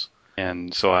rules.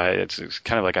 And so it's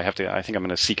kind of like I think I'm going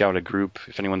to seek out a group,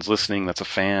 if anyone's listening that's a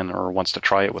fan or wants to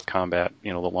try it with combat,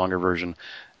 the longer version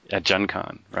at Gen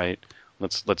Con, right?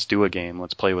 Let's do a game.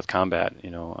 Let's play with combat,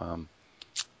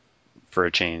 for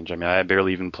a change. I mean, I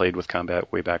barely even played with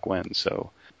combat way back when,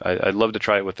 so I'd love to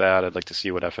try it with that. I'd like to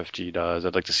see what FFG does.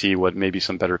 I'd like to see what maybe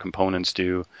some better components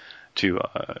do to,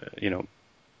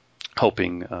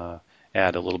 helping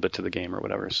add a little bit to the game or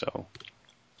whatever. So,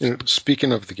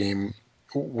 speaking of the game,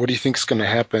 what do you think is going to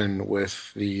happen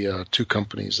with the two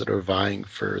companies that are vying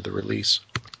for the release?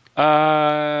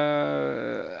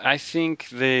 I think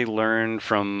they learned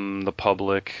from the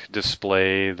public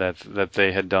display that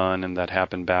they had done and that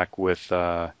happened back with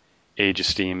Age of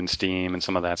Steam and Steam and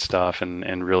some of that stuff,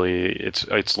 and really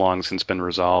it's long since been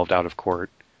resolved out of court.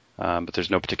 But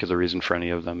there's no particular reason for any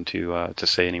of them to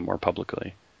say any more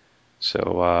publicly.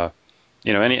 So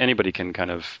anybody can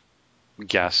kind of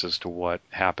guess as to what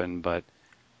happened, but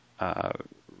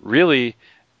really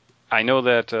I know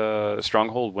that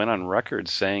Stronghold went on record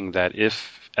saying that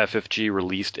if FFG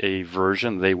released a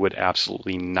version, they would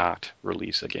absolutely not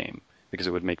release a game because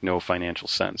it would make no financial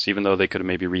sense, even though they could have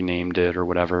maybe renamed it or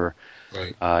whatever,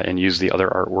 Right. And used the other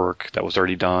artwork that was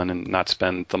already done and not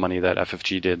spend the money that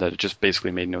FFG did. That it just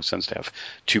basically made no sense to have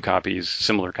two copies,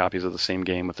 similar copies of the same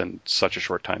game within such a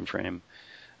short time frame,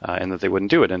 and that they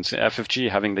wouldn't do it. And FFG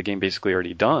having the game basically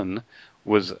already done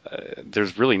was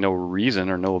there's really no reason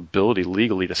or no ability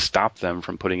legally to stop them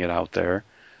from putting it out there.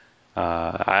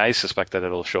 I suspect that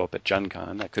it'll show up at Gen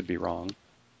Con. I could be wrong.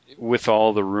 With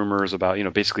all the rumors about,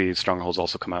 basically Stronghold's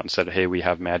also come out and said, hey, we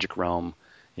have Magic Realm.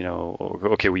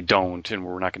 Okay, we don't, and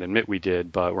we're not going to admit we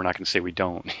did, but we're not going to say we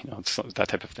don't. It's that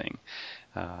type of thing.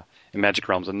 And Magic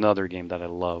Realm's another game that I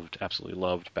loved, absolutely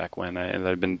loved back when, and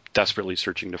I've been desperately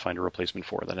searching to find a replacement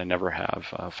for that I never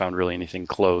have found really anything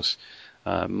close.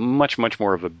 much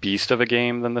more of a beast of a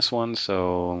game than this one.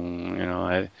 So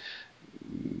I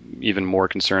even more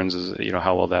concerns is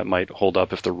how well that might hold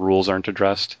up if the rules aren't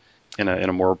addressed in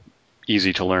a more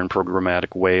easy to learn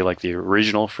programmatic way like the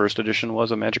original first edition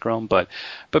was of Magic Realm. But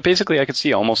basically I could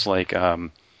see almost like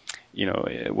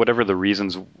whatever the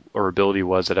reasons or ability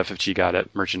was that FFG got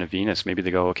at Merchant of Venus, maybe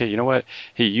they go, okay, you know what?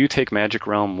 Hey, you take Magic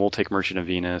Realm, we'll take Merchant of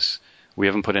Venus. We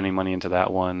haven't put any money into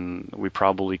that one. We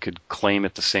probably could claim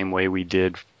it the same way we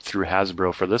did through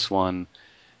Hasbro for this one.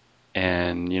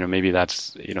 And, maybe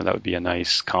that's, that would be a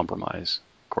nice compromise.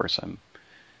 Of course,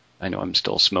 I know I'm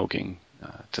still smoking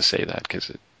to say that because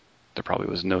there probably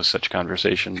was no such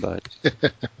conversation, but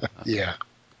yeah.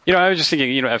 I was just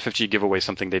thinking, FFG give away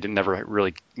something they never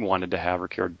really wanted to have or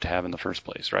cared to have in the first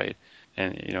place, right?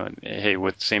 And, hey,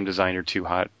 with same designer, 2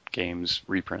 hot games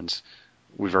reprints,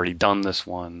 we've already done this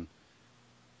one.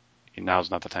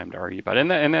 Now's not the time to argue about it.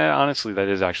 And honestly, that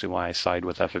is actually why I side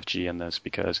with FFG in this,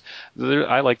 because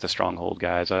I like the Stronghold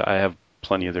guys. I have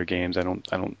plenty of their games. I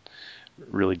don't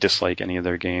really dislike any of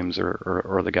their games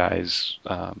or the guys.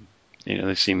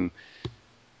 They seem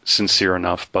sincere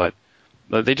enough, but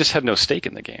they just had no stake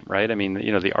in the game, right? I mean,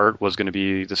 the art was going to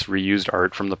be this reused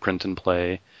art from the print and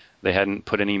play. They hadn't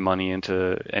put any money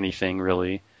into anything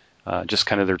really, just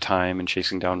kind of their time in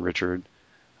chasing down Richard.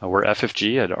 Where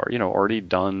FFG had already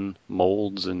done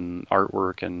molds and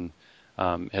artwork and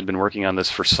had been working on this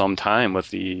for some time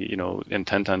with the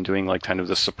intent on doing like kind of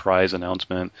the surprise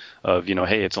announcement of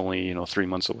hey, it's only 3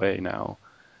 months away now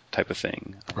type of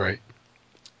thing. Right.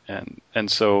 And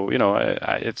so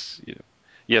it's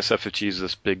yes, FFG is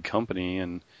this big company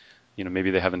and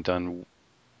maybe they haven't done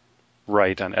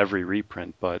right on every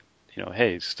reprint, but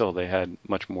hey, still they had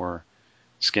much more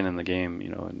skin in the game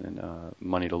and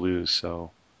money to lose. So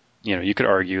you could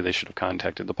argue they should have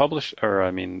contacted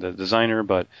the designer,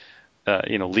 but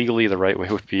legally the right way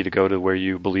would be to go to where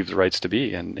you believe the rights to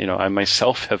be. And I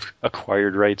myself have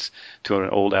acquired rights to an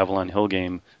old Avalon Hill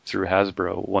game through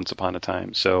Hasbro once upon a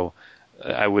time. So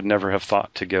I would never have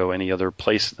thought to go any other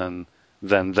place than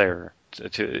there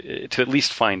to at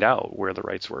least find out where the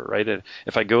rights were. Right?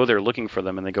 If I go there looking for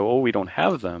them and they go, oh, we don't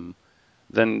have them,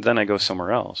 then I go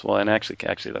somewhere else. Well, and actually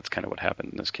that's kind of what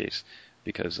happened in this case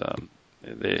because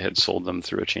they had sold them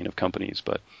through a chain of companies,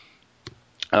 but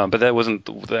that wasn't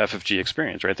the FFG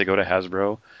experience, right? They go to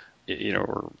Hasbro,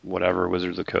 or whatever,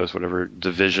 Wizards of the Coast, whatever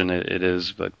division it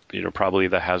is, but probably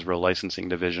the Hasbro licensing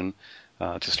division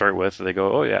to start with. They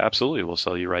go, oh yeah, absolutely, we'll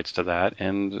sell you rights to that,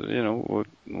 and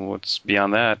what's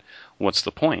beyond that? What's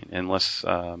the point? Unless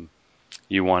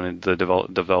you wanted the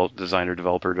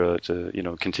developer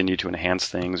to continue to enhance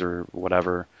things or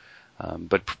whatever,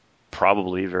 but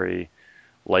probably very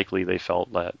likely they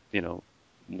felt that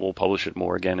we'll publish it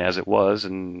more again as it was,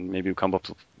 and maybe we'll come up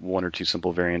with 1 or 2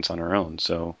 simple variants on our own.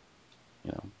 So,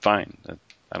 fine.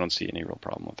 I don't see any real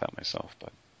problem with that myself,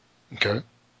 but okay,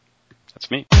 that's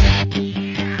me.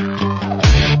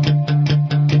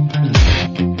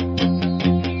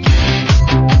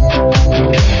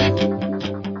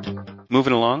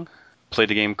 Moving along, played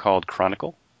a game called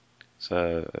Chronicle. It's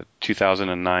a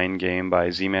 2009 game by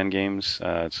Z-Man Games.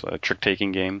 It's a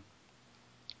trick-taking game.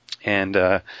 And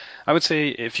I would say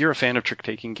if you're a fan of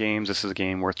trick-taking games, this is a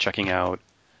game worth checking out.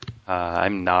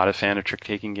 I'm not a fan of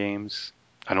trick-taking games.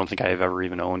 I don't think I have ever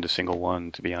even owned a single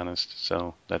one, to be honest.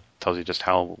 So that tells you just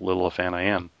how little a fan I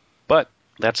am. But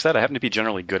that said, I happen to be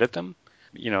generally good at them.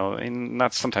 And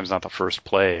sometimes not the first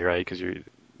play, right? Because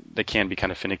they can be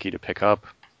kind of finicky to pick up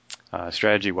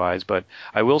strategy-wise. But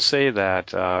I will say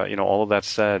that, all of that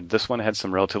said, this one had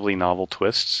some relatively novel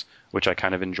twists, which I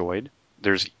kind of enjoyed.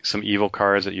 There's some evil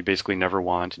cards that you basically never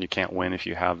want, and you can't win if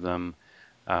you have them.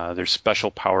 There's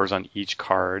special powers on each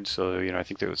card, so I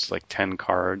think there was like 10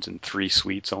 cards and 3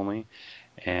 suites only.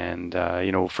 And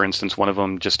for instance, one of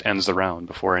them just ends the round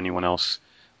before anyone else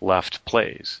left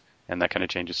plays, and that kind of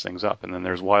changes things up. And then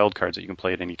there's wild cards that you can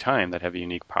play at any time that have a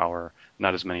unique power.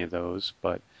 Not as many of those,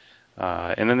 but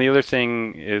and then the other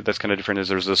thing that's kind of different is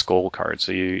there's this goal card.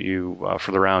 So you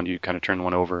for the round you kind of turn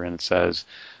one over and it says,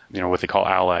 what they call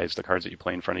allies, the cards that you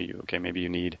play in front of you. Okay, maybe you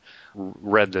need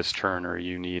red this turn, or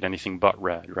you need anything but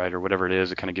red, right? Or whatever it is,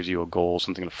 it kind of gives you a goal,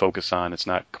 something to focus on. It's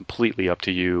not completely up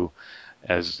to you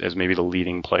as maybe the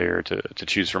leading player to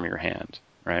choose from your hand,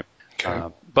 right?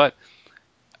 Okay. But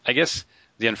I guess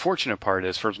the unfortunate part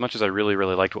is, for as much as I really,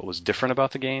 really liked what was different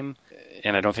about the game,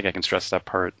 and I don't think I can stress that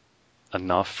part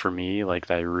enough for me,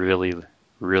 like I really,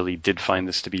 really did find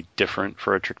this to be different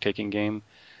for a trick-taking game,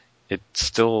 it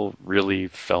still really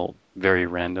felt very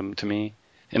random to me.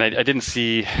 And I didn't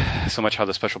see so much how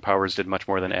the special powers did much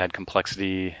more than add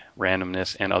complexity,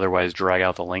 randomness, and otherwise drag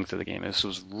out the length of the game. This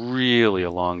was really a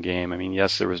long game. I mean,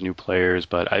 yes, there was new players,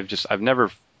 but I've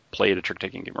never played a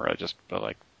trick-taking game where I just felt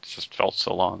like it just felt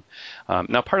so long.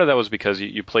 Now, part of that was because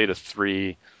you played a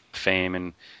 3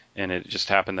 fame, and it just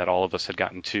happened that all of us had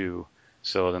gotten 2.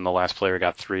 So then the last player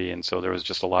got 3, and so there was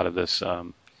just a lot of this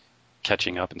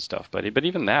catching up and stuff. But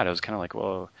even that, it was kind of like,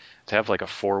 well, to have like a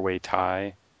 4-way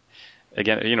tie.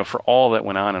 Again, for all that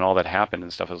went on and all that happened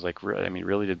and stuff, I was like, really, I mean,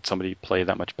 really, did somebody play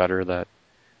that much better that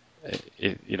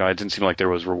it didn't seem like there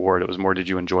was reward. It was more, did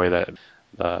you enjoy the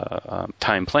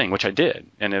time playing, which I did.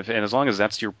 And as long as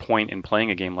that's your point in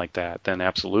playing a game like that, then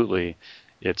absolutely,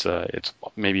 it's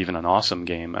maybe even an awesome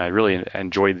game. I really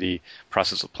enjoyed the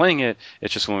process of playing it.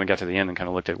 It's just when we got to the end and kind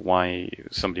of looked at why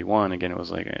somebody won, again, it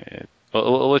was like,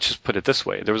 well, let's just put it this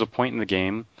way. There was a point in the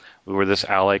game where this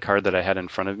ally card that I had in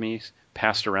front of me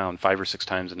passed around 5 or 6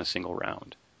 times in a single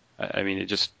round. I mean, it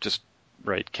just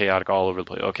right, chaotic all over the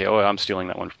place. Okay, I'm stealing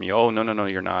that one from you. Oh, no,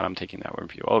 you're not. I'm taking that one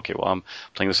from you. Okay, well, I'm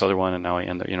playing this other one, and now I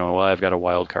end up, well, I've got a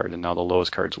wild card, and now the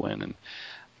lowest cards win. And,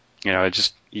 it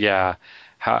just, yeah,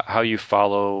 how you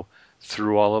follow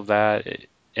through all of that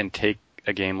and take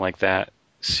a game like that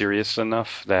serious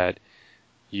enough that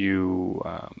you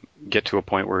get to a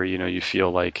point where, you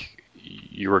feel like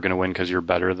you are going to win because you're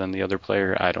better than the other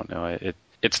player. I don't know.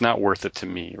 It's not worth it to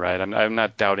me, right? I'm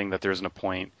not doubting that there isn't a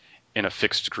point in a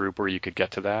fixed group where you could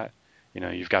get to that.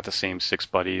 You've got the same 6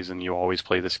 buddies and you always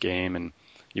play this game and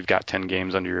you've got 10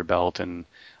 games under your belt and,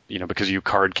 because you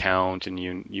card count and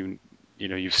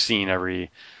you've seen every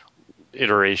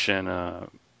iteration,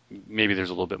 maybe there's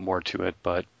a little bit more to it,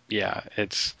 but yeah,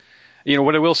 it's,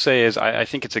 what I will say is I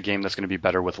think it's a game that's going to be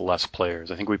better with less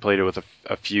players. I think we played it with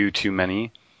a few too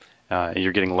many.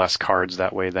 You're getting less cards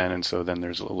that way then, and so then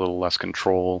there's a little less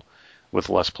control with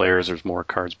less players. There's more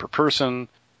cards per person.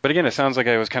 But again, it sounds like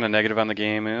I was kind of negative on the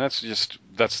game, and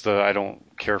that's the I don't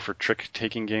care for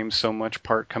trick-taking games so much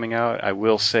part coming out. I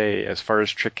will say, as far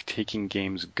as trick-taking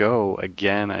games go,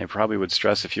 again, I probably would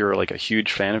stress if you're like a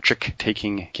huge fan of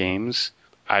trick-taking games,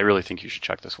 I really think you should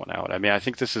check this one out. I mean, I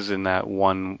think this is in that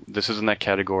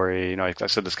category. I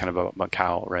said this kind of about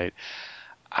Macau, right?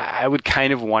 I would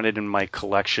kind of want it in my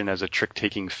collection as a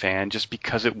trick-taking fan just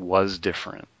because it was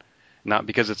different. Not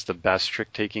because it's the best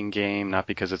trick-taking game, not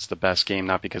because it's the best game,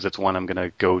 not because it's one I'm going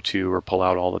to go to or pull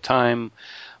out all the time,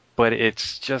 but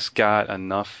it's just got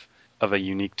enough of a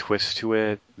unique twist to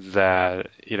it that,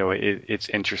 it's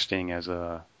interesting as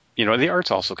a, the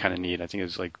art's also kind of neat. I think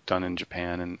it's like done in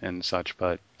Japan and such,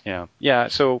 but yeah,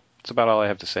 so it's about all I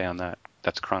have to say on that.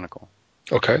 That's Chronicle.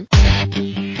 Okay.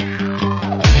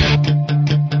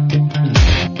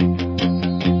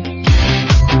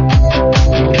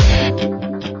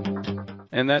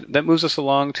 And that moves us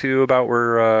along to about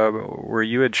where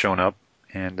you had shown up,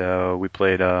 and we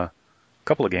played a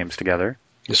couple of games together.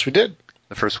 Yes, we did.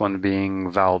 The first one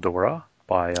being Valdora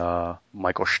by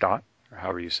Michael Stott, or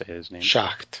however you say his name.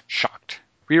 Shocked.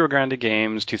 Rio Grande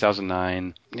Games,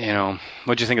 2009.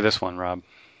 What'd you think of this one, Rob?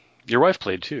 Your wife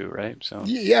played too, right? So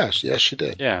yes, she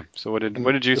did. Yeah. So what did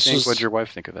you think? What did your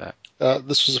wife think of that?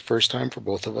 This was the first time for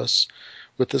both of us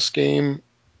with this game.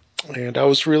 And I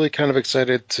was really kind of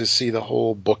excited to see the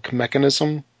whole book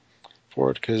mechanism for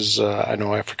it because I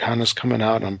know Africana's coming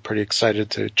out, and I'm pretty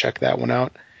excited to check that one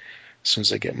out as soon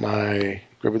as I get my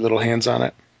grubby little hands on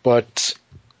it. But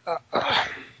I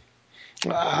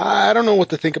don't know what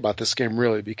to think about this game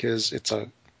really because it's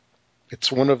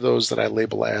one of those that I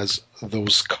label as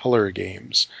those color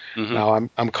games. Mm-hmm. Now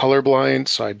I'm colorblind,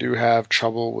 so I do have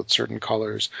trouble with certain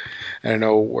colors, and I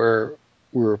know where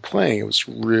we were playing it was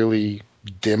really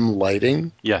dim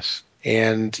lighting. Yes.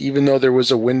 And even though there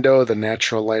was a window, the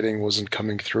natural lighting wasn't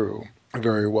coming through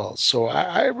very well. So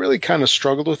I really kind of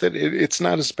struggled with it. It's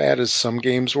not as bad as some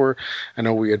games were. I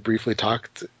know we had briefly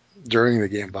talked during the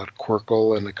game about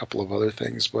Quirkle and a couple of other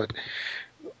things, but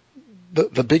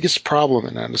the biggest problem,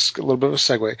 and that's a little bit of a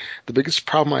segue, the biggest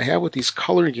problem I have with these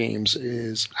color games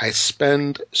is I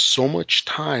spend so much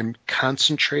time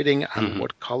concentrating on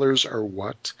what colors are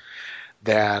what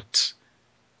that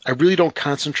I really don't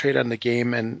concentrate on the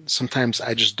game, and sometimes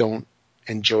I just don't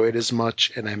enjoy it as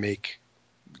much, and I make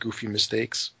goofy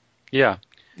mistakes. Yeah.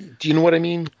 Do you know what I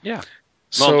mean? Yeah.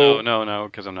 Well, no,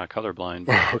 because I'm not colorblind.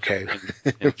 Okay.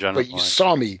 In general, but you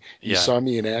saw me. You saw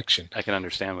me in action. I can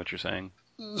understand what you're saying.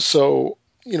 So,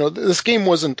 this game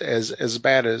wasn't as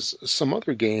bad as some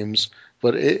other games,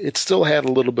 but it still had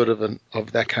a little bit of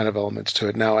that kind of elements to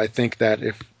it. Now, I think that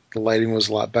if the lighting was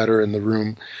a lot better in the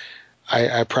room,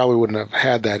 I probably wouldn't have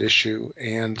had that issue.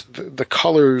 And the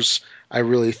colors, I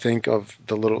really think of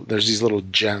there's these little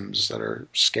gems that are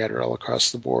scattered all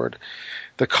across the board.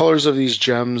 The colors of these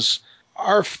gems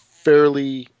are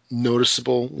fairly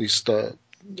noticeable. At least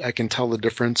I can tell the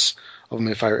difference of them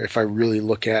if I really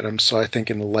look at them. So I think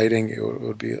in the lighting, it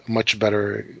would be much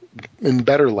better. In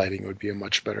better lighting, it would be a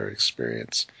much better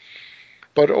experience.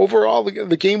 But overall,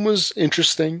 the game was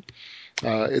interesting.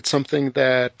 It's something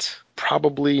that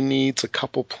probably needs a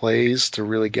couple plays to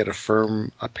really get a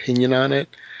firm opinion on it.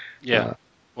 Yeah.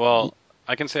 Well,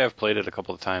 I can say I've played it a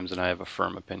couple of times and I have a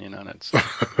firm opinion on it. So.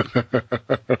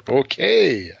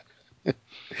 Okay.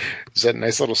 Is that a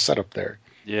nice little setup there?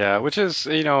 Yeah, which is,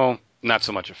 not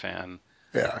so much a fan.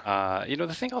 Yeah.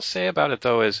 The thing I'll say about it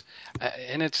though is,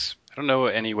 and I don't know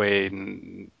any way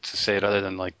to say it other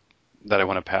than like that I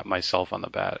want to pat myself on the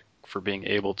back for being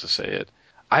able to say it.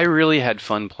 I really had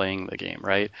fun playing the game,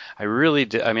 right? I really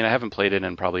did. I mean, I haven't played it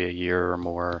in probably a year or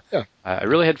more. Yeah. I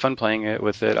really had fun playing it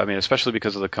with it. I mean, especially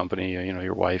because of the company,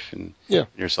 your wife and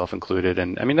yourself included.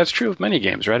 And I mean, that's true of many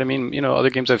games, right? I mean, other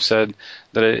games I've said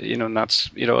that, not,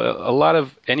 a lot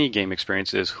of any game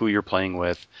experience is who you're playing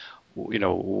with,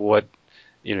 what,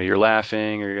 you're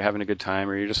laughing or you're having a good time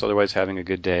or you're just otherwise having a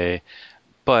good day.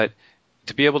 But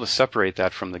to be able to separate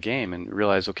that from the game and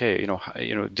realize, okay,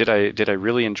 did I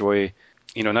really enjoy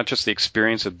not just the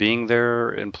experience of being there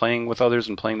and playing with others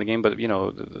and playing the game, but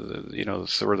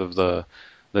sort of the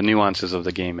nuances of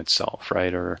the game itself,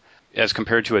 right? Or as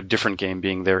compared to a different game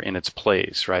being there in its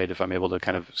place, right? If I'm able to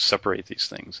kind of separate these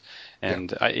things,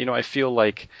 and I feel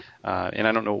like, and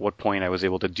I don't know at what point I was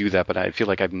able to do that, but I feel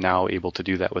like I'm now able to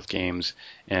do that with games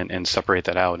and separate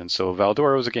that out. And so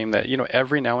Valdora was a game that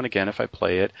every now and again, if I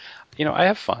play it, I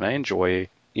have fun, I enjoy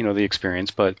the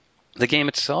experience, but the game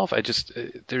itself,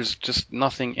 there's just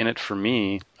nothing in it for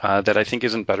me that I think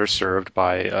isn't better served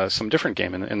by some different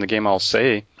game. And the game I'll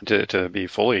say, to be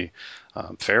fully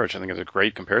fair, which I think is a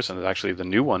great comparison, is actually the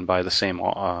new one by the same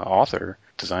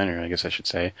designer, I guess I should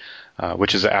say,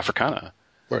 which is Africana.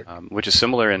 Right. Which is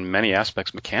similar in many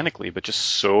aspects mechanically, but just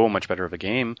so much better of a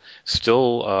game.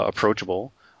 Still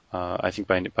approachable, I think,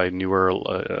 by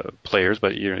newer players,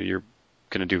 but you're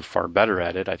going to do far better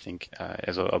at it, I think,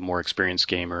 as a more experienced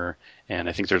gamer, and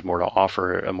I think there's more to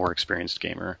offer a more experienced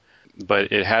gamer.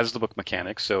 But it has the book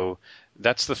mechanics, so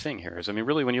that's the thing here. I mean,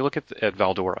 really, when you look at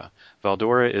Valdora,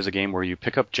 Valdora is a game where you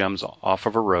pick up gems off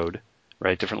of a road,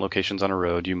 right? Different locations on a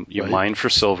road. You Right. mine for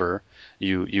silver.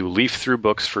 You leaf through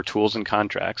books for tools and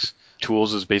contracts.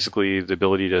 Tools is basically the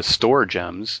ability to store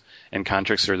gems, and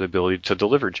contracts are the ability to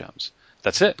deliver gems.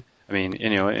 That's it. I mean,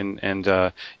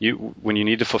 when you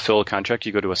need to fulfill a contract,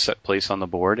 you go to a set place on the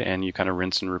board and you kind of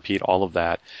rinse and repeat all of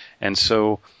that. And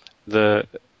so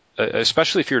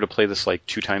especially if you were to play this like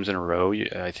 2 times in a row,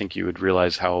 I think you would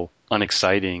realize how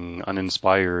unexciting,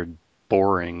 uninspired,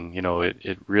 boring,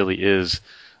 it really is.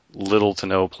 Little to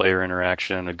no player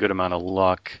interaction, a good amount of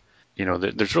luck.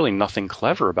 There's really nothing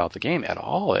clever about the game at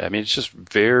all. I mean, it's just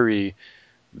very,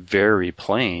 very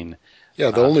plain. Yeah,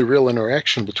 the only real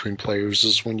interaction between players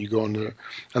is when you go on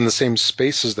the same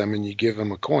space as them and you give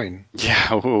them a coin.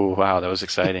 Yeah, ooh, wow, that was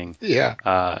exciting. Yeah.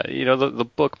 The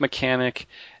book mechanic,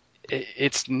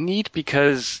 it's neat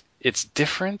because it's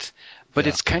different, but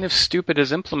it's kind of stupid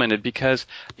as implemented because,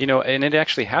 and it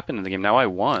actually happened in the game. Now I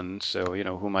won, so,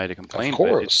 who am I to complain? Of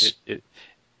course. But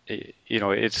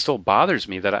it still bothers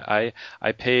me that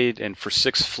I paid for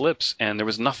 6 flips and there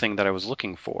was nothing that I was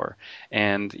looking for.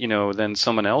 And, then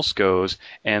someone else goes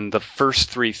and the first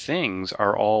 3 things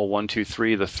are all 1, 2,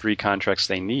 3, the 3 contracts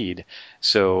they need.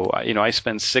 So, I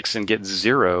spend 6 and get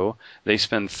 0. They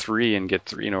spend 3 and get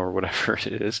 3, or whatever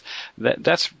it is.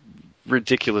 That's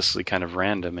ridiculously kind of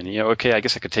random. And, okay, I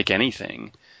guess I could take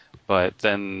anything. But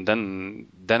then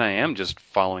I am just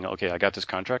following, okay, I got this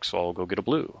contract, so I'll go get a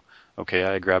blue. Okay,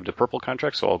 I grabbed a purple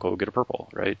contract, so I'll go get a purple,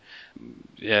 right?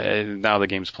 Yeah, now the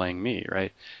game's playing me,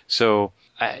 right? So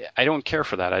I don't care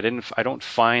for that. I don't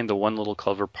find the one little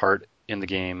clever part in the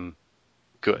game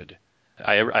good.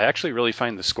 I actually really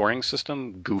find the scoring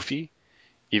system goofy,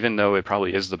 even though it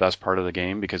probably is the best part of the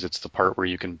game because it's the part where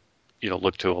you can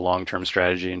look to a long-term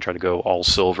strategy and try to go all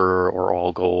silver or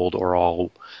all gold or all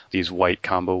these white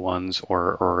combo ones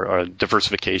or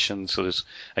diversification. So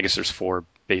I guess there's 4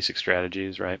 basic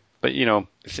strategies, right? But, well,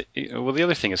 the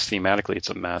other thing is thematically it's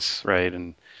a mess, right?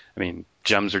 And I mean,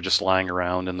 gems are just lying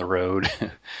around in the road.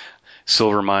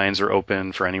 Silver mines are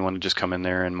open for anyone to just come in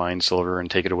there and mine silver and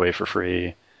take it away for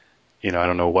free. I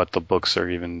don't know what the books are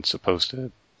even supposed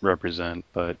to represent,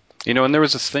 but, and there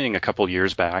was this thing a couple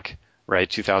years back, right,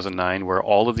 2009, where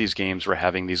all of these games were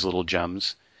having these little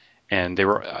gems, And they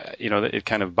were, it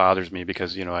kind of bothers me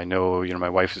because, I know, my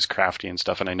wife is crafty and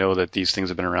stuff, and I know that these things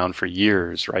have been around for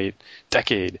years, right?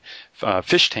 Decade.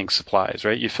 Fish tank supplies,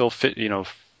 right? You fill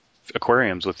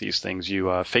aquariums with these things.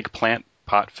 You fake plant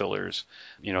pot fillers,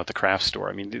 at the craft store.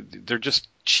 I mean, they're just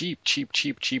cheap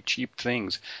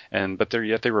things. But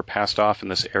yet they were passed off in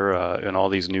this era in all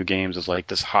these new games as like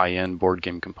this high-end board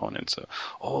game component. So,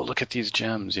 oh, look at these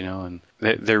gems, and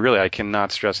they're really, I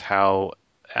cannot stress how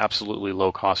absolutely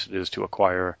low cost it is to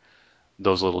acquire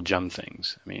those little gem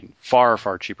things. I mean, far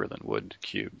cheaper than wood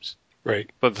cubes. Right.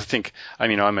 But to think, I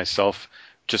mean, I myself,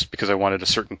 just because I wanted a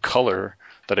certain color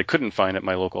that I couldn't find at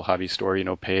my local hobby store,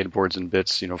 paid boards and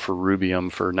bits, for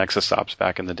rubium, for Nexusops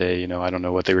back in the day. I don't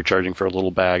know what they were charging for a little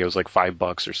bag. It was like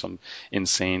 $5 or some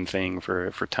insane thing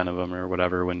for 10 of them or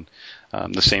whatever, when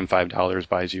the same $5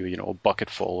 buys you, a bucket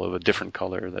full of a different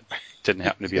color that didn't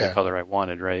happen to be the color I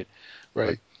wanted, right?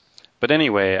 Right. But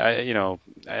anyway,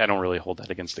 I don't really hold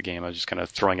that against the game. I was just kind of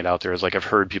throwing it out there as like I've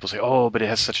heard people say, oh, but it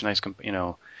has such a nice,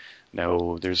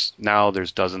 no, there's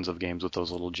dozens of games with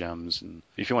those little gems, and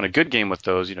if you want a good game with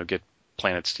those, get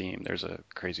Planet Steam. There's a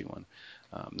crazy one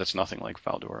that's nothing like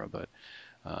Valdora, but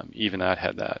even that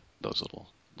had those little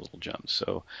gems.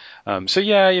 So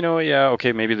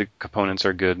okay, maybe the components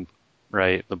are good,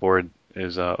 right? The board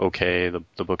is okay,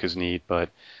 the book is neat, but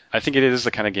I think it is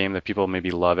the kind of game that people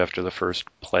maybe love after the first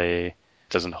play. It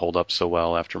doesn't hold up so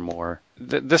well after more.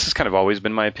 This has kind of always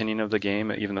been my opinion of the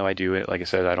game, even though I do it, like I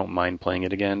said, I don't mind playing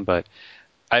it again, but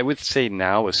I would say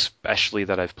now, especially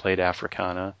that I've played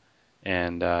Africana,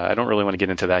 and I don't really want to get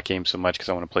into that game so much because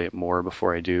I want to play it more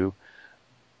before I do,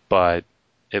 but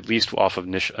at least off of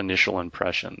initial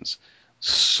impressions,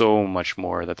 so much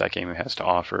more that game has to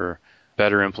offer.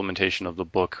 Better implementation of the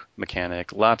book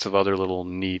mechanic, lots of other little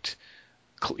neat,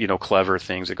 clever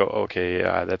things that go, okay,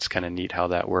 that's kind of neat how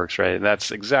that works, right? And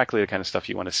that's exactly the kind of stuff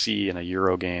you want to see in a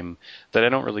Euro game that I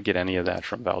don't really get any of that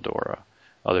from Valdora,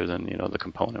 other than, the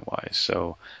component-wise.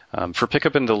 So for pick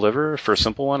up and deliver, for a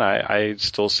simple one, I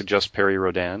still suggest Perry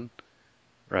Rodan,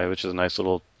 right, which is a nice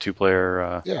little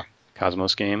two-player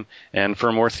Cosmos game. And for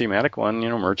a more thematic one,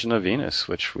 Merchant of Venus,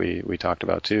 which we talked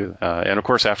about too. And of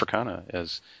course Africana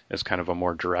as kind of a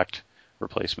more direct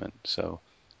replacement. So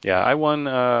yeah, I won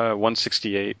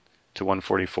 168 to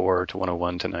 144 to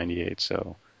 101 to 98,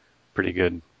 so pretty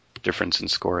good difference in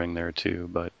scoring there too,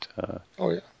 but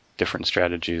different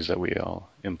strategies that we all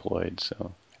employed.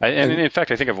 So and in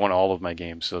fact, I think I've won all of my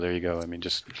games. So there you go. I mean,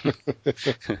 just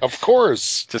of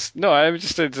course. Just no. I would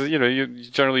just you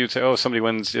generally would say, oh, somebody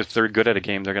wins if they're good at a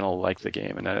game, they're going to like the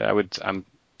game, and I'm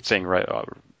saying right,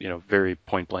 very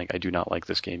point blank, I do not like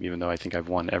this game, even though I think I've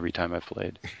won every time I've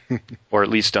played, or at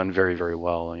least done very very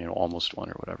well. Almost won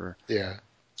or whatever. Yeah.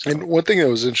 So. And one thing that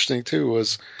was interesting too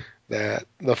was that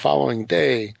the following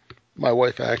day, my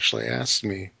wife actually asked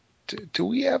me, "Do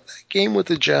we have that game with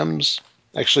the gems?"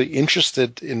 Actually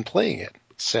interested in playing it.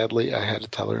 Sadly, I had to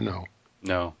tell her no.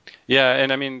 No. Yeah, and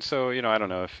I mean, so, I don't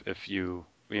know if you,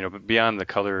 but beyond the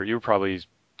color, you were probably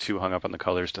too hung up on the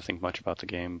colors to think much about the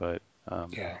game, but...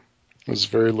 yeah, there's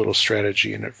very little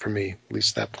strategy in it for me, at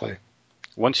least that play.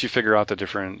 Once you figure out the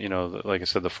different, like I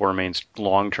said, the four main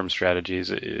long-term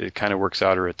strategies, it kind of works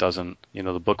out or it doesn't.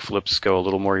 The book flips go a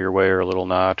little more your way or a little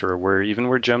not, or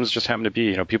where gems just happen to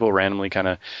be. People randomly kind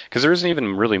of, because there isn't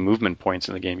even really movement points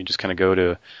in the game. You just kind of go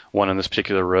to one on this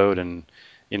particular road, and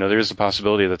there's the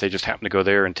possibility that they just happen to go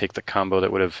there and take the combo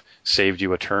that would have saved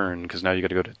you a turn, because now you got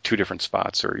to go to two different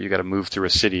spots, or you got to move through a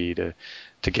city to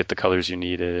get the colors you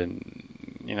needed, and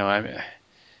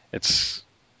it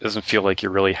doesn't feel like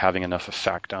you're really having enough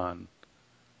effect on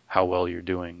how well you're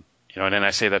doing, and then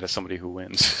I say that as somebody who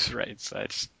wins, right? So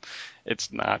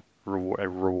it's not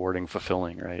rewarding,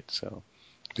 fulfilling, right? So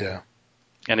yeah.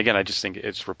 And again, I just think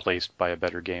it's replaced by a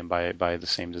better game by the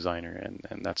same designer,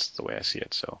 and that's the way I see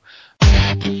it. So.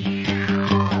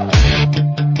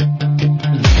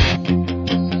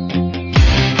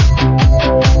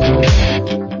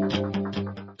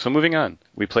 So moving on,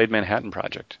 we played Manhattan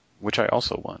Project, which I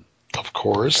also won. Of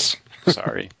course.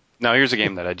 Sorry. Now here's a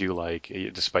game that I do like,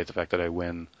 despite the fact that I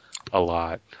win a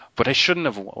lot. But I shouldn't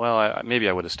have. Well, maybe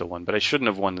I would have still won, but I shouldn't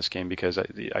have won this game because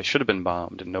I should have been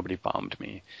bombed, and nobody bombed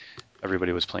me.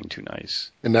 Everybody was playing too nice.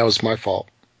 And that was my fault.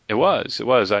 It was.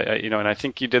 And I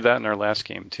think you did that in our last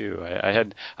game too. I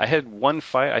had one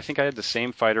fight. I think I had the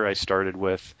same fighter I started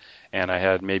with, and I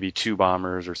had maybe two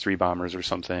bombers or three bombers or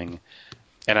something,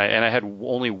 and I had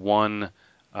only one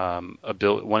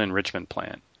enrichment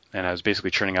plant. And I was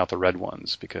basically churning out the red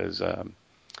ones because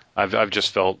I've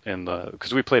just felt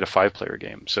because we played a 5-player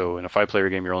game, so in a 5-player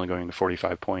game you're only going to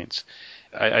 45 points.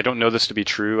 I don't know this to be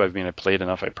true. I mean, I played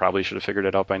enough. I probably should have figured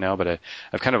it out by now, but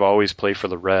I've kind of always played for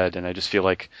the red, and I just feel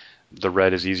like the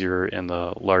red is easier in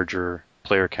the larger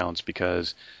player counts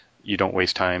because you don't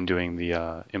waste time doing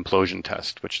the implosion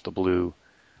test, which the blue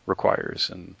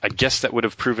requires. And I guess that would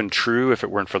have proven true if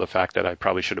it weren't for the fact that I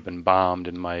probably should have been bombed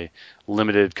and my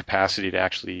limited capacity to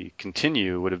actually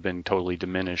continue would have been totally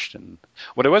diminished. And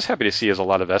what I was happy to see is a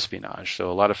lot of espionage. So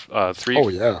a lot of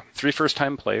three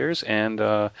first-time players, and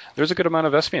there's a good amount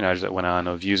of espionage that went on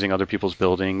of using other people's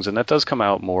buildings, and that does come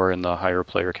out more in the higher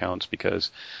player counts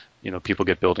because people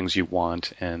get buildings you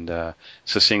want, and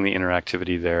so seeing the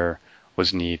interactivity there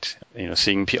was neat.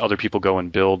 Seeing other people go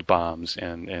and build bombs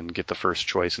and get the first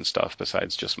choice and stuff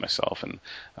besides just myself. And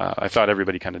I thought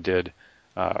everybody kind of did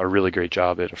a really great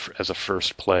job as a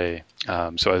first play.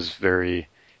 So I was very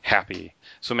happy.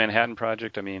 So Manhattan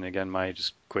Project, I mean, again, my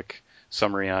just quick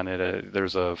summary on it.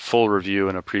 There's a full review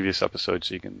in a previous episode,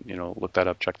 so you can look that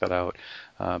up, check that out.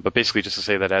 But basically, just to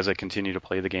say that as I continue to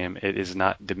play the game, it is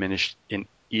not diminished in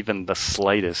even the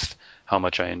slightest how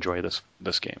much I enjoy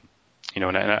this game.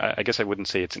 And I guess I wouldn't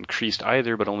say it's increased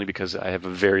either, but only because I have a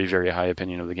very, very high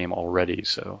opinion of the game already.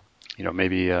 So,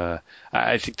 maybe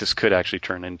I think this could actually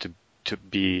turn into to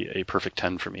be a perfect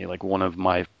 10 for me, like one of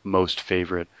my most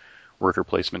favorite worker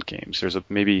placement games. There's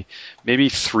maybe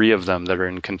 3 of them that are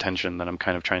in contention that I'm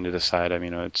kind of trying to decide. I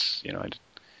mean,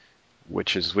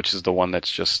 which is the one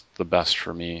that's just the best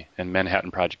for me. And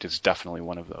Manhattan Project is definitely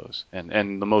one of those,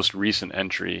 and the most recent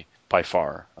entry by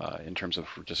far in terms of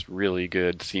just really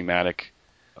good thematic,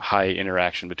 high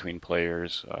interaction between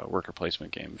players, worker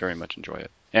placement game. Very much enjoy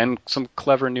it, and some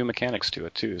clever new mechanics to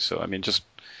it too. So I mean, just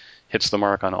hits the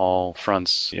mark on all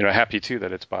fronts. Happy too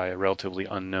that it's by a relatively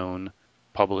unknown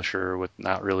publisher with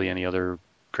not really any other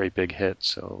great big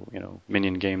hits. So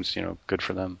Minion Games, good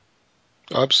for them.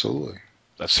 Absolutely.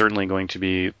 Certainly going to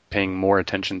be paying more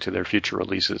attention to their future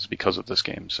releases because of this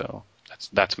game. So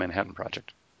that's Manhattan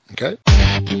Project. Okay.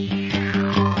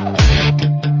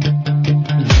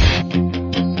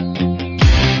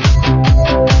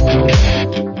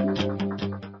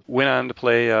 Went on to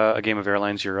play a game of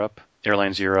Airlines Europe.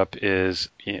 Airlines Europe is,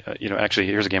 actually,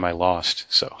 here's a game I lost.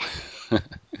 So.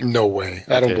 No way.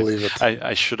 I don't believe it.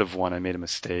 I should have won. I made a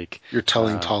mistake. You're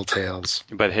telling tall tales.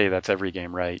 But hey, that's every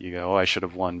game, right? You go, I should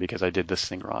have won because I did this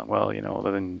thing wrong. Well,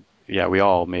 then, yeah, we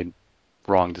all made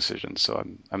wrong decisions. So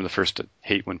I'm the first to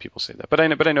hate when people say that. But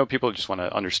I know people just want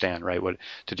to understand, right, what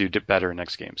to do better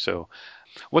next game. So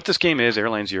what this game is,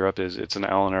 Airlines Europe, it's an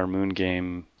Alan R. Moon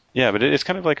game. Yeah, but it's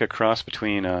kind of like a cross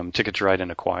between Ticket to Ride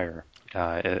and Acquire.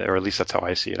 Or at least that's how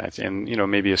I see it. And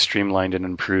maybe a streamlined and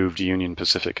improved Union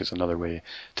Pacific is another way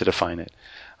to define it.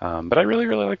 But I really,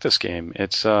 really like this game.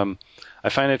 It's I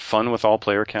find it fun with all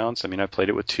player counts. I mean, I've played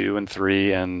it with 2 and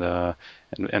 3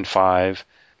 and 5.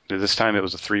 This time it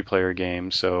was a 3-player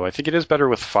game, so I think it is better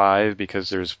with 5 because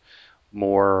there's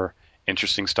more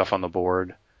interesting stuff on the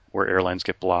board where airlines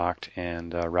get blocked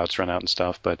and routes run out and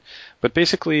stuff. But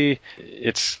basically,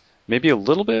 it's maybe a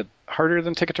little bit harder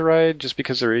than Ticket to Ride just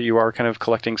because you are kind of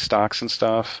collecting stocks and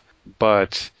stuff,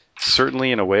 but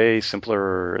certainly in a way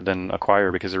simpler than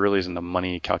Acquire because there really isn't a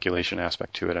money calculation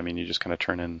aspect to it. I mean, you just kind of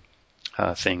turn in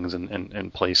things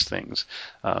and place things,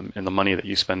 and the money that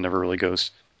you spend never really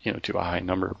goes to a high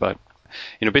number. But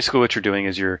basically what you're doing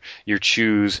is you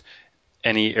choose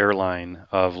any airline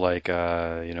of like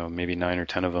maybe 9 or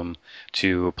 10 of them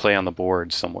to play on the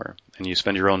board somewhere, and you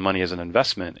spend your own money as an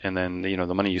investment, and then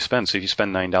the money you spend. So if you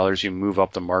spend $9, you move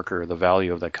up the marker, the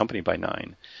value of that company by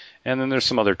 9. And then there's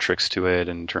some other tricks to it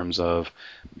in terms of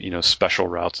special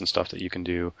routes and stuff that you can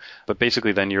do. But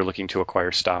basically, then you're looking to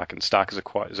acquire stock, and stock is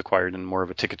acquired in more of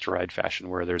a Ticket to Ride fashion,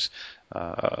 where there's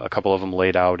a couple of them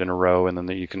laid out in a row, and then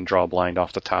you can draw a blind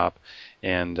off the top.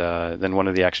 And then one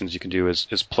of the actions you can do is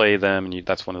play them, and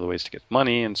that's one of the ways to get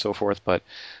money and so forth. But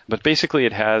basically,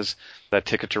 it has that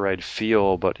Ticket to Ride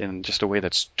feel, but in just a way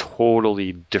that's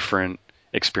totally different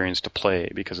experience to play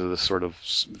because of this sort of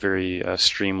very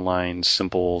streamlined,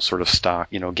 simple sort of stock,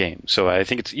 game. So I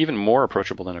think it's even more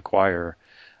approachable than Acquire.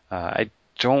 I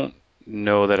don't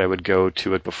know that I would go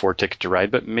to it before Ticket to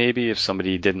Ride, but maybe if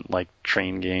somebody didn't like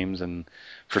train games and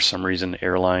for some reason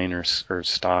airline or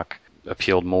stock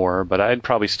appealed more, but I'd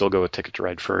probably still go with Ticket to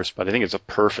Ride first. But I think it's a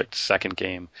perfect second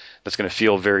game that's going to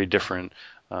feel very different,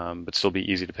 but still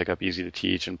be easy to pick up, easy to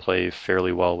teach, and play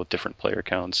fairly well with different player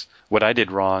counts. What I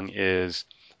did wrong is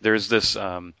there's this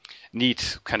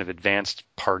neat kind of advanced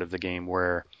part of the game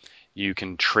where you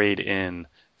can trade in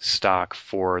stock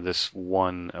for this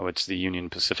one, it's the Union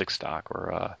Pacific stock,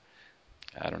 or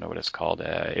I don't know what it's called,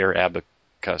 Air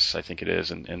Cuss, I think it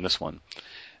is, in this one.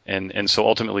 And so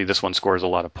ultimately this one scores a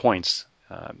lot of points,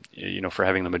 for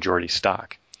having the majority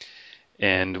stock.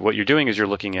 And what you're doing is you're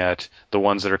looking at the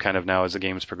ones that are kind of now, as the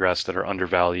games progress, that are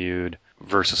undervalued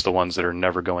versus the ones that are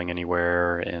never going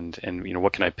anywhere. And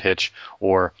what can I pitch?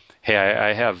 Or, hey,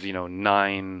 I have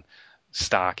 9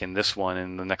 stock in this one,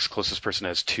 and the next closest person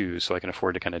has 2, so I can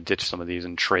afford to kind of ditch some of these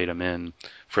and trade them in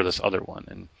for this other one.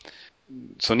 And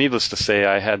so needless to say,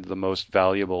 I had the most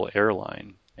valuable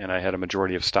airline, and I had a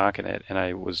majority of stock in it, and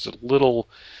I was a little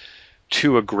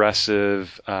too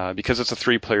aggressive because it's a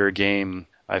 3-player game.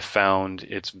 I found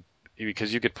it's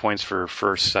because you get points for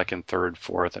first, second, third,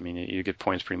 fourth. I mean, you get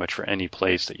points pretty much for any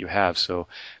place that you have. So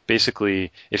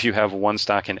basically, if you have 1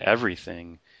 stock in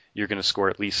everything, you're going to score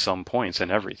at least some points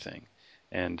in everything.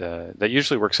 And that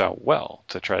usually works out well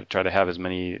to try to have as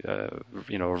many, a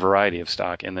variety of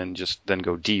stock, and then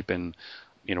go deep in,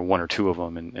 1 or 2 of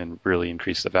them and really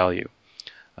increase the value.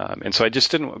 And so I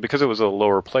just didn't, because it was a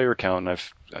lower player count, and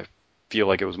I feel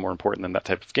like it was more important than that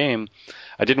type of game,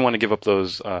 I didn't want to give up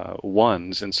those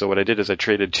ones. And so what I did is I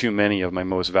traded too many of my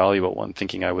most valuable one,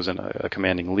 thinking I was in a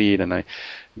commanding lead, and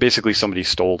somebody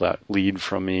stole that lead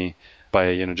from me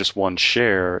by just 1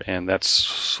 share, and that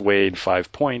swayed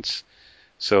 5 points.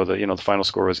 So the final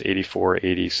score was 84,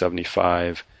 80,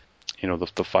 75.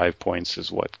 The 5 points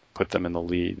is what put them in the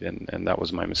lead, and that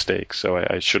was my mistake. So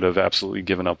I should have absolutely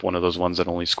given up one of those ones that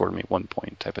only scored me 1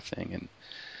 point type of thing.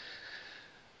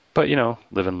 But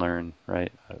live and learn,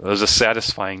 right? It was a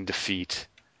satisfying defeat,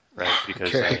 right?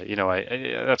 Because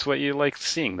okay. That's what you like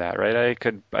seeing, that, right?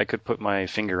 I could put my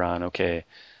finger on, okay,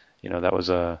 that was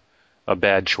a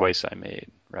bad choice I made,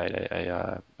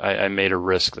 right? I made a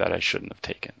risk that I shouldn't have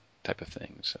taken, type of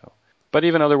thing. So, but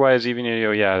even otherwise,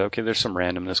 okay, there's some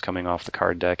randomness coming off the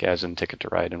card deck, as in Ticket to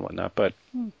Ride and whatnot. But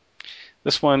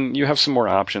this one, you have some more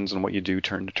options in what you do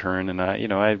turn to turn, and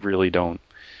I really don't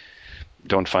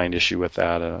find issue with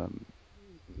that.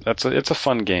 It's a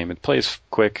fun game. It plays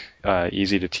quick,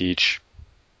 easy to teach.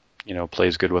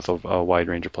 Plays good with a wide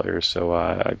range of players. So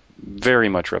I very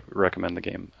much recommend the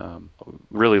game.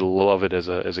 Really love it as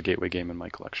a gateway game in my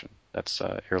collection. That's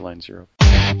Airline Zero.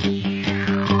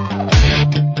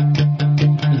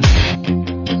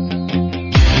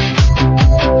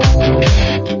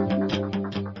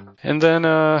 And then,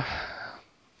 as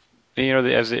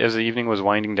the evening was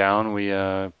winding down, we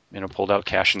pulled out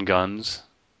Cash and Guns.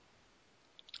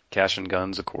 Cash and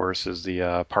Guns, of course, is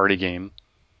the party game,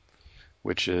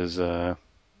 which is I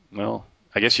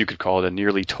guess you could call it a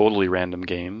nearly totally random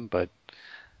game, but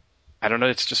I don't know.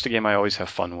 It's just a game I always have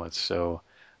fun with. So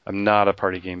I'm not a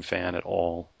party game fan at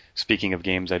all. Speaking of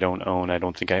games I don't own, I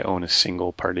don't think I own a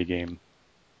single party game,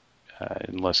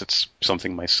 unless it's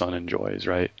something my son enjoys,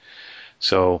 right?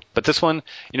 So, but this one,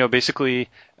 basically,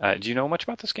 do you know much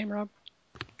about this game, Rob?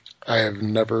 I have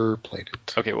never played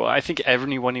it. Okay, well, I think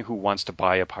everyone who wants to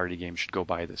buy a party game should go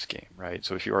buy this game, right?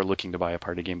 So if you are looking to buy a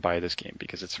party game, buy this game,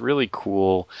 because it's really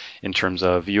cool in terms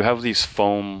of you have these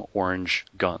foam orange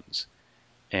guns,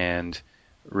 and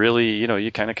really,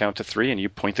 you kind of count to 3 and you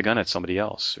point the gun at somebody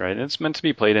else, right? And it's meant to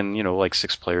be played in, like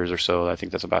 6 players or so. I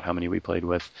think that's about how many we played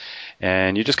with.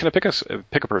 And you just kind of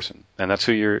pick a person, and that's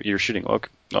who you're shooting. Okay,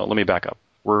 no, let me back up.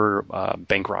 We're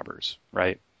bank robbers,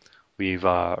 right? We've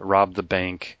robbed the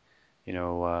bank.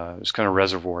 It's kind of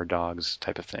Reservoir Dogs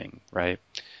type of thing, right?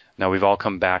 Now we've all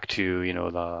come back to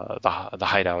the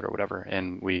hideout or whatever,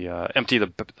 and we empty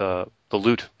the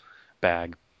loot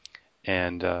bag.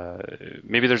 And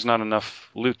maybe there's not enough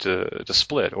loot to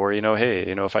split, or hey,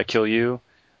 if I kill you,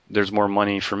 there's more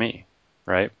money for me,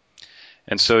 right?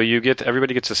 And so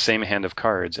everybody gets the same hand of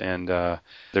cards, and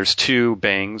there's 2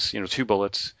 bangs, 2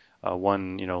 bullets,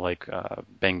 one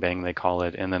bang bang they call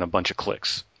it, and then a bunch of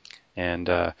clicks. And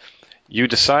you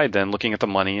decide then, looking at the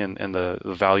money and the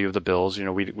value of the bills,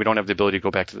 we don't have the ability to go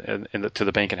back to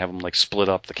the bank and have them split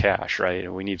up the cash, right?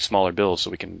 And we need smaller bills so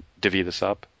we can divvy this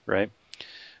up, right?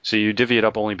 So you divvy it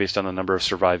up only based on the number of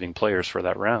surviving players for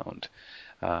that round.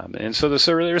 And so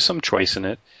there's some choice in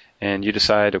it. And you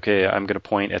decide, okay, I'm going to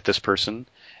point at this person.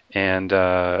 And,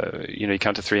 you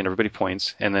count to 3 and everybody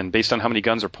points. And then based on how many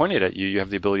guns are pointed at you, you have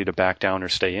the ability to back down or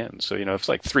stay in. So, if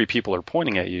it's 3 people are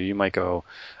pointing at you, you might go,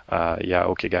 yeah,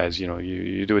 okay, guys,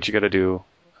 you do what you got to do.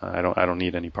 I don't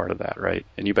need any part of that, right?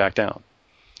 And you back down.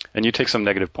 And you take some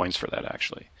negative points for that,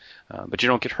 actually. But you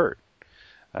don't get hurt.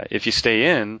 If you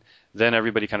stay in, then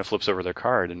everybody kind of flips over their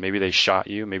card, and maybe they shot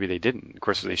you, maybe they didn't. Of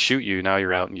course, if they shoot you, now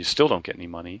you're out and you still don't get any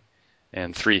money,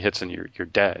 and 3 hits and you're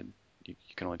dead. You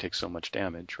can only take so much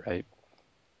damage, right?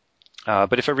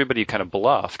 But if everybody kind of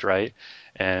bluffed, right,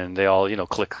 and they all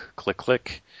click, click,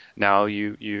 click, now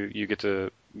you get to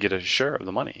get a share of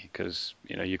the money because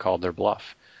you called their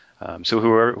bluff. So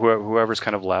whoever's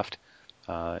kind of left.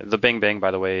 The bang bang,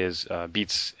 by the way, is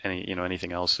beats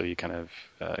anything else. So you kind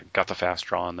of got the fast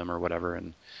draw on them or whatever,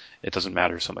 and it doesn't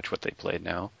matter so much what they played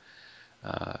now.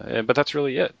 But that's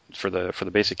really it for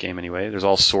the basic game anyway. There's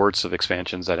all sorts of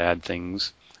expansions that add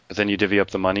things, but then you divvy up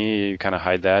the money, you kind of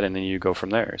hide that, and then you go from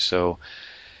there. So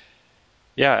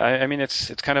yeah, I mean it's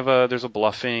kind of there's a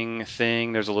bluffing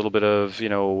thing. There's a little bit of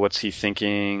what's he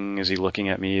thinking? Is he looking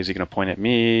at me? Is he going to point at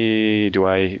me? Do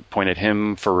I point at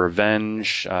him for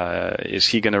revenge? Is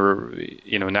he going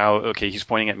to now? Okay, he's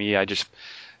pointing at me. I just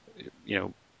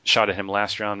shot at him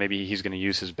last round. Maybe he's going to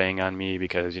use his bang on me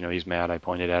because he's mad I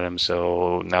pointed at him.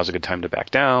 So now's a good time to back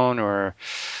down. Or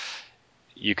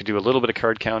you could do a little bit of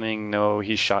card counting. No,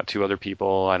 he shot 2 other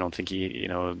people. I don't think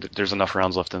there's enough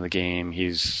rounds left in the game.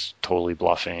 He's totally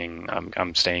bluffing.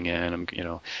 I'm staying in.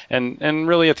 And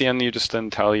really at the end you just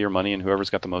then tally your money and whoever's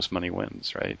got the most money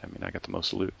wins, right? I mean, I got the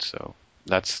most loot, so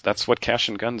that's what Cash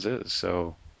and Guns is.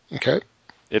 So okay.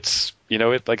 It's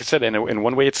like I said, in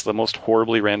one way it's the most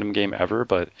horribly random game ever,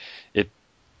 but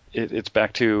it's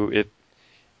back to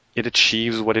it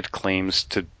achieves what it claims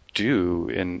to do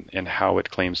and how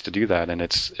it claims to do that, and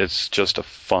it's just a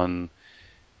fun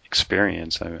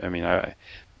experience. I mean, I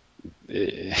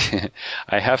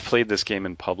have played this game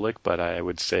in public, but I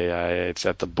would say it's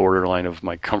at the borderline of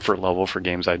my comfort level for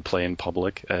games I'd play in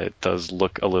public. It does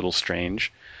look a little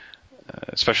strange.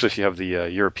 Especially if you have the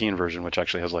European version, which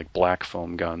actually has like black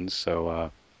foam guns, so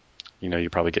you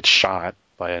probably get shot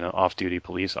by an off-duty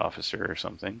police officer or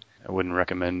something. I wouldn't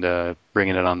recommend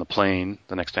bringing it on the plane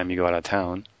the next time you go out of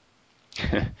town.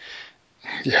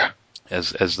 Yeah.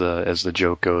 As the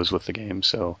joke goes with the game.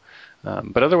 So,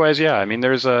 but otherwise, yeah. I mean,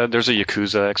 there's a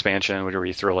Yakuza expansion where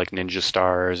you throw like ninja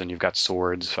stars and you've got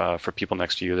swords for people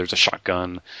next to you. There's a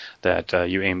shotgun that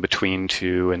you aim between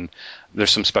 2, and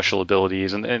there's some special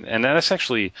abilities. And that's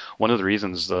actually one of the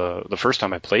reasons the first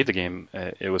time I played the game,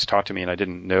 it was taught to me, and I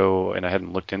didn't know, and I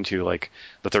hadn't looked into like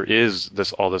that there is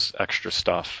all this extra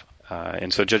stuff.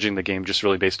 And so judging the game just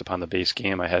really based upon the base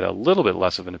game, I had a little bit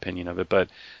less of an opinion of it. But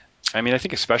I mean, I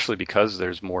think especially because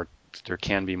there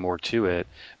can be more to it,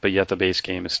 but yet the base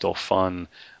game is still fun.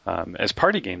 As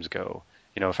party games go,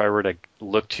 if I were to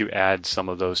look to add some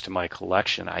of those to my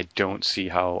collection, I don't see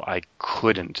how I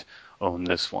couldn't own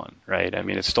this one, right? I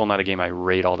mean, it's still not a game I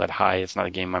rate all that high. It's not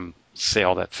a game I'm say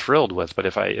all that thrilled with. But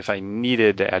if I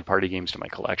needed to add party games to my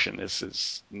collection, this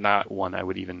is not one I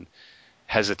would even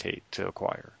hesitate to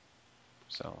acquire.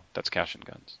 So that's Cash and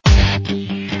Guns.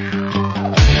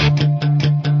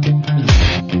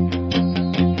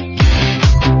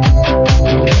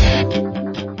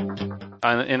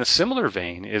 In a similar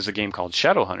vein is a game called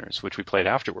Shadowhunters, which we played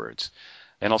afterwards.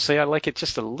 And I'll say I like it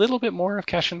just a little bit more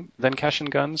than Cash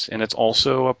and Guns, and it's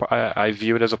also I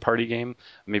view it as a party game,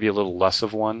 maybe a little less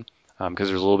of one because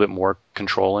there's a little bit more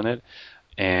control in it,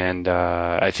 and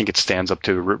I think it stands up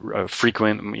to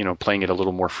playing it a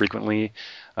little more frequently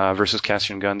versus Cash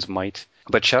and Guns might.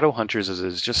 But Shadowhunters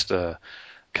is just a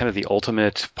kind of the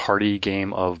ultimate party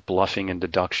game of bluffing and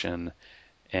deduction,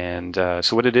 and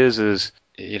so what it is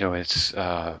it's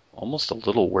almost a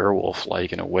little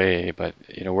werewolf-like in a way, but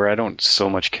where I don't so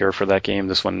much care for that game.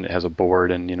 This one has a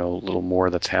board and a little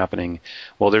more that's happening.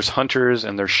 Well, there's hunters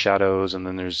and there's shadows, and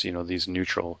then there's these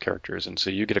neutral characters, and so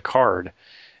you get a card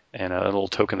and a little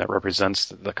token that represents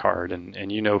the card,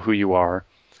 and you know who you are,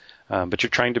 but you're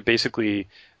trying to basically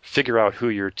figure out who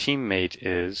your teammate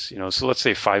is. So let's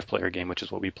say a 5-player game, which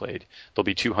is what we played. There'll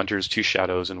be 2 hunters, 2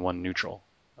 shadows, and 1 neutral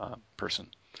person.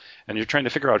 And you're trying to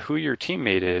figure out who your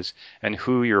teammate is and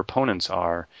who your opponents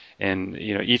are. And,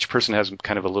 each person has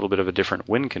kind of a little bit of a different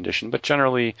win condition, but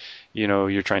generally,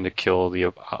 you're trying to kill the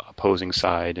opposing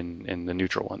side, and the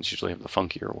neutral ones usually have the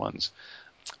funkier ones.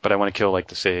 But I want to kill, like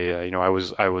to say, I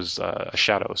was a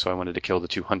shadow, so I wanted to kill the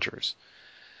 2 hunters.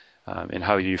 And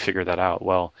how do you figure that out?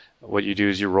 Well, what you do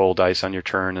is you roll dice on your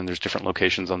turn, and there's different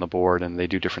locations on the board, and they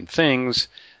do different things.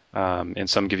 And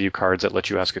some give you cards that let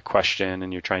you ask a question,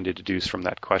 and you're trying to deduce from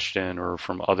that question or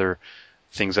from other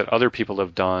things that other people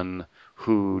have done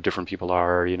who different people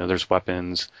are. There's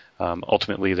weapons.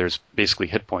 Ultimately, there's basically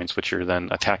hit points, which you're then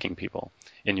attacking people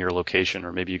in your location,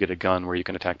 or maybe you get a gun where you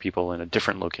can attack people in a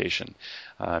different location.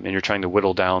 And you're trying to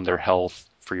whittle down their health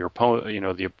for your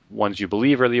opponent, the ones you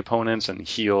believe are the opponents, and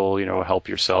heal, help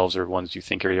yourselves, or ones you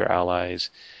think are your allies.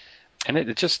 And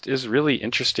it just is really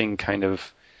interesting kind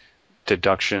of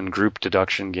group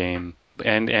deduction game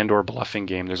and or bluffing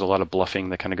game. There's a lot of bluffing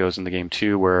that kind of goes in the game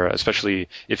too, where especially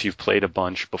if you've played a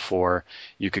bunch before,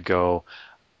 you could go,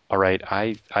 all right,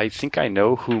 I think I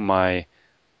know who my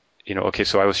okay,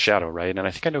 so I was Shadow, right? And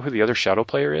I think I know who the other Shadow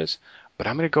player is, but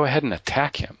I'm going to go ahead and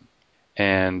attack him.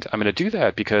 And I'm going to do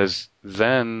that because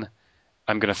then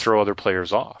I'm going to throw other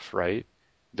players off, right?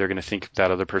 They're going to think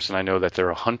that other person, I know that they're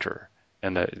a hunter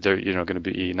and that they're, going to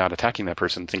be not attacking that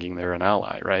person thinking they're an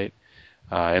ally, right?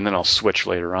 And then I'll switch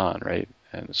later on, right?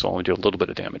 And so I'll only do a little bit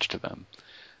of damage to them.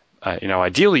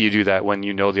 Ideally you do that when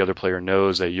you know the other player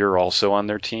knows that you're also on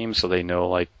their team, so they know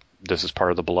like this is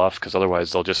part of the bluff, because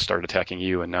otherwise they'll just start attacking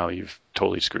you, and now you've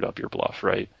totally screwed up your bluff,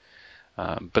 right?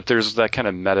 But there's that kind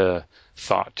of meta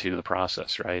thought to the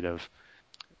process, right? Of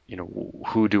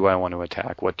who do I want to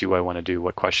attack? What do I want to do?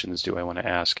 What questions do I want to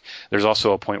ask? There's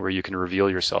also a point where you can reveal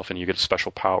yourself and you get a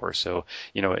special power. So,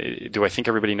 do I think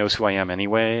everybody knows who I am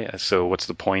anyway? So what's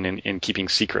the point in keeping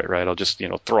secret, right? I'll just,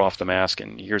 throw off the mask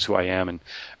and here's who I am, and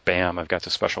bam, I've got the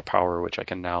special power, which I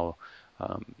can now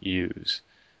use.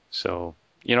 So,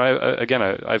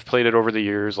 I've played it over the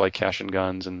years, like Cash and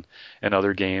Guns and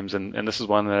other games, and this is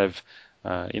one that I've,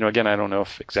 again, I don't know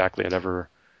if exactly I'd ever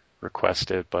request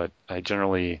it, but I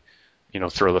generally,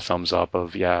 throw the thumbs up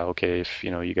of, yeah, okay, if,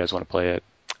 you guys want to play it.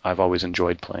 I've always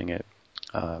enjoyed playing it.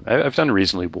 I've done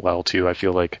reasonably well, too. I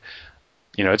feel like,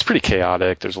 it's pretty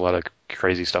chaotic. There's a lot of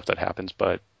crazy stuff that happens,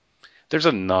 but there's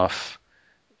enough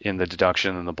in the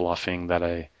deduction and the bluffing that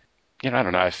I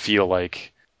don't know, I feel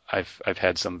like I've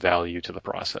had some value to the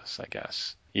process, I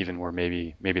guess, even where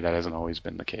maybe that hasn't always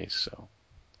been the case. So,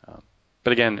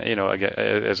 but again, again,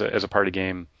 as a party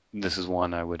game, this is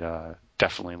one I would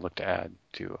definitely look to add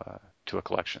to a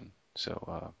collection.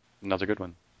 So another good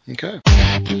one. Okay.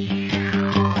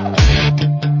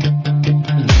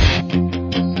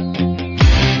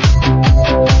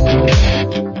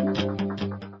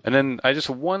 And then I just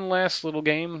one last little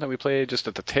game that we played just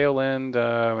at the tail end when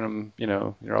I'm,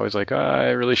 you're always like,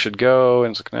 I really should go,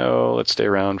 and it's like, no, let's stay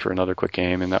around for another quick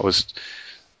game, and that was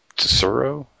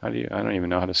Tsuro. I don't even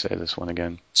know how to say this one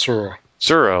again.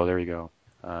 Tsuro, there you go.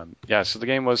 So the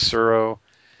game was Tsuro,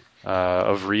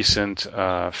 of recent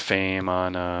fame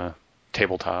on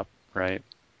tabletop, right?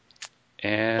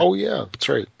 And oh yeah, that's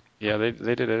right. Yeah, they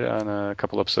did it on a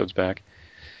couple episodes back.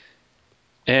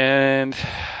 And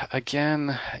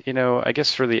again, I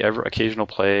guess for the occasional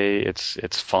play,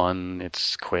 it's fun,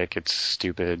 it's quick, it's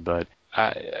stupid, but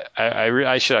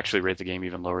I should actually rate the game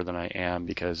even lower than I am,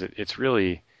 because it's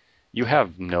really, you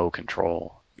have no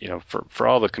control. For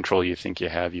all the control you think you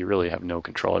have, you really have no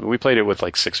control. I mean, we played it with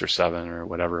like 6 or 7 or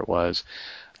whatever it was.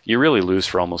 You really lose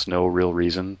for almost no real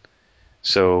reason.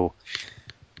 So,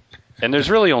 and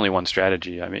there's really only one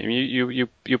strategy. I mean,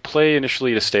 you play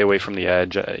initially to stay away from the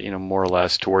edge, more or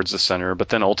less towards the center, but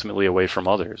then ultimately away from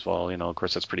others. Well, of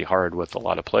course that's pretty hard with a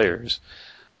lot of players.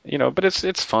 But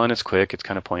it's fun, it's quick, it's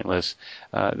kind of pointless.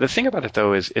 The thing about it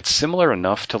though is it's similar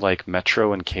enough to like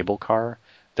Metro and Cable Car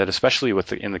that, especially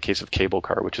in the case of Cable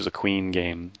Car, which is a Queen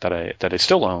game that I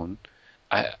still own,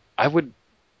 I would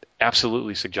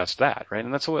absolutely suggest that, right?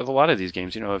 And that's with a lot of these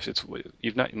games. If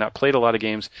you've not played a lot of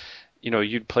games,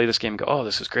 you'd play this game and go, oh,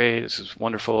 this is great, this is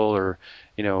wonderful, or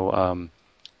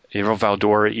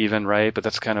Valdora even, right? But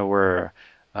that's kind of where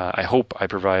I hope I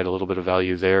provide a little bit of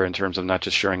value there in terms of not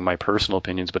just sharing my personal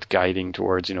opinions, but guiding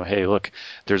towards, hey, look,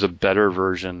 there's a better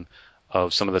version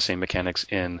of some of the same mechanics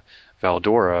in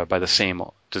Valdora by the same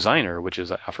designer, which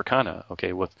is Africana.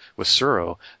 Okay, with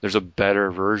Tsuro, there's a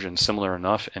better version, similar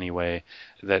enough anyway,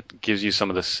 that gives you some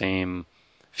of the same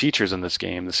features in this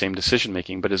game, the same decision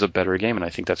making, but is a better game, and I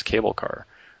think that's Cable Car,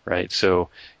 right? So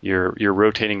you're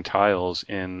rotating tiles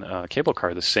in Cable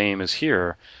Car the same as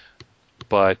here,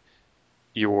 but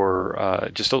you're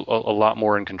just a lot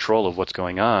more in control of what's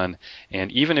going on.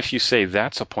 And even if you say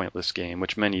that's a pointless game,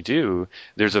 which many do,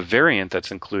 there's a variant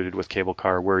that's included with Cable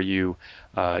Car where you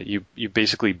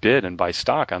basically bid and buy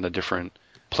stock on the different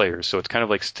players. So it's kind of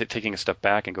like taking a step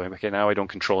back and going, okay, now I don't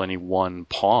control any one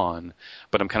pawn,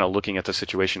 but I'm kind of looking at the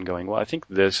situation going, well, I think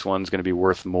this one's going to be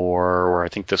worth more, or I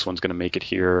think this one's going to make it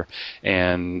here.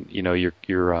 And,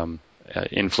 you're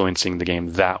influencing the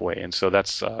game that way. And so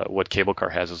that's what Cable Car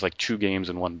has, is like 2 games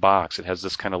in one box. It has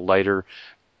this kind of lighter,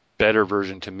 better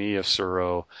version to me of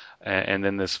Tsuro, and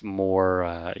then this more,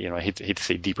 I hate to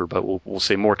say deeper, but we'll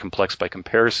say more complex by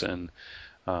comparison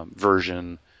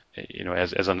version,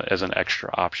 as an extra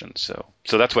option. So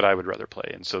that's what I would rather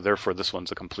play. And so therefore this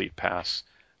one's a complete pass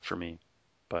for me.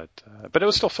 But it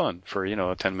was still fun for, a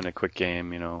 10-minute quick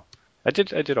game, I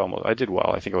did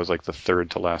well. I think I was like the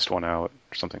third to last one out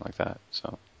or something like that.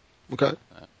 So okay.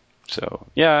 So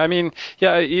yeah, I mean,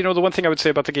 yeah, the one thing I would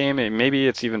say about the game, maybe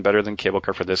it's even better than Cable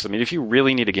Car for this. I mean, if you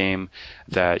really need a game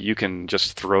that you can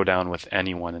just throw down with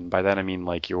anyone, and by that I mean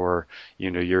like your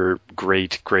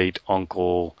great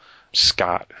uncle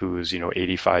Scott, who's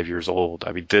 85 years old.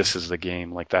 I mean, this is the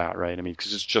game like that, right? I mean,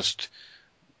 because it's just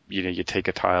you take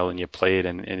a tile and you play it,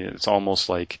 and it's almost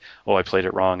like, oh, I played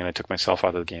it wrong and I took myself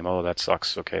out of the game. Oh, that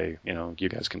sucks. Okay, you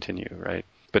guys continue, right?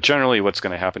 But generally what's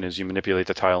going to happen is you manipulate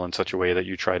the tile in such a way that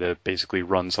you try to basically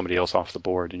run somebody else off the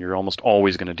board, and you're almost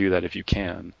always going to do that if you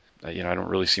can. I don't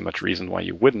really see much reason why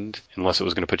you wouldn't, unless it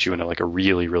was going to put you into like a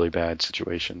really, really bad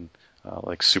situation,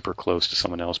 like super close to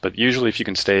someone else. But usually if you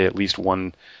can stay at least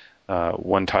one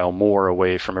tile more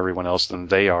away from everyone else than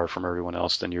they are from everyone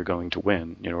else, then you're going to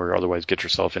win, or otherwise get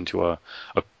yourself into a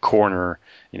corner,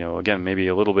 again, maybe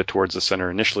a little bit towards the center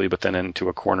initially, but then into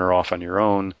a corner off on your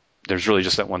own. There's really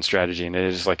just that one strategy, and it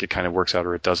is like it kind of works out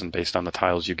or it doesn't based on the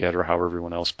tiles you get or how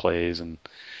everyone else plays. And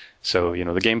so,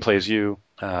 the game plays you,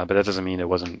 but that doesn't mean it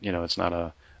wasn't, it's not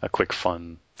a quick,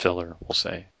 fun filler, we'll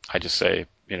say. I just say,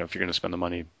 if you're going to spend the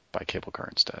money, buy Cable Car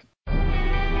instead.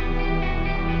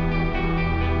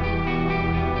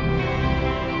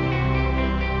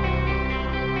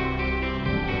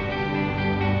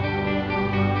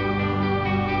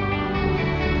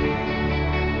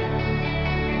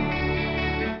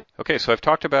 Okay, so I've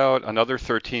talked about another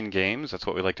 13 games. That's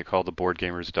what we like to call the Board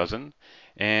Gamers Dozen.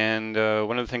 And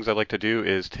one of the things I like to do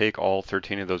is take all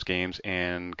 13 of those games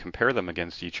and compare them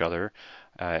against each other,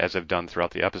 as I've done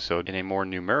throughout the episode, in a more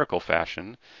numerical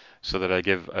fashion, so that I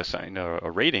assign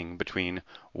a rating between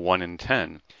 1 and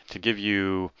 10. To give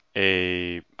you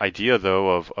a idea, though,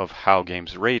 of how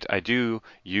games rate, I do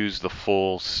use the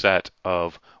full set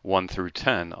of 1 through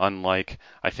 10, unlike,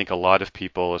 I think, a lot of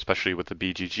people, especially with the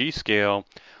BGG scale,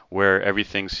 where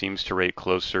everything seems to rate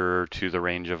closer to the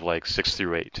range of like 6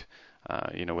 through 8,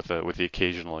 with the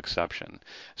occasional exception.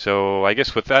 So I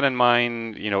guess with that in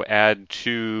mind, add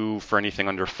 2 for anything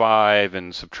under 5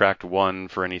 and subtract 1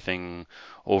 for anything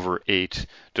over 8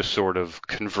 to sort of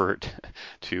convert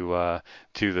to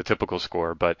the typical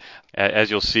score. But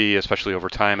as you'll see, especially over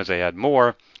time as I add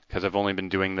more, because I've only been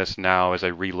doing this now as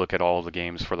I relook at all the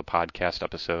games for the podcast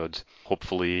episodes,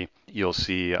 hopefully you'll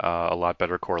see a lot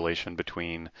better correlation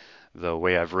between the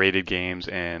way I've rated games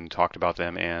and talked about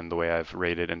them and the way I've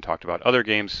rated and talked about other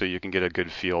games, so you can get a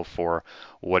good feel for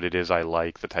what it is I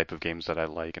like, the type of games that I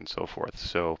like, and so forth.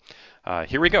 So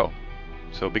here we go.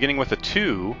 So beginning with a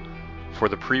 2 for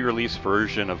the pre-release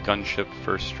version of Gunship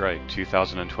First Strike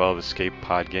 2012 Escape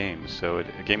Pod Games. So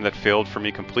a game that failed for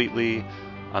me completely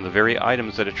on the very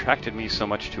items that attracted me so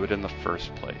much to it in the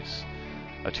first place.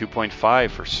 A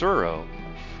 2.5 for Tsuro,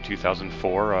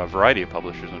 2004, a variety of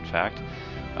publishers in fact.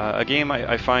 A game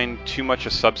I find too much a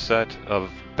subset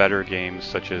of better games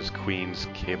such as Queen's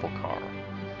Cable Car.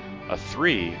 A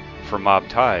 3 for Mob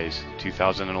Ties,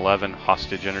 2011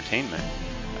 Hostage Entertainment.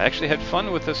 I actually had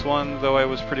fun with this one, though I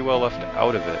was pretty well left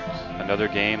out of it. Another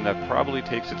game that probably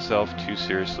takes itself too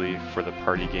seriously for the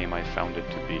party game I found it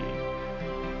to be.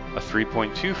 A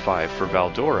 3.25 for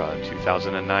Valdora,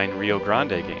 2009 Rio Grande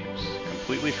Games.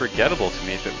 Completely forgettable to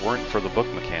me if it weren't for the book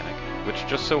mechanic, which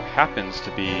just so happens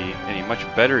to be in a much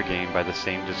better game by the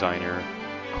same designer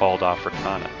called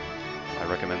Africana. I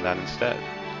recommend that instead.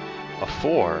 A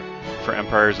 4 for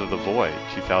Empires of the Void,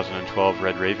 2012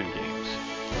 Red Raven Games.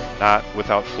 Not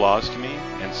without flaws to me,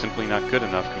 and simply not good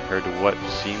enough compared to what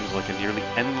seems like a nearly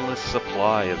endless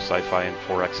supply of sci-fi and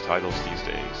 4X titles these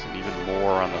days, and even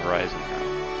more on the horizon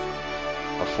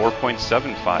now. A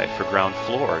 4.75 for Ground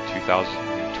Floor,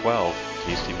 2012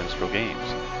 Tasty Minstrel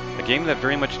Games. A game that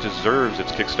very much deserves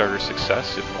its Kickstarter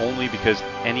success, if only because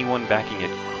anyone backing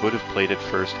it could have played it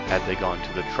first had they gone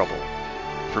to the trouble.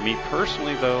 For me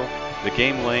personally, though, the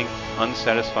game length,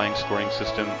 unsatisfying scoring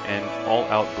system, and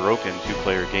all-out broken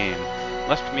two-player game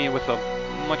left me with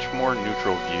a much more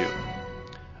neutral view.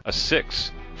 A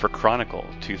 6 for Chronicle,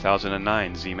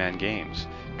 2009 Z-Man Games.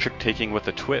 Trick-taking with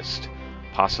a twist.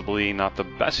 Possibly not the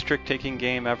best trick-taking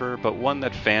game ever, but one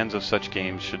that fans of such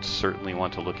games should certainly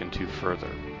want to look into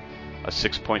further. A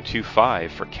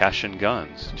 6.25 for Cash and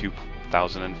Guns,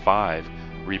 2005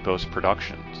 Repos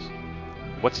Productions.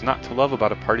 What's not to love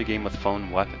about a party game with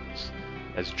phone weapons?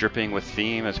 As dripping with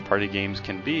theme as party games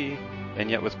can be, and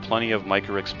yet with plenty of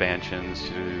micro expansions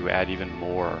to add even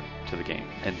more to the game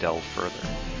and delve further.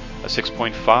 A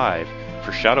 6.5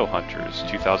 for Shadowhunters,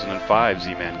 2005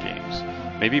 Z-Man Games.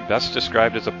 Maybe best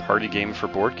described as a party game for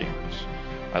board gamers.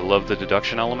 I love the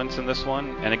deduction elements in this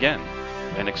one, and again,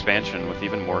 an expansion with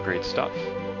even more great stuff.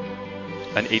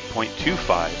 An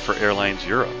 8.25 for Airlines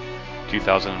Europe,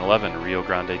 2011 Rio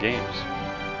Grande Games.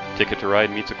 Ticket to Ride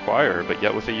meets Acquire, but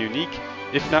yet with a unique,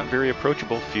 if not very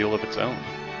approachable, feel of its own.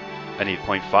 An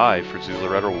 8.5 for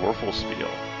Zooloretto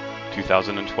Würfelspiel,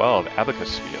 2012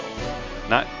 Abacus Spiel.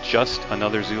 Not just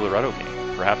another Zooloretto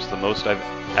game, perhaps the most I've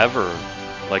ever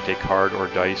like a card or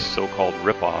dice so-called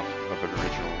ripoff of an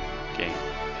original game.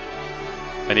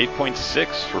 An 8.6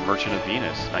 for Merchant of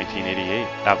Venus, 1988,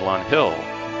 Avalon Hill,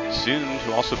 soon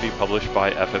to also be published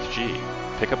by FFG.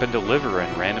 Pick up and deliver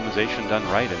and randomization done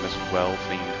right in this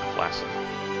well-themed classic.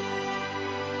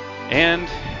 And,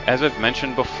 as I've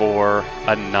mentioned before,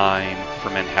 a 9 for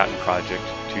Manhattan Project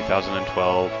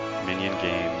 2012 Minion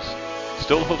Games.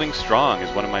 Still holding strong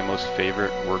as one of my most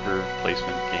favorite worker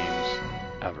placement games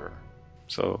ever.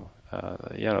 So,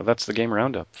 that's the game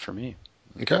roundup for me.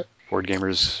 Okay. Board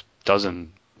Gamers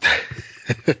dozen.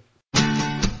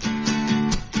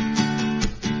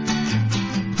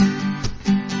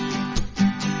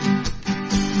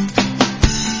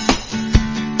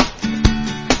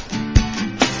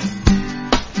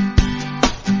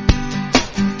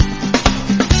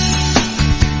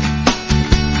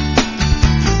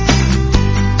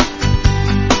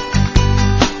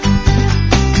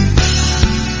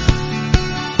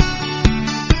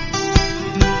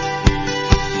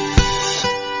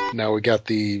 Now we got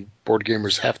the Board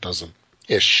Gamers half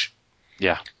dozen-ish.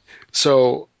 Yeah.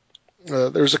 So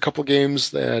there's a couple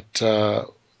games that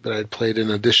I'd played in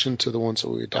addition to the ones that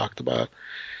we talked about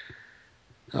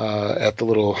at the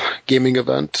little gaming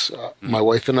event. My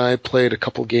wife and I played a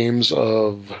couple games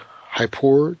of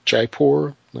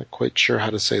Jaipur. Not quite sure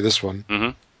how to say this one. Mm-hmm.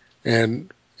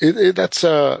 And that's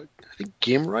I think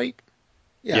GameRight.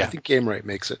 Yeah, I think GameRight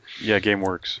makes it. Yeah,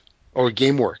 GameWorks. Or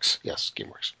GameWorks. Yes,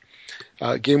 GameWorks.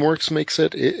 GameWorks makes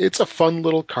it. It's a fun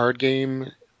little card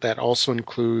game that also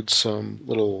includes some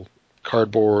little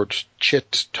cardboard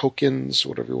chit tokens,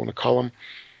 whatever you want to call them.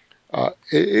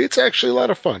 It's actually a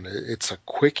lot of fun. It's a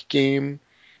quick game,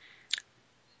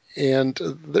 and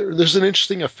there's an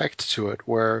interesting effect to it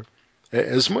where,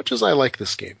 as much as I like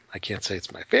this game, I can't say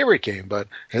it's my favorite game, but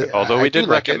although we did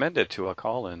like recommend it to a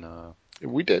call-in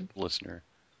we did listener.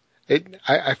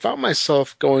 I found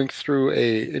myself going through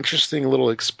a interesting little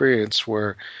experience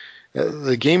where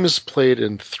the game is played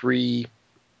in 3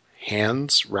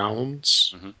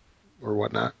 rounds, or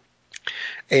whatnot.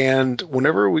 And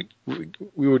whenever we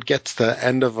would get to the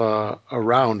end of a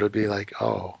round, it would be like,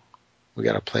 oh, we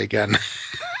got to play again.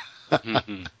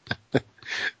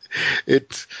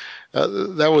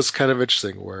 That was kind of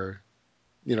interesting where,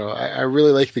 I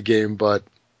really like the game, but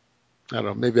I don't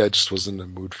know, maybe I just wasn't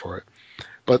in the mood for it.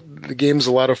 But the game's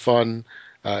a lot of fun.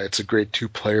 It's a great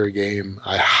 2-player game.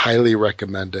 I highly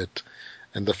recommend it.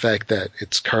 And the fact that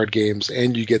it's card games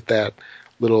and you get that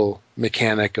little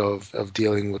mechanic of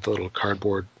dealing with the little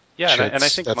cardboard chits, and I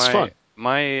think that's fun.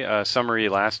 My summary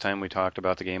last time we talked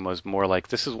about the game was more like,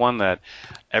 this is one that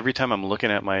every time I'm looking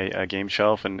at my game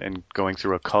shelf and going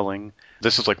through a culling,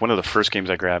 this is like one of the first games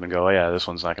I grab and go, oh yeah, this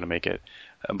one's not going to make it.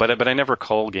 But I never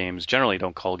cull games. Generally,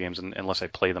 don't cull games unless I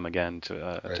play them again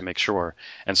to make sure.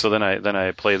 And so then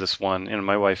I play this one, and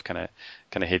my wife kind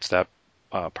of hates that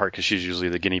part because she's usually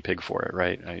the guinea pig for it,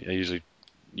 right? I usually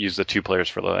use the 2 players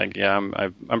for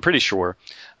I'm pretty sure.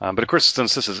 But of course,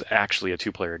 since this is actually a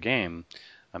 2-player game,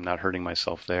 I'm not hurting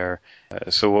myself there.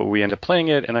 So we end up playing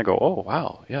it, and I go, oh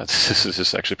wow, yeah, this is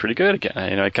just actually pretty good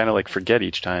again. I kind of like forget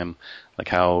each time like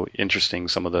how interesting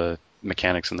some of the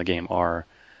mechanics in the game are.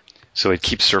 So it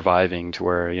keeps surviving to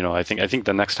where, I think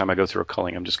the next time I go through a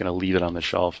culling, I'm just going to leave it on the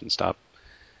shelf and stop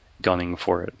gunning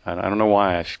for it. I don't know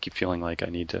why I keep feeling like I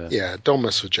need to. Yeah, don't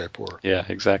mess with Jaipur. Yeah,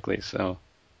 exactly. So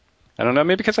I don't know.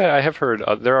 Maybe because I have heard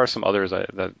there are some others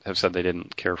that have said they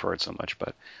didn't care for it so much,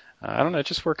 but I don't know. It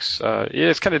just works.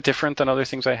 It's kind of different than other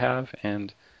things I have,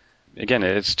 and again,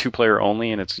 it's 2-player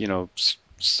only, and it's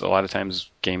a lot of times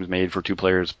games made for 2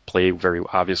 players play very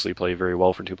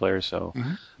well for 2 players. So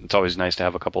it's always nice to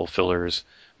have a couple of fillers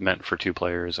meant for 2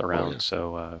 players around. Oh, yeah.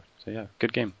 So yeah,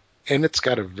 good game. And it's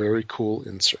got a very cool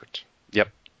insert. Yep.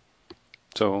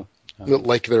 So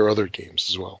like their other games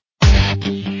as well.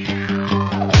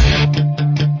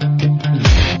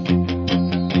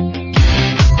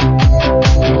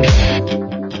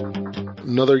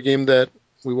 Another game that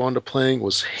we wound up playing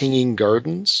was Hanging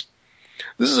Gardens.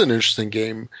 This is an interesting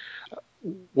game.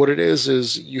 What it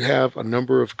is you have a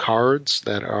number of cards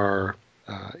that are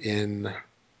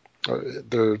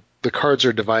the cards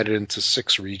are divided into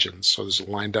 6 regions. So there's a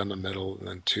line down the middle and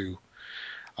then 2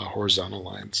 horizontal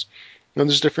lines. And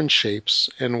there's different shapes.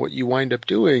 And what you wind up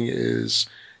doing is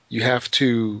you have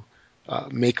to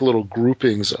make little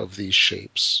groupings of these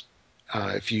shapes.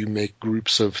 If you make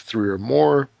groups of 3 or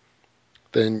more,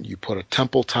 then you put a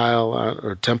temple tile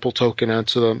or temple token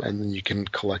onto them, and then you can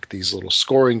collect these little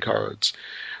scoring cards.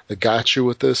 The gotcha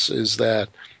with this is that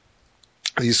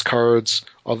these cards,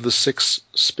 of the 6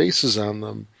 spaces on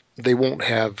them, they won't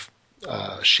have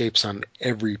shapes on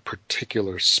every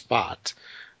particular spot.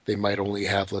 they might only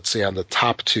have, let's say, on the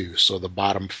top two, so the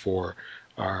bottom four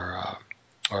are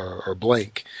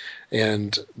blank.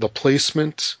 And the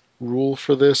placement rule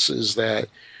for this is that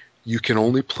you can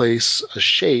only place a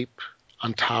shape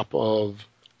on top of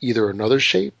either another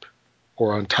shape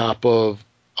or on top of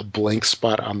a blank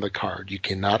spot on the card. You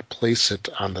cannot place it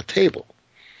on the table.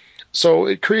 So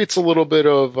it creates a little bit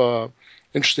of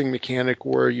interesting mechanic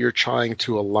where you're trying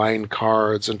to align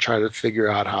cards and try to figure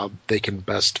out how they can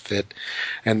best fit.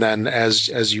 And then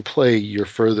as you play, you're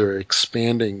further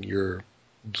expanding your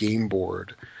game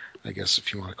board, I guess,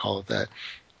 if you want to call it that.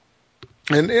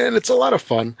 And it's a lot of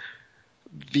fun.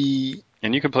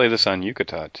 And you can play this on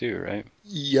Yucata too, right?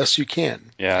 Yes, you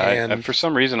can. Yeah, I, for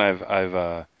some reason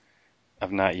I've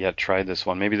not yet tried this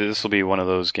one. Maybe this will be one of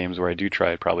those games where I do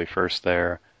try it probably first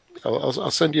there.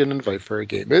 I'll send you an invite for a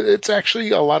game. It's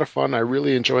actually a lot of fun. I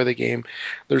really enjoy the game.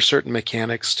 There's certain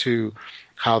mechanics to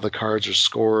how the cards are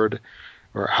scored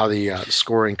or how the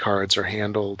scoring cards are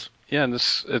handled. Yeah, and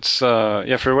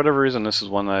for whatever reason this is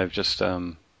one that I've just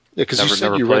never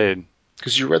played.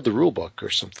 Because you read the rule book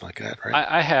or something like that, right?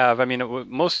 I have. I mean,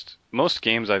 most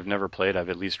games I've never played, I've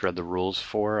at least read the rules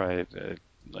for.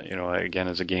 Again,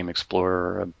 as a game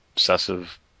explorer,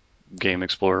 obsessive game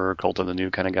explorer, Cult of the New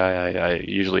kind of guy, I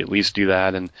usually at least do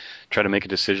that and try to make a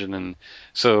decision. And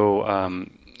so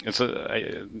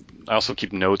I also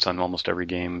keep notes on almost every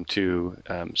game too.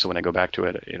 So when I go back to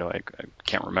it, I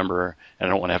can't remember and I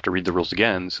don't want to have to read the rules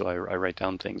again. So I write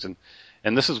down things.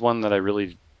 And this is one that I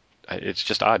really. It's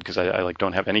just odd because I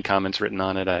don't have any comments written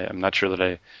on it. I'm not sure that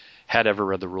I had ever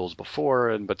read the rules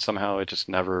before, but somehow it just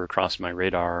never crossed my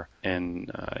radar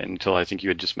until I think you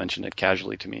had just mentioned it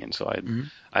casually to me. And so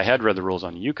I had read the rules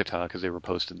on Yucata because they were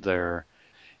posted there.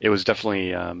 It was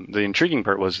definitely the intriguing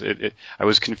part was I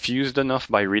was confused enough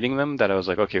by reading them that I was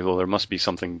like, okay, well there must be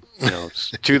something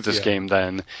to this game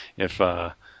then if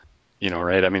right.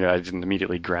 I mean I didn't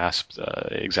immediately grasp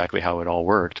exactly how it all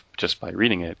worked just by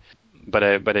reading it. But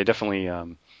I definitely,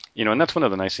 and that's one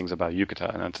of the nice things about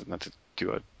Yucata, and not to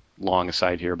do a long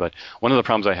aside here, but one of the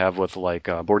problems I have with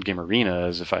Board Game Arena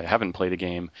is if I haven't played a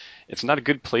game, it's not a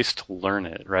good place to learn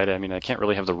it, right? I mean, I can't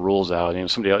really have the rules out.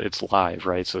 Somebody else, it's live,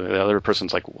 right? So the other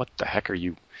person's like, what the heck are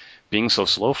you being so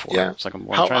slow for? Yeah. It's like,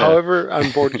 however, on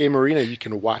Board Game Arena, you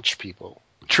can watch people.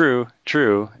 True.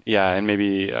 Yeah, and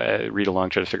maybe read along,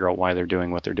 try to figure out why they're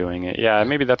doing what they're doing. Yeah,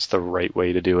 maybe that's the right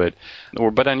way to do it.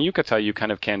 But on Yucata, you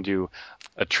kind of can do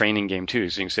a training game too.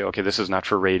 So you can say, okay, this is not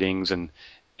for ratings, and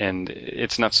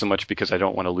it's not so much because I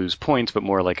don't want to lose points, but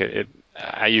more like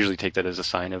I usually take that as a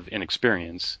sign of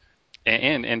inexperience.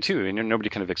 And too, nobody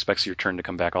kind of expects your turn to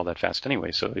come back all that fast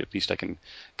anyway. So at least I can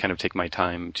kind of take my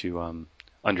time to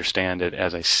understand it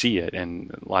as I see it,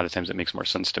 and a lot of times it makes more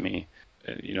sense to me.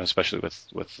 Especially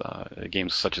with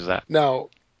games such as that. Now,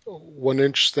 one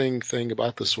interesting thing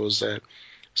about this was that,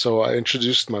 so I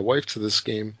introduced my wife to this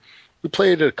game. We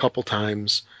played it a couple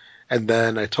times, and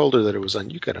then I told her that it was on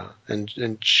Yucata,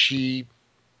 and she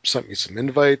sent me some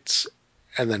invites,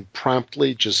 and then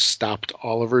promptly just stopped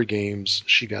all of her games.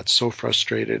 She got so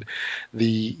frustrated.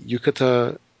 The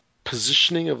Yucata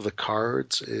positioning of the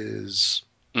cards is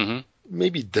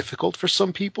maybe difficult for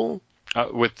some people.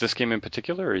 With this game in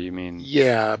particular, or you mean?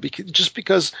 Yeah,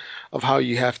 because of how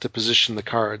you have to position the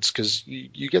cards, because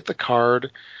you get the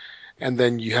card, and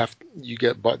then you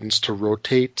get buttons to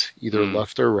rotate either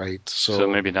left or right. So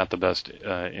maybe not the best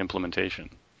implementation.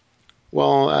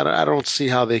 Well, I don't see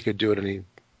how they could do it any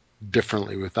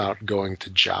differently without going to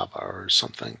Java or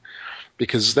something,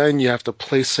 because then you have to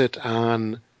place it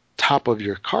on top of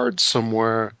your card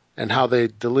somewhere, and how they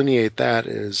delineate that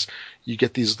is you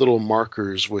get these little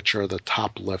markers which are the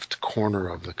top left corner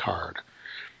of the card.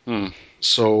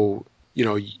 So,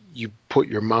 you put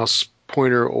your mouse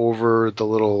pointer over the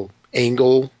little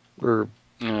angle, or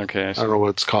okay, I don't know what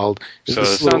it's called. So it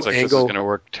sounds like this is going to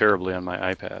work terribly on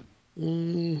my iPad.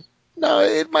 No,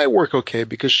 it might work okay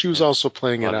because she was also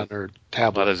playing it on her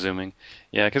tablet. A lot of zooming.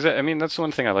 Yeah, because I mean that's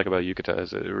one thing I like about Yucata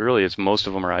is it's most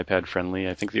of them are iPad friendly.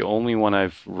 I think the only one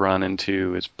I've run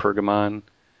into is Pergamon.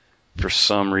 For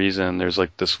some reason, there's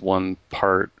like this one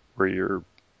part where you're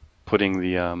putting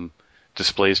the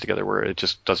displays together where it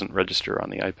just doesn't register on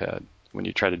the iPad when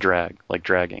you try to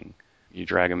dragging. You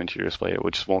drag them into your display,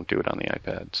 it just won't do it on the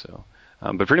iPad. So,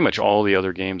 but pretty much all the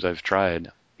other games I've tried,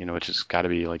 which has got to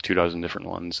be like 24 different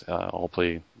ones, all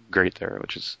play great there,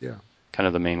 which is kind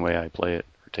of the main way I play it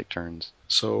or take turns.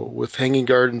 So with Hanging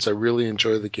Gardens, I really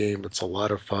enjoy the game. It's a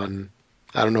lot of fun.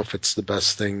 I don't know if it's the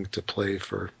best thing to play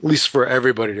at least for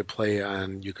everybody to play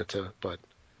on Yucata, but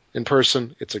in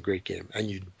person, it's a great game. And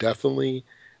you definitely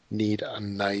need a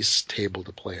nice table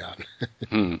to play on.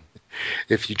 Hmm.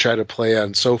 If you try to play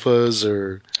on sofas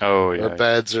or Oh yeah.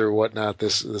 beds or whatnot,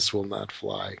 this will not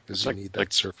fly because It's you like need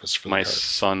that surface for the my cards.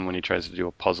 son when he tries to do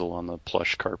a puzzle on the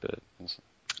plush carpet. It's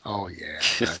Oh yeah,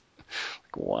 just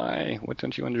like, why? What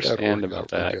don't you that'll understand work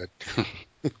about out real that? good.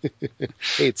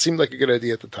 Hey, it seemed like a good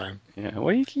idea at the time. Yeah,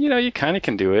 well, you kind of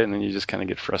can do it, and then you just kind of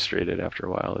get frustrated after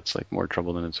a while. It's like more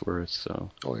trouble than it's worth.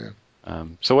 So, Oh yeah.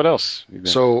 so what else?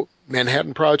 So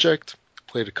Manhattan Project,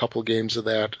 played a couple games of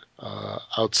that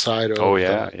outside Oh of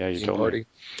yeah, yeah, you Game told me. Party,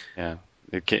 Yeah,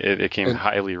 it came and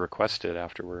highly requested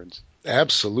afterwards.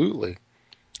 absolutely.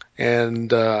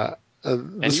 And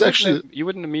And this actually, you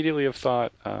wouldn't immediately have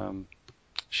thought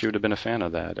she would have been a fan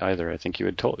of that either. I think you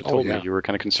had oh told me yeah, you were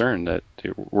kind of concerned that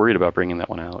you were worried about bringing that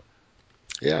one out.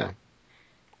 yeah,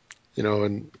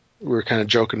 and we were kind of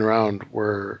joking around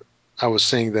where I was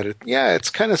saying that it's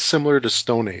kind of similar to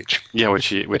Stone Age. Yeah, which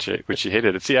she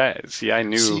hated it. I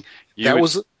knew See, you that would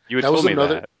was you had that was told me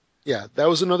another that. that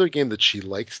was another game that she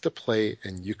likes to play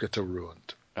and Yukata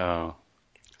ruined. Oh,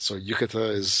 So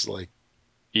Yukata is like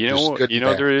there's good and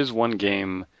there bad. is one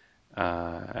game.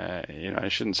 I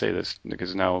shouldn't say this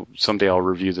because now someday I'll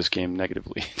review this game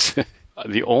negatively.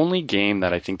 The only game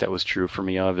that I think that was true for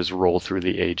me of is Roll Through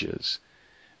the Ages,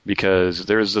 because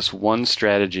there's this one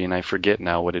strategy, and I forget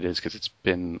now what it is because it's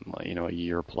been a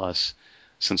year plus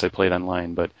since I played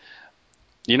online. But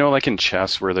like in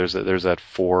chess, where there's that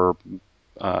four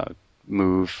uh,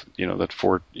 move, that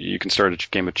four. You can start a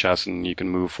game of chess and you can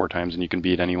move 4 times and you can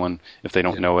beat anyone if they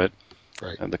don't Yeah, know it.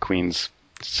 right. The queens.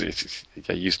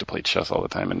 I used to play chess all the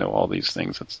time and know all these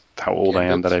things. That's how old I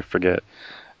am Gambit. that I forget.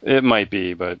 It might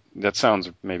be, but that sounds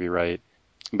maybe right.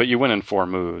 But you win in 4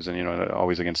 moves, and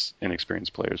always against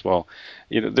inexperienced players. Well,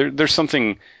 there's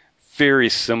something very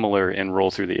similar in Roll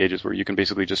Through the Ages where you can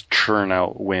basically just churn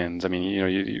out wins. I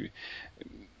mean,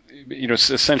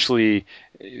 essentially,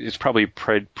 it's probably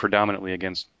predominantly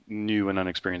against new and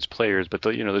unexperienced players, but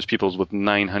there's people with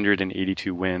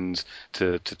 982 wins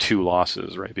to 2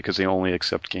 losses, right? Because they only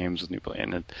accept games with new play.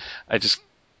 And it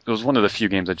was one of the few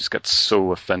games I just got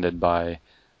so offended by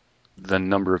the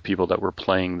number of people that were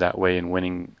playing that way and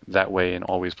winning that way and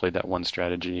always played that one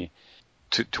strategy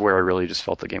to where I really just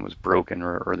felt the game was broken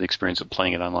or the experience of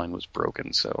playing it online was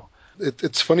broken. So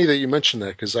It's funny that you mentioned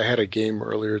that because I had a game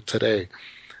earlier today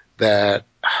that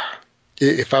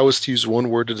if I was to use one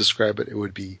word to describe it, it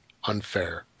would be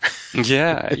unfair.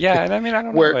 yeah, and I mean I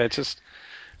don't know, Where it's just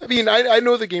I mean, I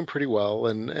know the game pretty well,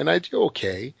 and I do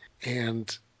okay,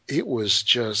 and it was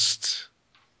just,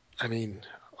 I mean,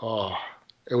 oh,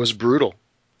 it was brutal.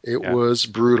 It yeah. was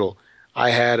brutal. I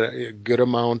had a good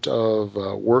amount of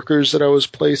workers that I was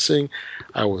placing.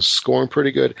 I was scoring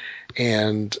pretty good,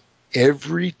 and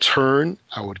every turn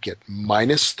I would get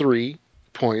 -3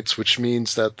 points, which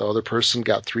means that the other person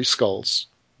got 3 skulls,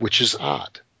 which is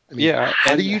odd. I mean, Yeah,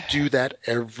 how do and you do that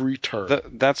every turn?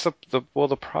 that's the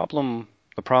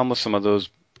problem with some of those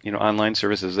online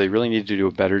services, they really need to do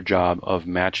a better job of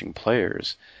matching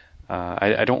players.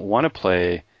 I don't want to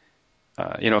play.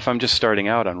 If I'm just starting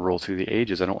out on Roll Through the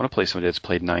Ages, I don't want to play somebody that's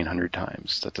played 900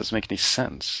 times. That doesn't make any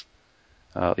sense.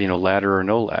 Ladder or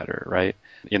no ladder, right?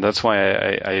 That's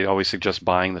why I always suggest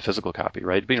buying the physical copy,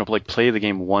 right? But, like play the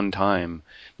game one time,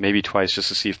 maybe twice, just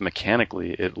to see if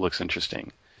mechanically it looks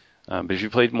interesting. But if you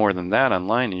played more than that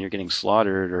online and you're getting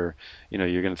slaughtered, or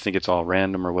you're going to think it's all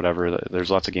random or whatever,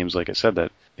 there's lots of games, like I said,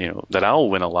 that that I'll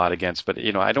win a lot against, but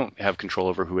I don't have control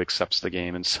over who accepts the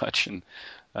game and such. And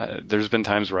there's been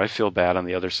times where I feel bad on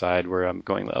the other side, where I'm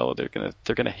going, oh,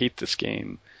 they're gonna hate this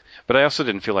game. But I also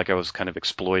didn't feel like I was kind of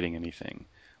exploiting anything.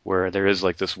 Where there is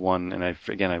like this one, and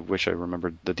I wish I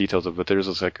remembered the details of it. But there's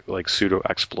this like pseudo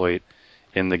exploit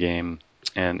in the game,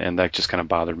 and that just kind of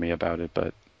bothered me about it.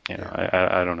 But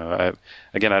I don't know.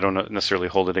 I don't necessarily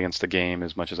hold it against the game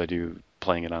as much as I do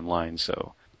playing it online.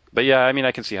 So, but yeah, I mean,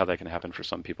 I can see how that can happen for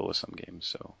some people with some games.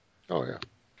 So, Oh yeah.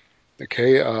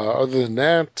 Okay. Other than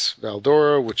that,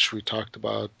 Valdora, which we talked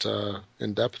about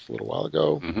in depth a little while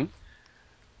ago. hmm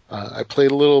I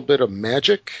played a little bit of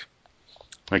Magic.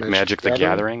 like Magic the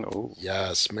Gathering. Oh,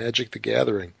 Yes, Magic the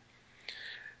Gathering.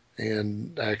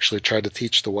 And I actually tried to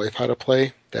teach the wife how to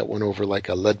play. That went over like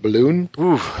a lead balloon.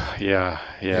 ooh, yeah.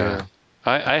 Yeah.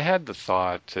 I had the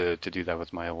thought to do that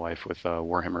with my wife with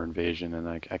Warhammer Invasion, and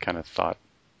I kind of thought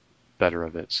better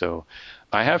of it. So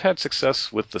I have had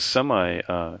success with the semi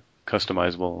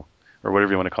customizable, or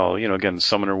whatever you want to call it. Again,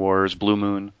 Summoner Wars, Blue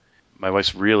Moon. My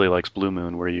wife really likes Blue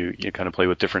Moon, where you kind of play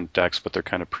with different decks, but they're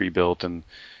kind of pre-built, and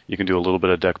you can do a little bit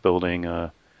of deck building.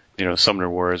 Summoner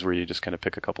Wars where you just kind of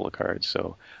pick a couple of cards.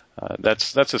 So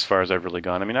that's as far as I've really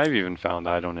gone. I mean, I've even found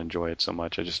I don't enjoy it so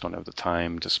much. I just don't have the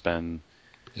time to spend,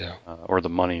 or the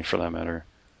money for that matter.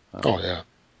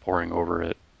 Pouring over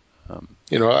it.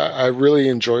 I really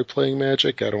enjoy playing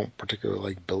Magic. I don't particularly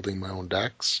like building my own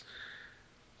decks,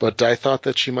 but I thought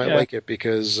that she might like it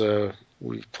because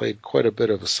we've played quite a bit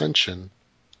of Ascension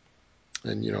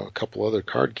and a couple other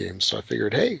card games. So I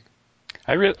figured, hey,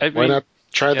 why not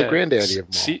try the granddaddy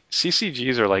of them all?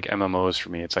 CCGs are like MMOs for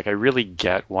me. It's like I really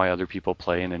get why other people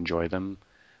play and enjoy them,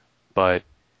 but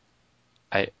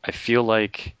I feel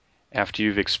like after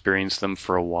you've experienced them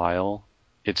for a while,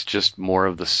 it's just more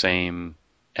of the same,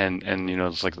 and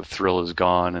it's like the thrill is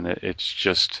gone, and it's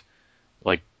just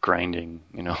like grinding.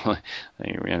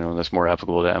 That's more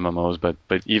applicable to MMOs, but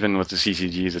even with the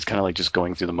CCGs, it's kind of like just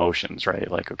going through the motions, right?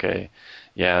 Like, okay,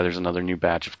 yeah, there's another new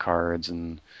batch of cards,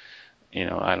 and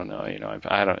I don't know,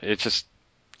 it's just,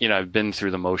 I've been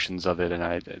through the motions of it,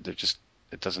 and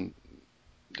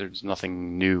there's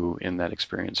nothing new in that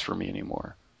experience for me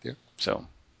anymore. Yeah. So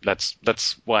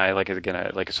that's why I like it again.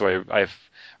 I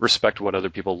respect what other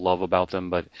people love about them,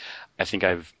 but I think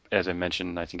as I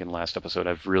mentioned, I think in the last episode,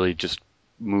 I've really just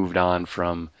moved on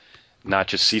from not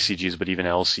just CCGs, but even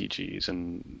LCGs.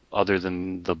 And other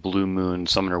than the Blue Moon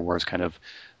Summoner Wars kind of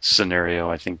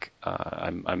scenario, I think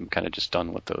I'm kind of just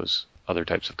done with those other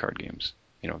types of card games.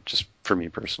 Just for me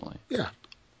personally. Yeah.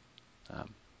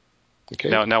 Okay.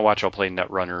 Now watch, I'll play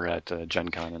Netrunner at Gen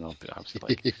Con, and I'll be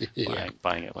obviously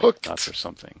buying it like Hooked. nuts or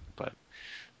something. But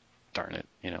darn it,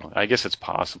 I guess it's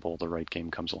possible the right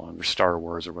game comes along, or Star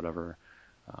Wars or whatever.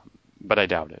 But I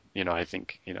doubt it. I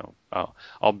think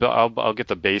I'll get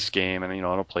the base game, and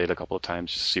I'll play it a couple of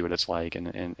times just to see what it's like,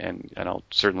 and I'll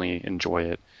certainly enjoy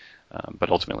it. But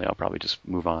ultimately, I'll probably just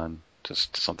move on to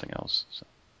something else. So.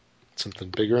 Something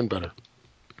bigger and better.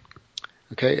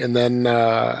 Okay, and then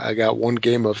I got one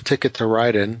game of Ticket to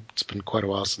Ride-In. It's been quite a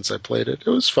while since I played it. It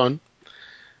was fun,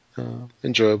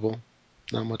 enjoyable.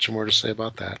 Not much more to say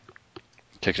about that.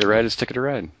 Ticket to Ride is Ticket to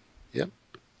Ride. Yep,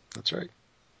 that's right.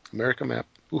 America Map.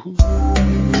 Woohoo!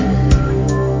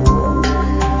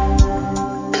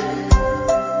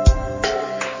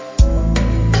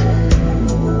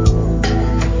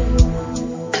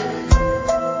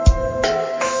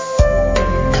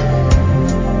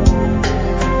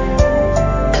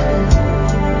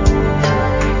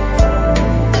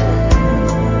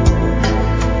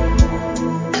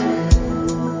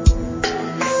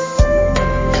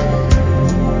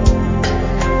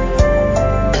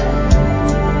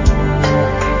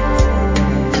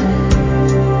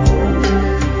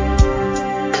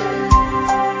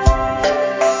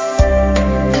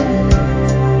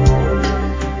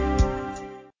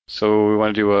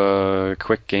 Do a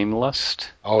quick game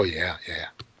list? Oh, yeah.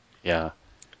 Yeah.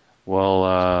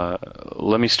 Well,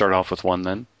 let me start off with one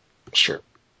then. Sure.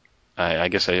 I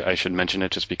guess I should mention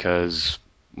it just because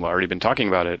we've already been talking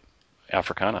about it.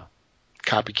 Africana.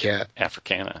 Copycat.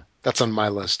 Africana. That's on my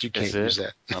list. You can't use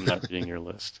that. I'm not reading your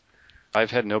list.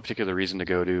 I've had no particular reason to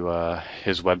go to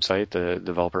his website. The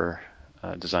developer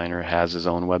designer has his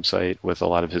own website with a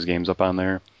lot of his games up on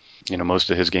there. Most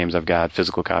of his games I've got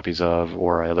physical copies of,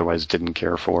 or I otherwise didn't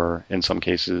care for in some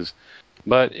cases.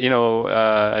 But,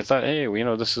 I thought, hey,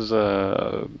 this is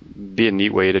be a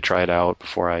neat way to try it out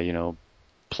before I,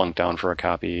 plunk down for a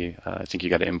copy. I think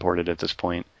you got to import it at this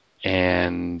point.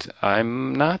 And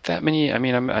I'm not that many. I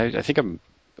mean, I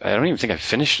don't even think I've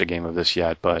finished a game of this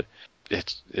yet, but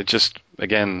it just,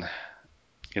 again,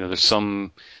 there's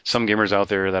some gamers out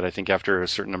there that I think after a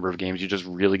certain number of games, you just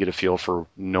really get a feel for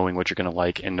knowing what you're going to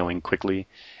like and knowing quickly.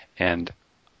 And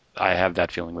I have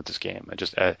that feeling with this game. I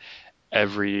just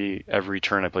every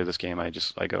turn I play this game, I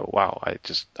go, wow,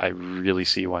 I really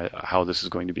see how this is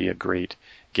going to be a great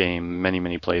game.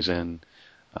 Many plays in.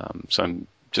 So I'm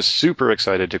just super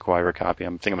excited to acquire a copy. I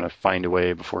think I'm going to find a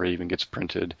way before it even gets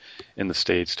printed in the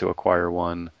States to acquire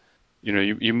one.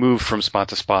 You move from spot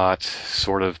to spot,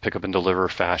 sort of pick up and deliver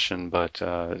fashion, but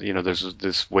there's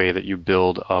this way that you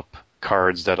build up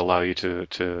cards that allow you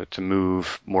to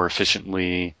move more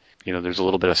efficiently. There's a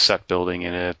little bit of set building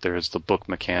in it. There's the book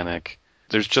mechanic.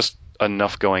 There's just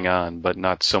enough going on, but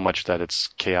not so much that it's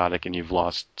chaotic and you've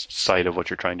lost sight of what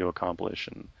you're trying to accomplish.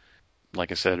 And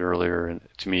like I said earlier,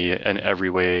 to me, in every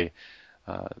way,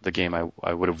 the game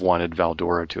I would have wanted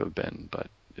Valdora to have been, but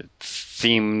it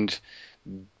themed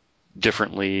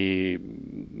differently,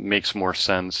 makes more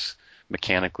sense,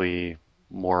 mechanically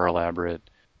more elaborate.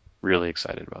 Really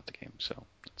excited about the game. So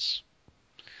it's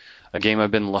a game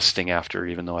I've been lusting after,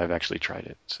 even though I've actually tried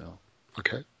it. So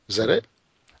okay, is that it?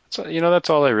 So that's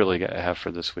all I really have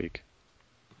for this week.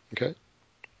 Okay.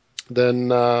 Then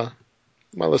my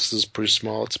list is pretty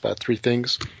small. It's about 3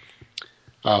 things.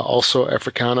 Also,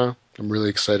 Africana. I'm really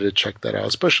excited to check that out,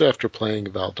 especially after playing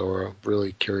Valdora.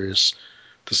 Really curious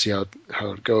to see how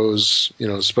it goes.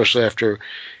 Especially after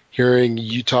hearing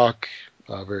you talk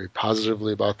very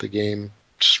positively about the game.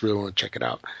 Just really want to check it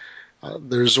out.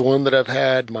 There's one that I've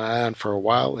had my eye on for a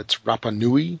while. It's Rapa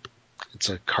Nui. It's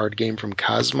a card game from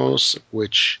Cosmos,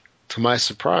 which, to my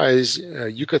surprise,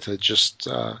 Yucata just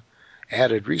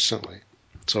added recently.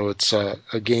 So it's a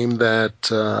game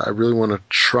that I really want to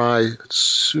try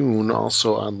soon,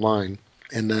 also online.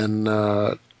 And then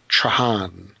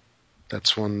Trajan.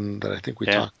 That's one that I think we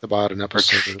talked about in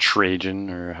episode. Or Trajan,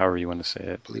 or however you want to say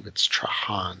it. I believe it's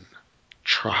Trajan.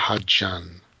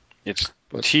 Trajan. It's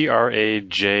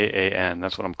Trajan.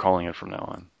 That's what I'm calling it from now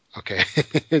on. Okay.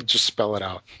 Just spell it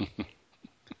out.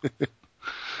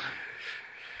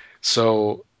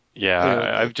 So...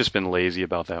 Yeah, I've just been lazy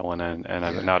about that one, and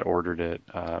I've not ordered it,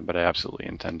 but I absolutely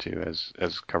intend to,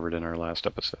 as covered in our last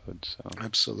episode. So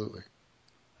absolutely.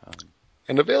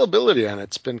 And availability on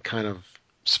it's been kind of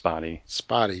spotty.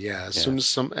 Yeah. As soon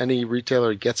as any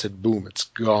retailer gets it, boom, it's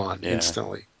gone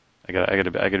instantly. I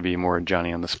gotta be more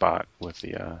Johnny on the spot with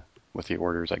the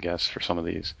orders, I guess, for some of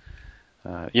these.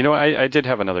 I did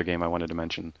have another game I wanted to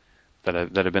mention that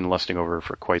I've been lusting over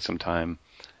for quite some time.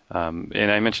 And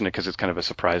I mentioned it because it's kind of a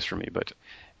surprise for me, but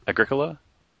Agricola,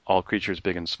 All Creatures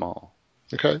Big and Small.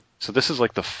 Okay. So this is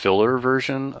like the filler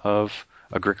version of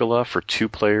Agricola for 2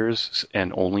 players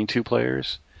and only 2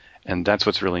 players. And that's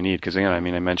what's really neat because, again,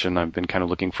 I mentioned I've been kind of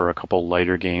looking for a couple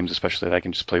lighter games, especially that I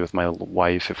can just play with my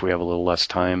wife if we have a little less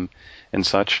time and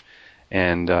such.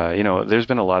 And, there's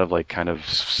been a lot of like kind of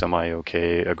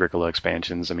semi-okay Agricola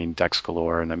expansions. Decks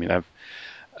galore. And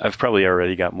I've probably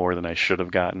already got more than I should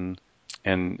have gotten.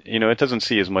 And, it doesn't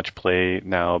see as much play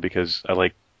now because I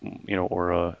like,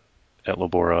 Aura et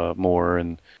Labora more.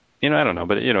 And, I don't know,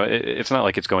 but, it's not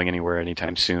like it's going anywhere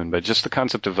anytime soon. But just the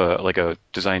concept of a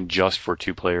designed just for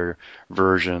 2-player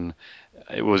version,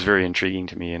 it was very intriguing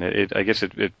to me. And I guess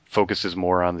it focuses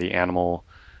more on the animal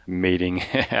mating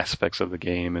aspects of the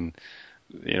game and,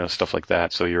 stuff like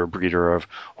that. So you're a breeder of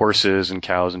horses and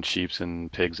cows and sheep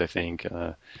and pigs, I think.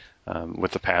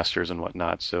 With the pastures and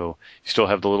whatnot. So you still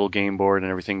have the little game board and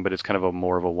everything, but it's kind of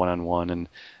more of a one-on-one. And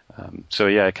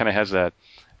it kind of has that.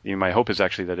 My hope is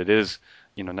actually that it is,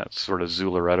 not sort of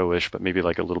Zularetto-ish, but maybe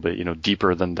like a little bit,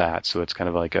 deeper than that. So it's kind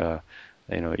of like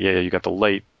you got the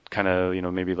light kind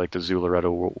of, maybe like the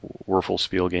Zularetto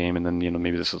Würfelspiel game, and then,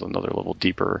 maybe this is another level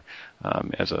deeper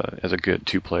as a good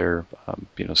 2-player,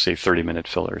 say 30-minute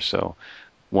filler. So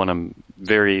one I'm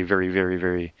very, very, very,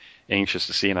 very anxious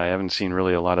to see, and I haven't seen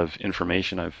really a lot of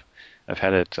information. I've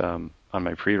had it on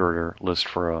my pre-order list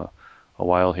for a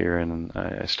while here, and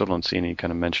I still don't see any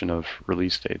kind of mention of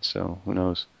release date. So who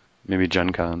knows? Maybe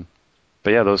Gen Con.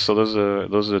 But yeah, those are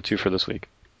the 2 for this week.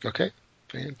 Okay,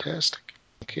 fantastic.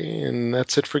 Okay, and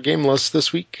that's it for Game Lust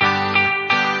this week.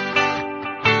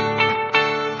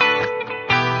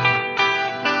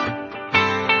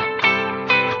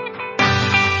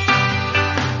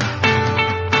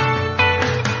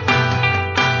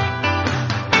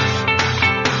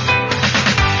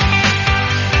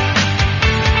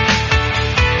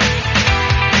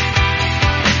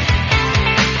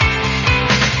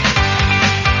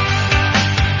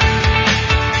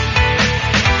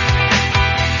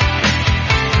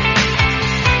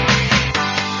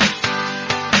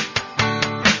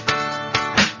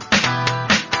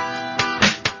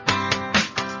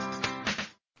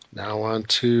 Now on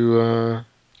to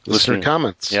listener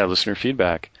comments. Yeah, listener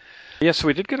feedback. Yeah, so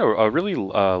we did get a really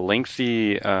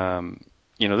lengthy, this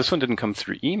one didn't come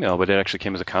through email, but it actually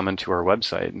came as a comment to our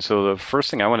website. And so the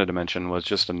first thing I wanted to mention was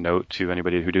just a note to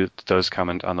anybody who does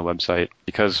comment on the website,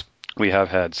 because we have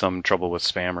had some trouble with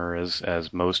spammer,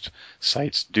 as most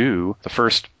sites do. The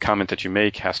first comment that you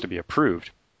make has to be approved.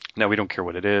 Now, we don't care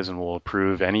what it is, and we'll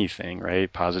approve anything,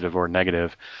 right, positive or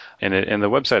negative. And the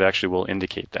website actually will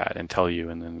indicate that and tell you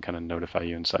and then kind of notify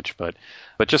you and such. But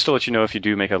just to let you know, if you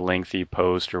do make a lengthy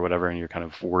post or whatever and you're kind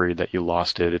of worried that you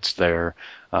lost it, it's there,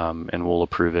 and we'll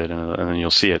approve it, and then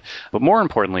you'll see it. But more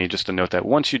importantly, just to note that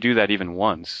once you do that even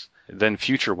once, then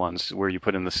future ones where you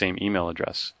put in the same email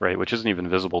address, right, which isn't even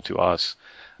visible to us,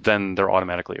 then they're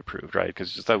automatically approved, right?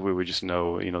 Because just that way we just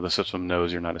know, the system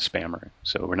knows you're not a spammer.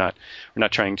 So we're not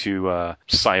trying to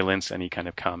silence any kind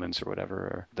of comments or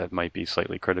whatever that might be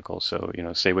slightly critical. So,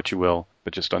 say what you will,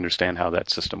 but just understand how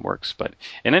that system works. But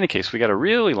in any case, we got a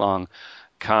really long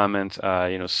comment,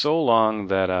 so long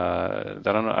that I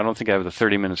don't think I have the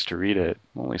 30 minutes to read it.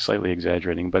 I'm only slightly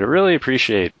exaggerating, but I really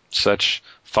appreciate such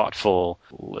thoughtful,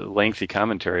 lengthy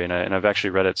commentary, and I've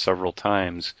actually read it several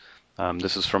times.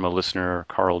 This is from a listener,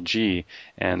 Carl G.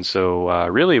 And so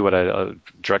really what I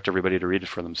direct everybody to read it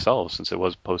for themselves, since it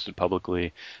was posted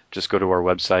publicly. Just go to our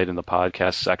website in the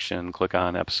podcast section, click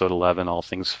on episode 11, All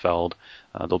Things Feld.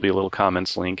 There'll be a little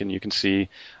comments link, and you can see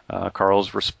Carl's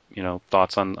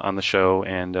thoughts on the show,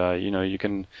 and you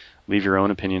can leave your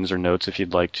own opinions or notes if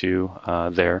you'd like to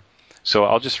there. So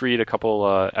I'll just read a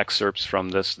couple excerpts from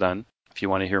this then. If you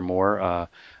want to hear more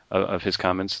of his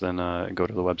comments, then go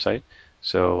to the website.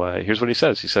 So here's what he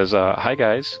says. He says, hi,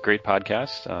 guys. Great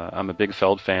podcast. I'm a big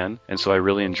Feld fan, and so I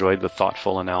really enjoyed the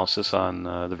thoughtful analysis on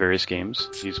the various games.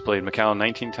 He's played Macau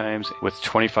 19 times with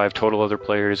 25 total other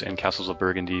players, and Castles of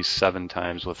Burgundy 7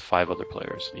 times with 5 other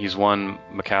players. He's won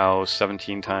Macau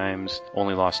 17 times,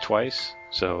 only lost twice.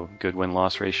 So good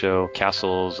win-loss ratio.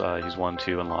 Castles, he's won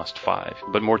 2 and lost 5.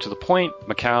 But more to the point,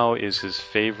 Macau is his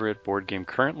favorite board game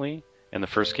currently, and the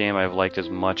first game I've liked as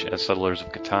much as Settlers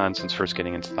of Catan since first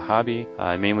getting into the hobby.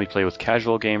 I mainly play with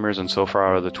casual gamers, and so far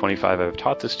out of the 25 I've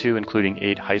taught this to, including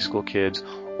 8 high school kids,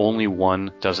 only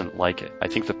 1 doesn't like it. I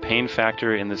think the pain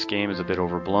factor in this game is a bit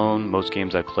overblown. Most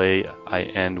games I play, I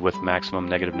end with maximum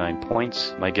 -9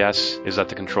 points. My guess is that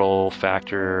the control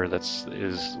factor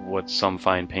is what some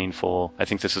find painful. I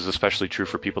think this is especially true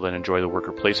for people that enjoy the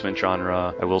worker placement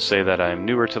genre. I will say that I'm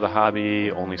newer to the hobby,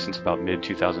 only since about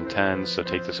mid-2010, so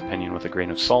take this opinion with a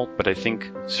grain of salt. But I think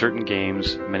certain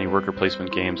games, many worker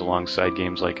placement games alongside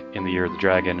games like In the Year of the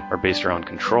Dragon, are based around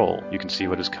control. You can see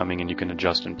what is coming and you can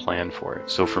adjust and plan for it.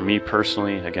 So for me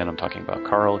personally, again, I'm talking about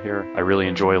Carl here, I really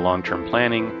enjoy long-term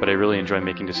planning, but I really enjoy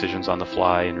making decisions on the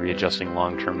fly and readjusting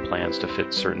long-term plans to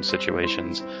fit certain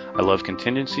situations. I love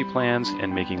contingency plans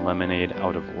and making lemonade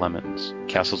out of lemons.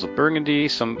 Castles of Burgundy,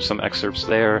 some excerpts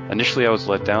there. Initially, I was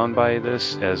let down by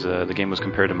this as the game was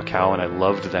compared to Macau, and I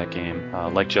loved that game.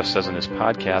 Like Jeff says in his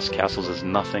podcast, Castles is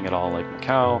nothing at all like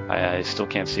Macau. I still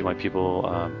can't see why people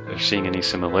are seeing any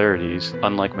similarities.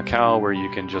 Unlike Macau, where you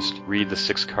can just read the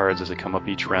 6 cards as they come up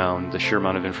each round, the sheer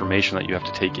amount of information that you have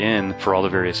to take in for all the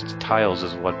various tiles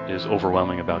is what is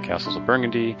overwhelming about Castles of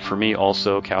Burgundy. For me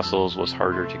also, Castles was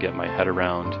harder to get my head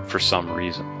around for some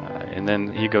reason. And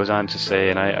then he goes on to say,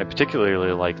 and I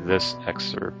particularly like this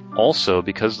excerpt, also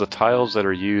because the tiles that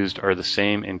are used are the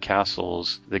same in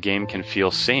Castles, the game can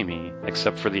feel samey,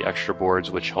 except for the extra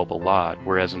boards which help a lot,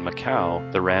 whereas in Macau,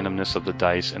 the randomness of the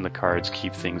dice and the cards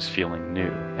keep things feeling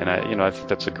new. And I think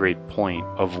that's a great point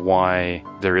of why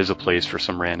there is a place for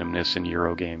some randomness in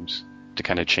Euro games to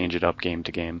kind of change it up game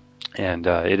to game. And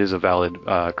it is a valid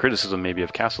criticism maybe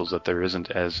of Castles that there isn't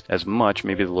as much,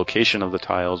 maybe the location of the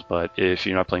tiles, but if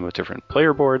you're not playing with different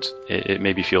player boards, it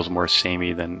maybe feels more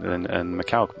samey than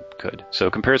Macau could. So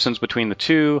comparisons between the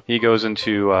two, he goes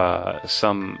into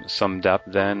some depth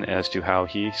then as to how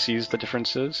he sees the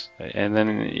differences. And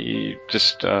then he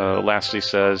just lastly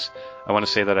says, I want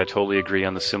to say that I totally agree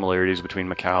on the similarities between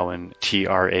Macau and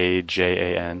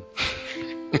Trajan.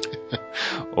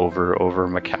 over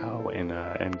Macau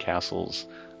and Castles.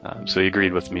 So he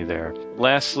agreed with me there.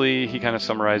 Lastly, he kind of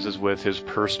summarizes with his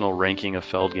personal ranking of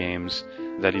Feld games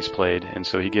that he's played. And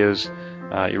so he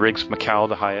ranks Macau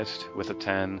the highest with a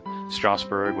 10,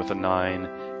 Strasbourg with a 9,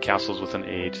 Castles with an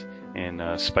 8, and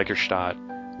Speicherstadt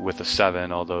with a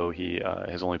 7, although he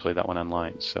has only played that one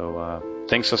online. So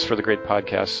thanks us for the great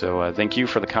podcast. So thank you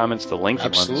for the comments, the lengthy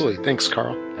ones. Absolutely. Thanks,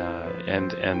 Carl.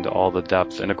 And all the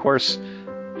depth. And of course,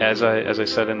 as I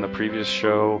said in the previous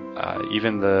show,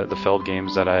 even the Feld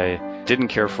games that I didn't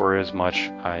care for as much,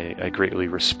 I greatly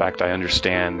respect. I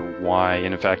understand why,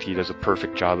 and in fact, he does a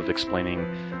perfect job of explaining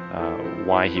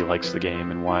why he likes the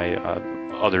game and why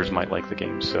others might like the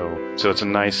game. So it's a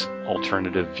nice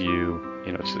alternative view,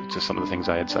 to some of the things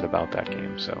I had said about that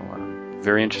game. So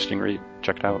very interesting read.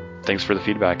 Check it out. Thanks for the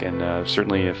feedback, and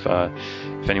certainly if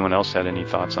anyone else had any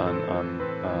thoughts on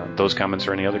those comments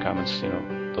or any other comments,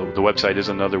 the website is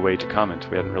another way to comment.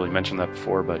 We hadn't really mentioned that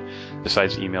before, but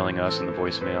besides emailing us and the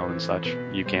voicemail and such,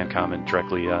 you can comment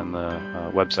directly on the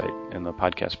website in the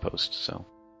podcast post. So.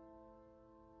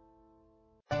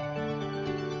 I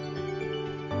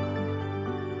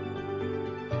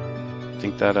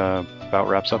think that about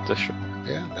wraps up this show.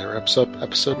 Yeah, that wraps up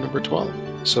episode number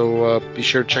 12. So be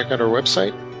sure to check out our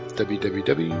website,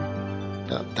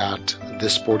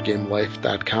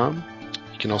 www.thisboardgamelife.com.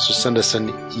 You can also send us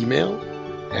an email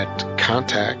at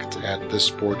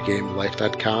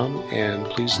contact@thisboardgamelife.com, and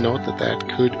please note that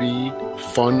could be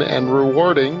fun and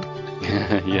rewarding.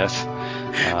 Yes.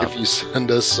 If you send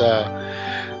us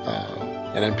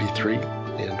an MP3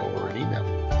 and or an email.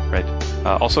 Right.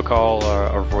 Also call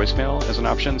our voicemail as an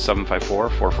option,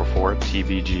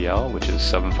 754-444-TBGL, which is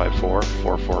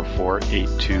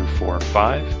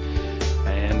 754-444-8245.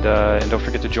 And don't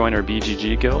forget to join our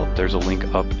BGG Guild. There's a link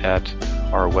up at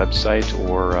our website,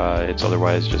 or it's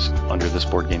otherwise just under This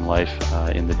Board Game Life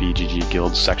in the BGG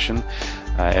Guild section.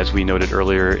 As we noted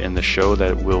earlier in the show,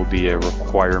 that will be a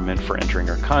requirement for entering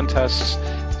our contests.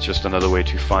 It's just another way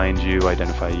to find you,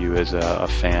 identify you as a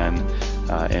fan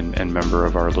and member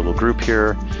of our little group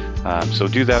here. So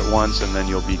do that once, and then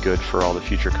you'll be good for all the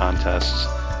future contests.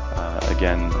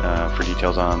 Again, for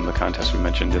details on the contest we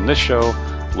mentioned in this show,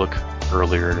 look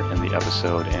earlier in the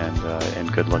episode,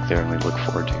 and good luck there, and we look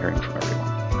forward to hearing from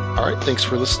everyone. All right, thanks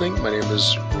for listening. My name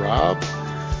is Rob.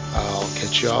 I'll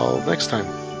catch y'all next time.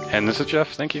 And this is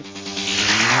Jeff. Thank you.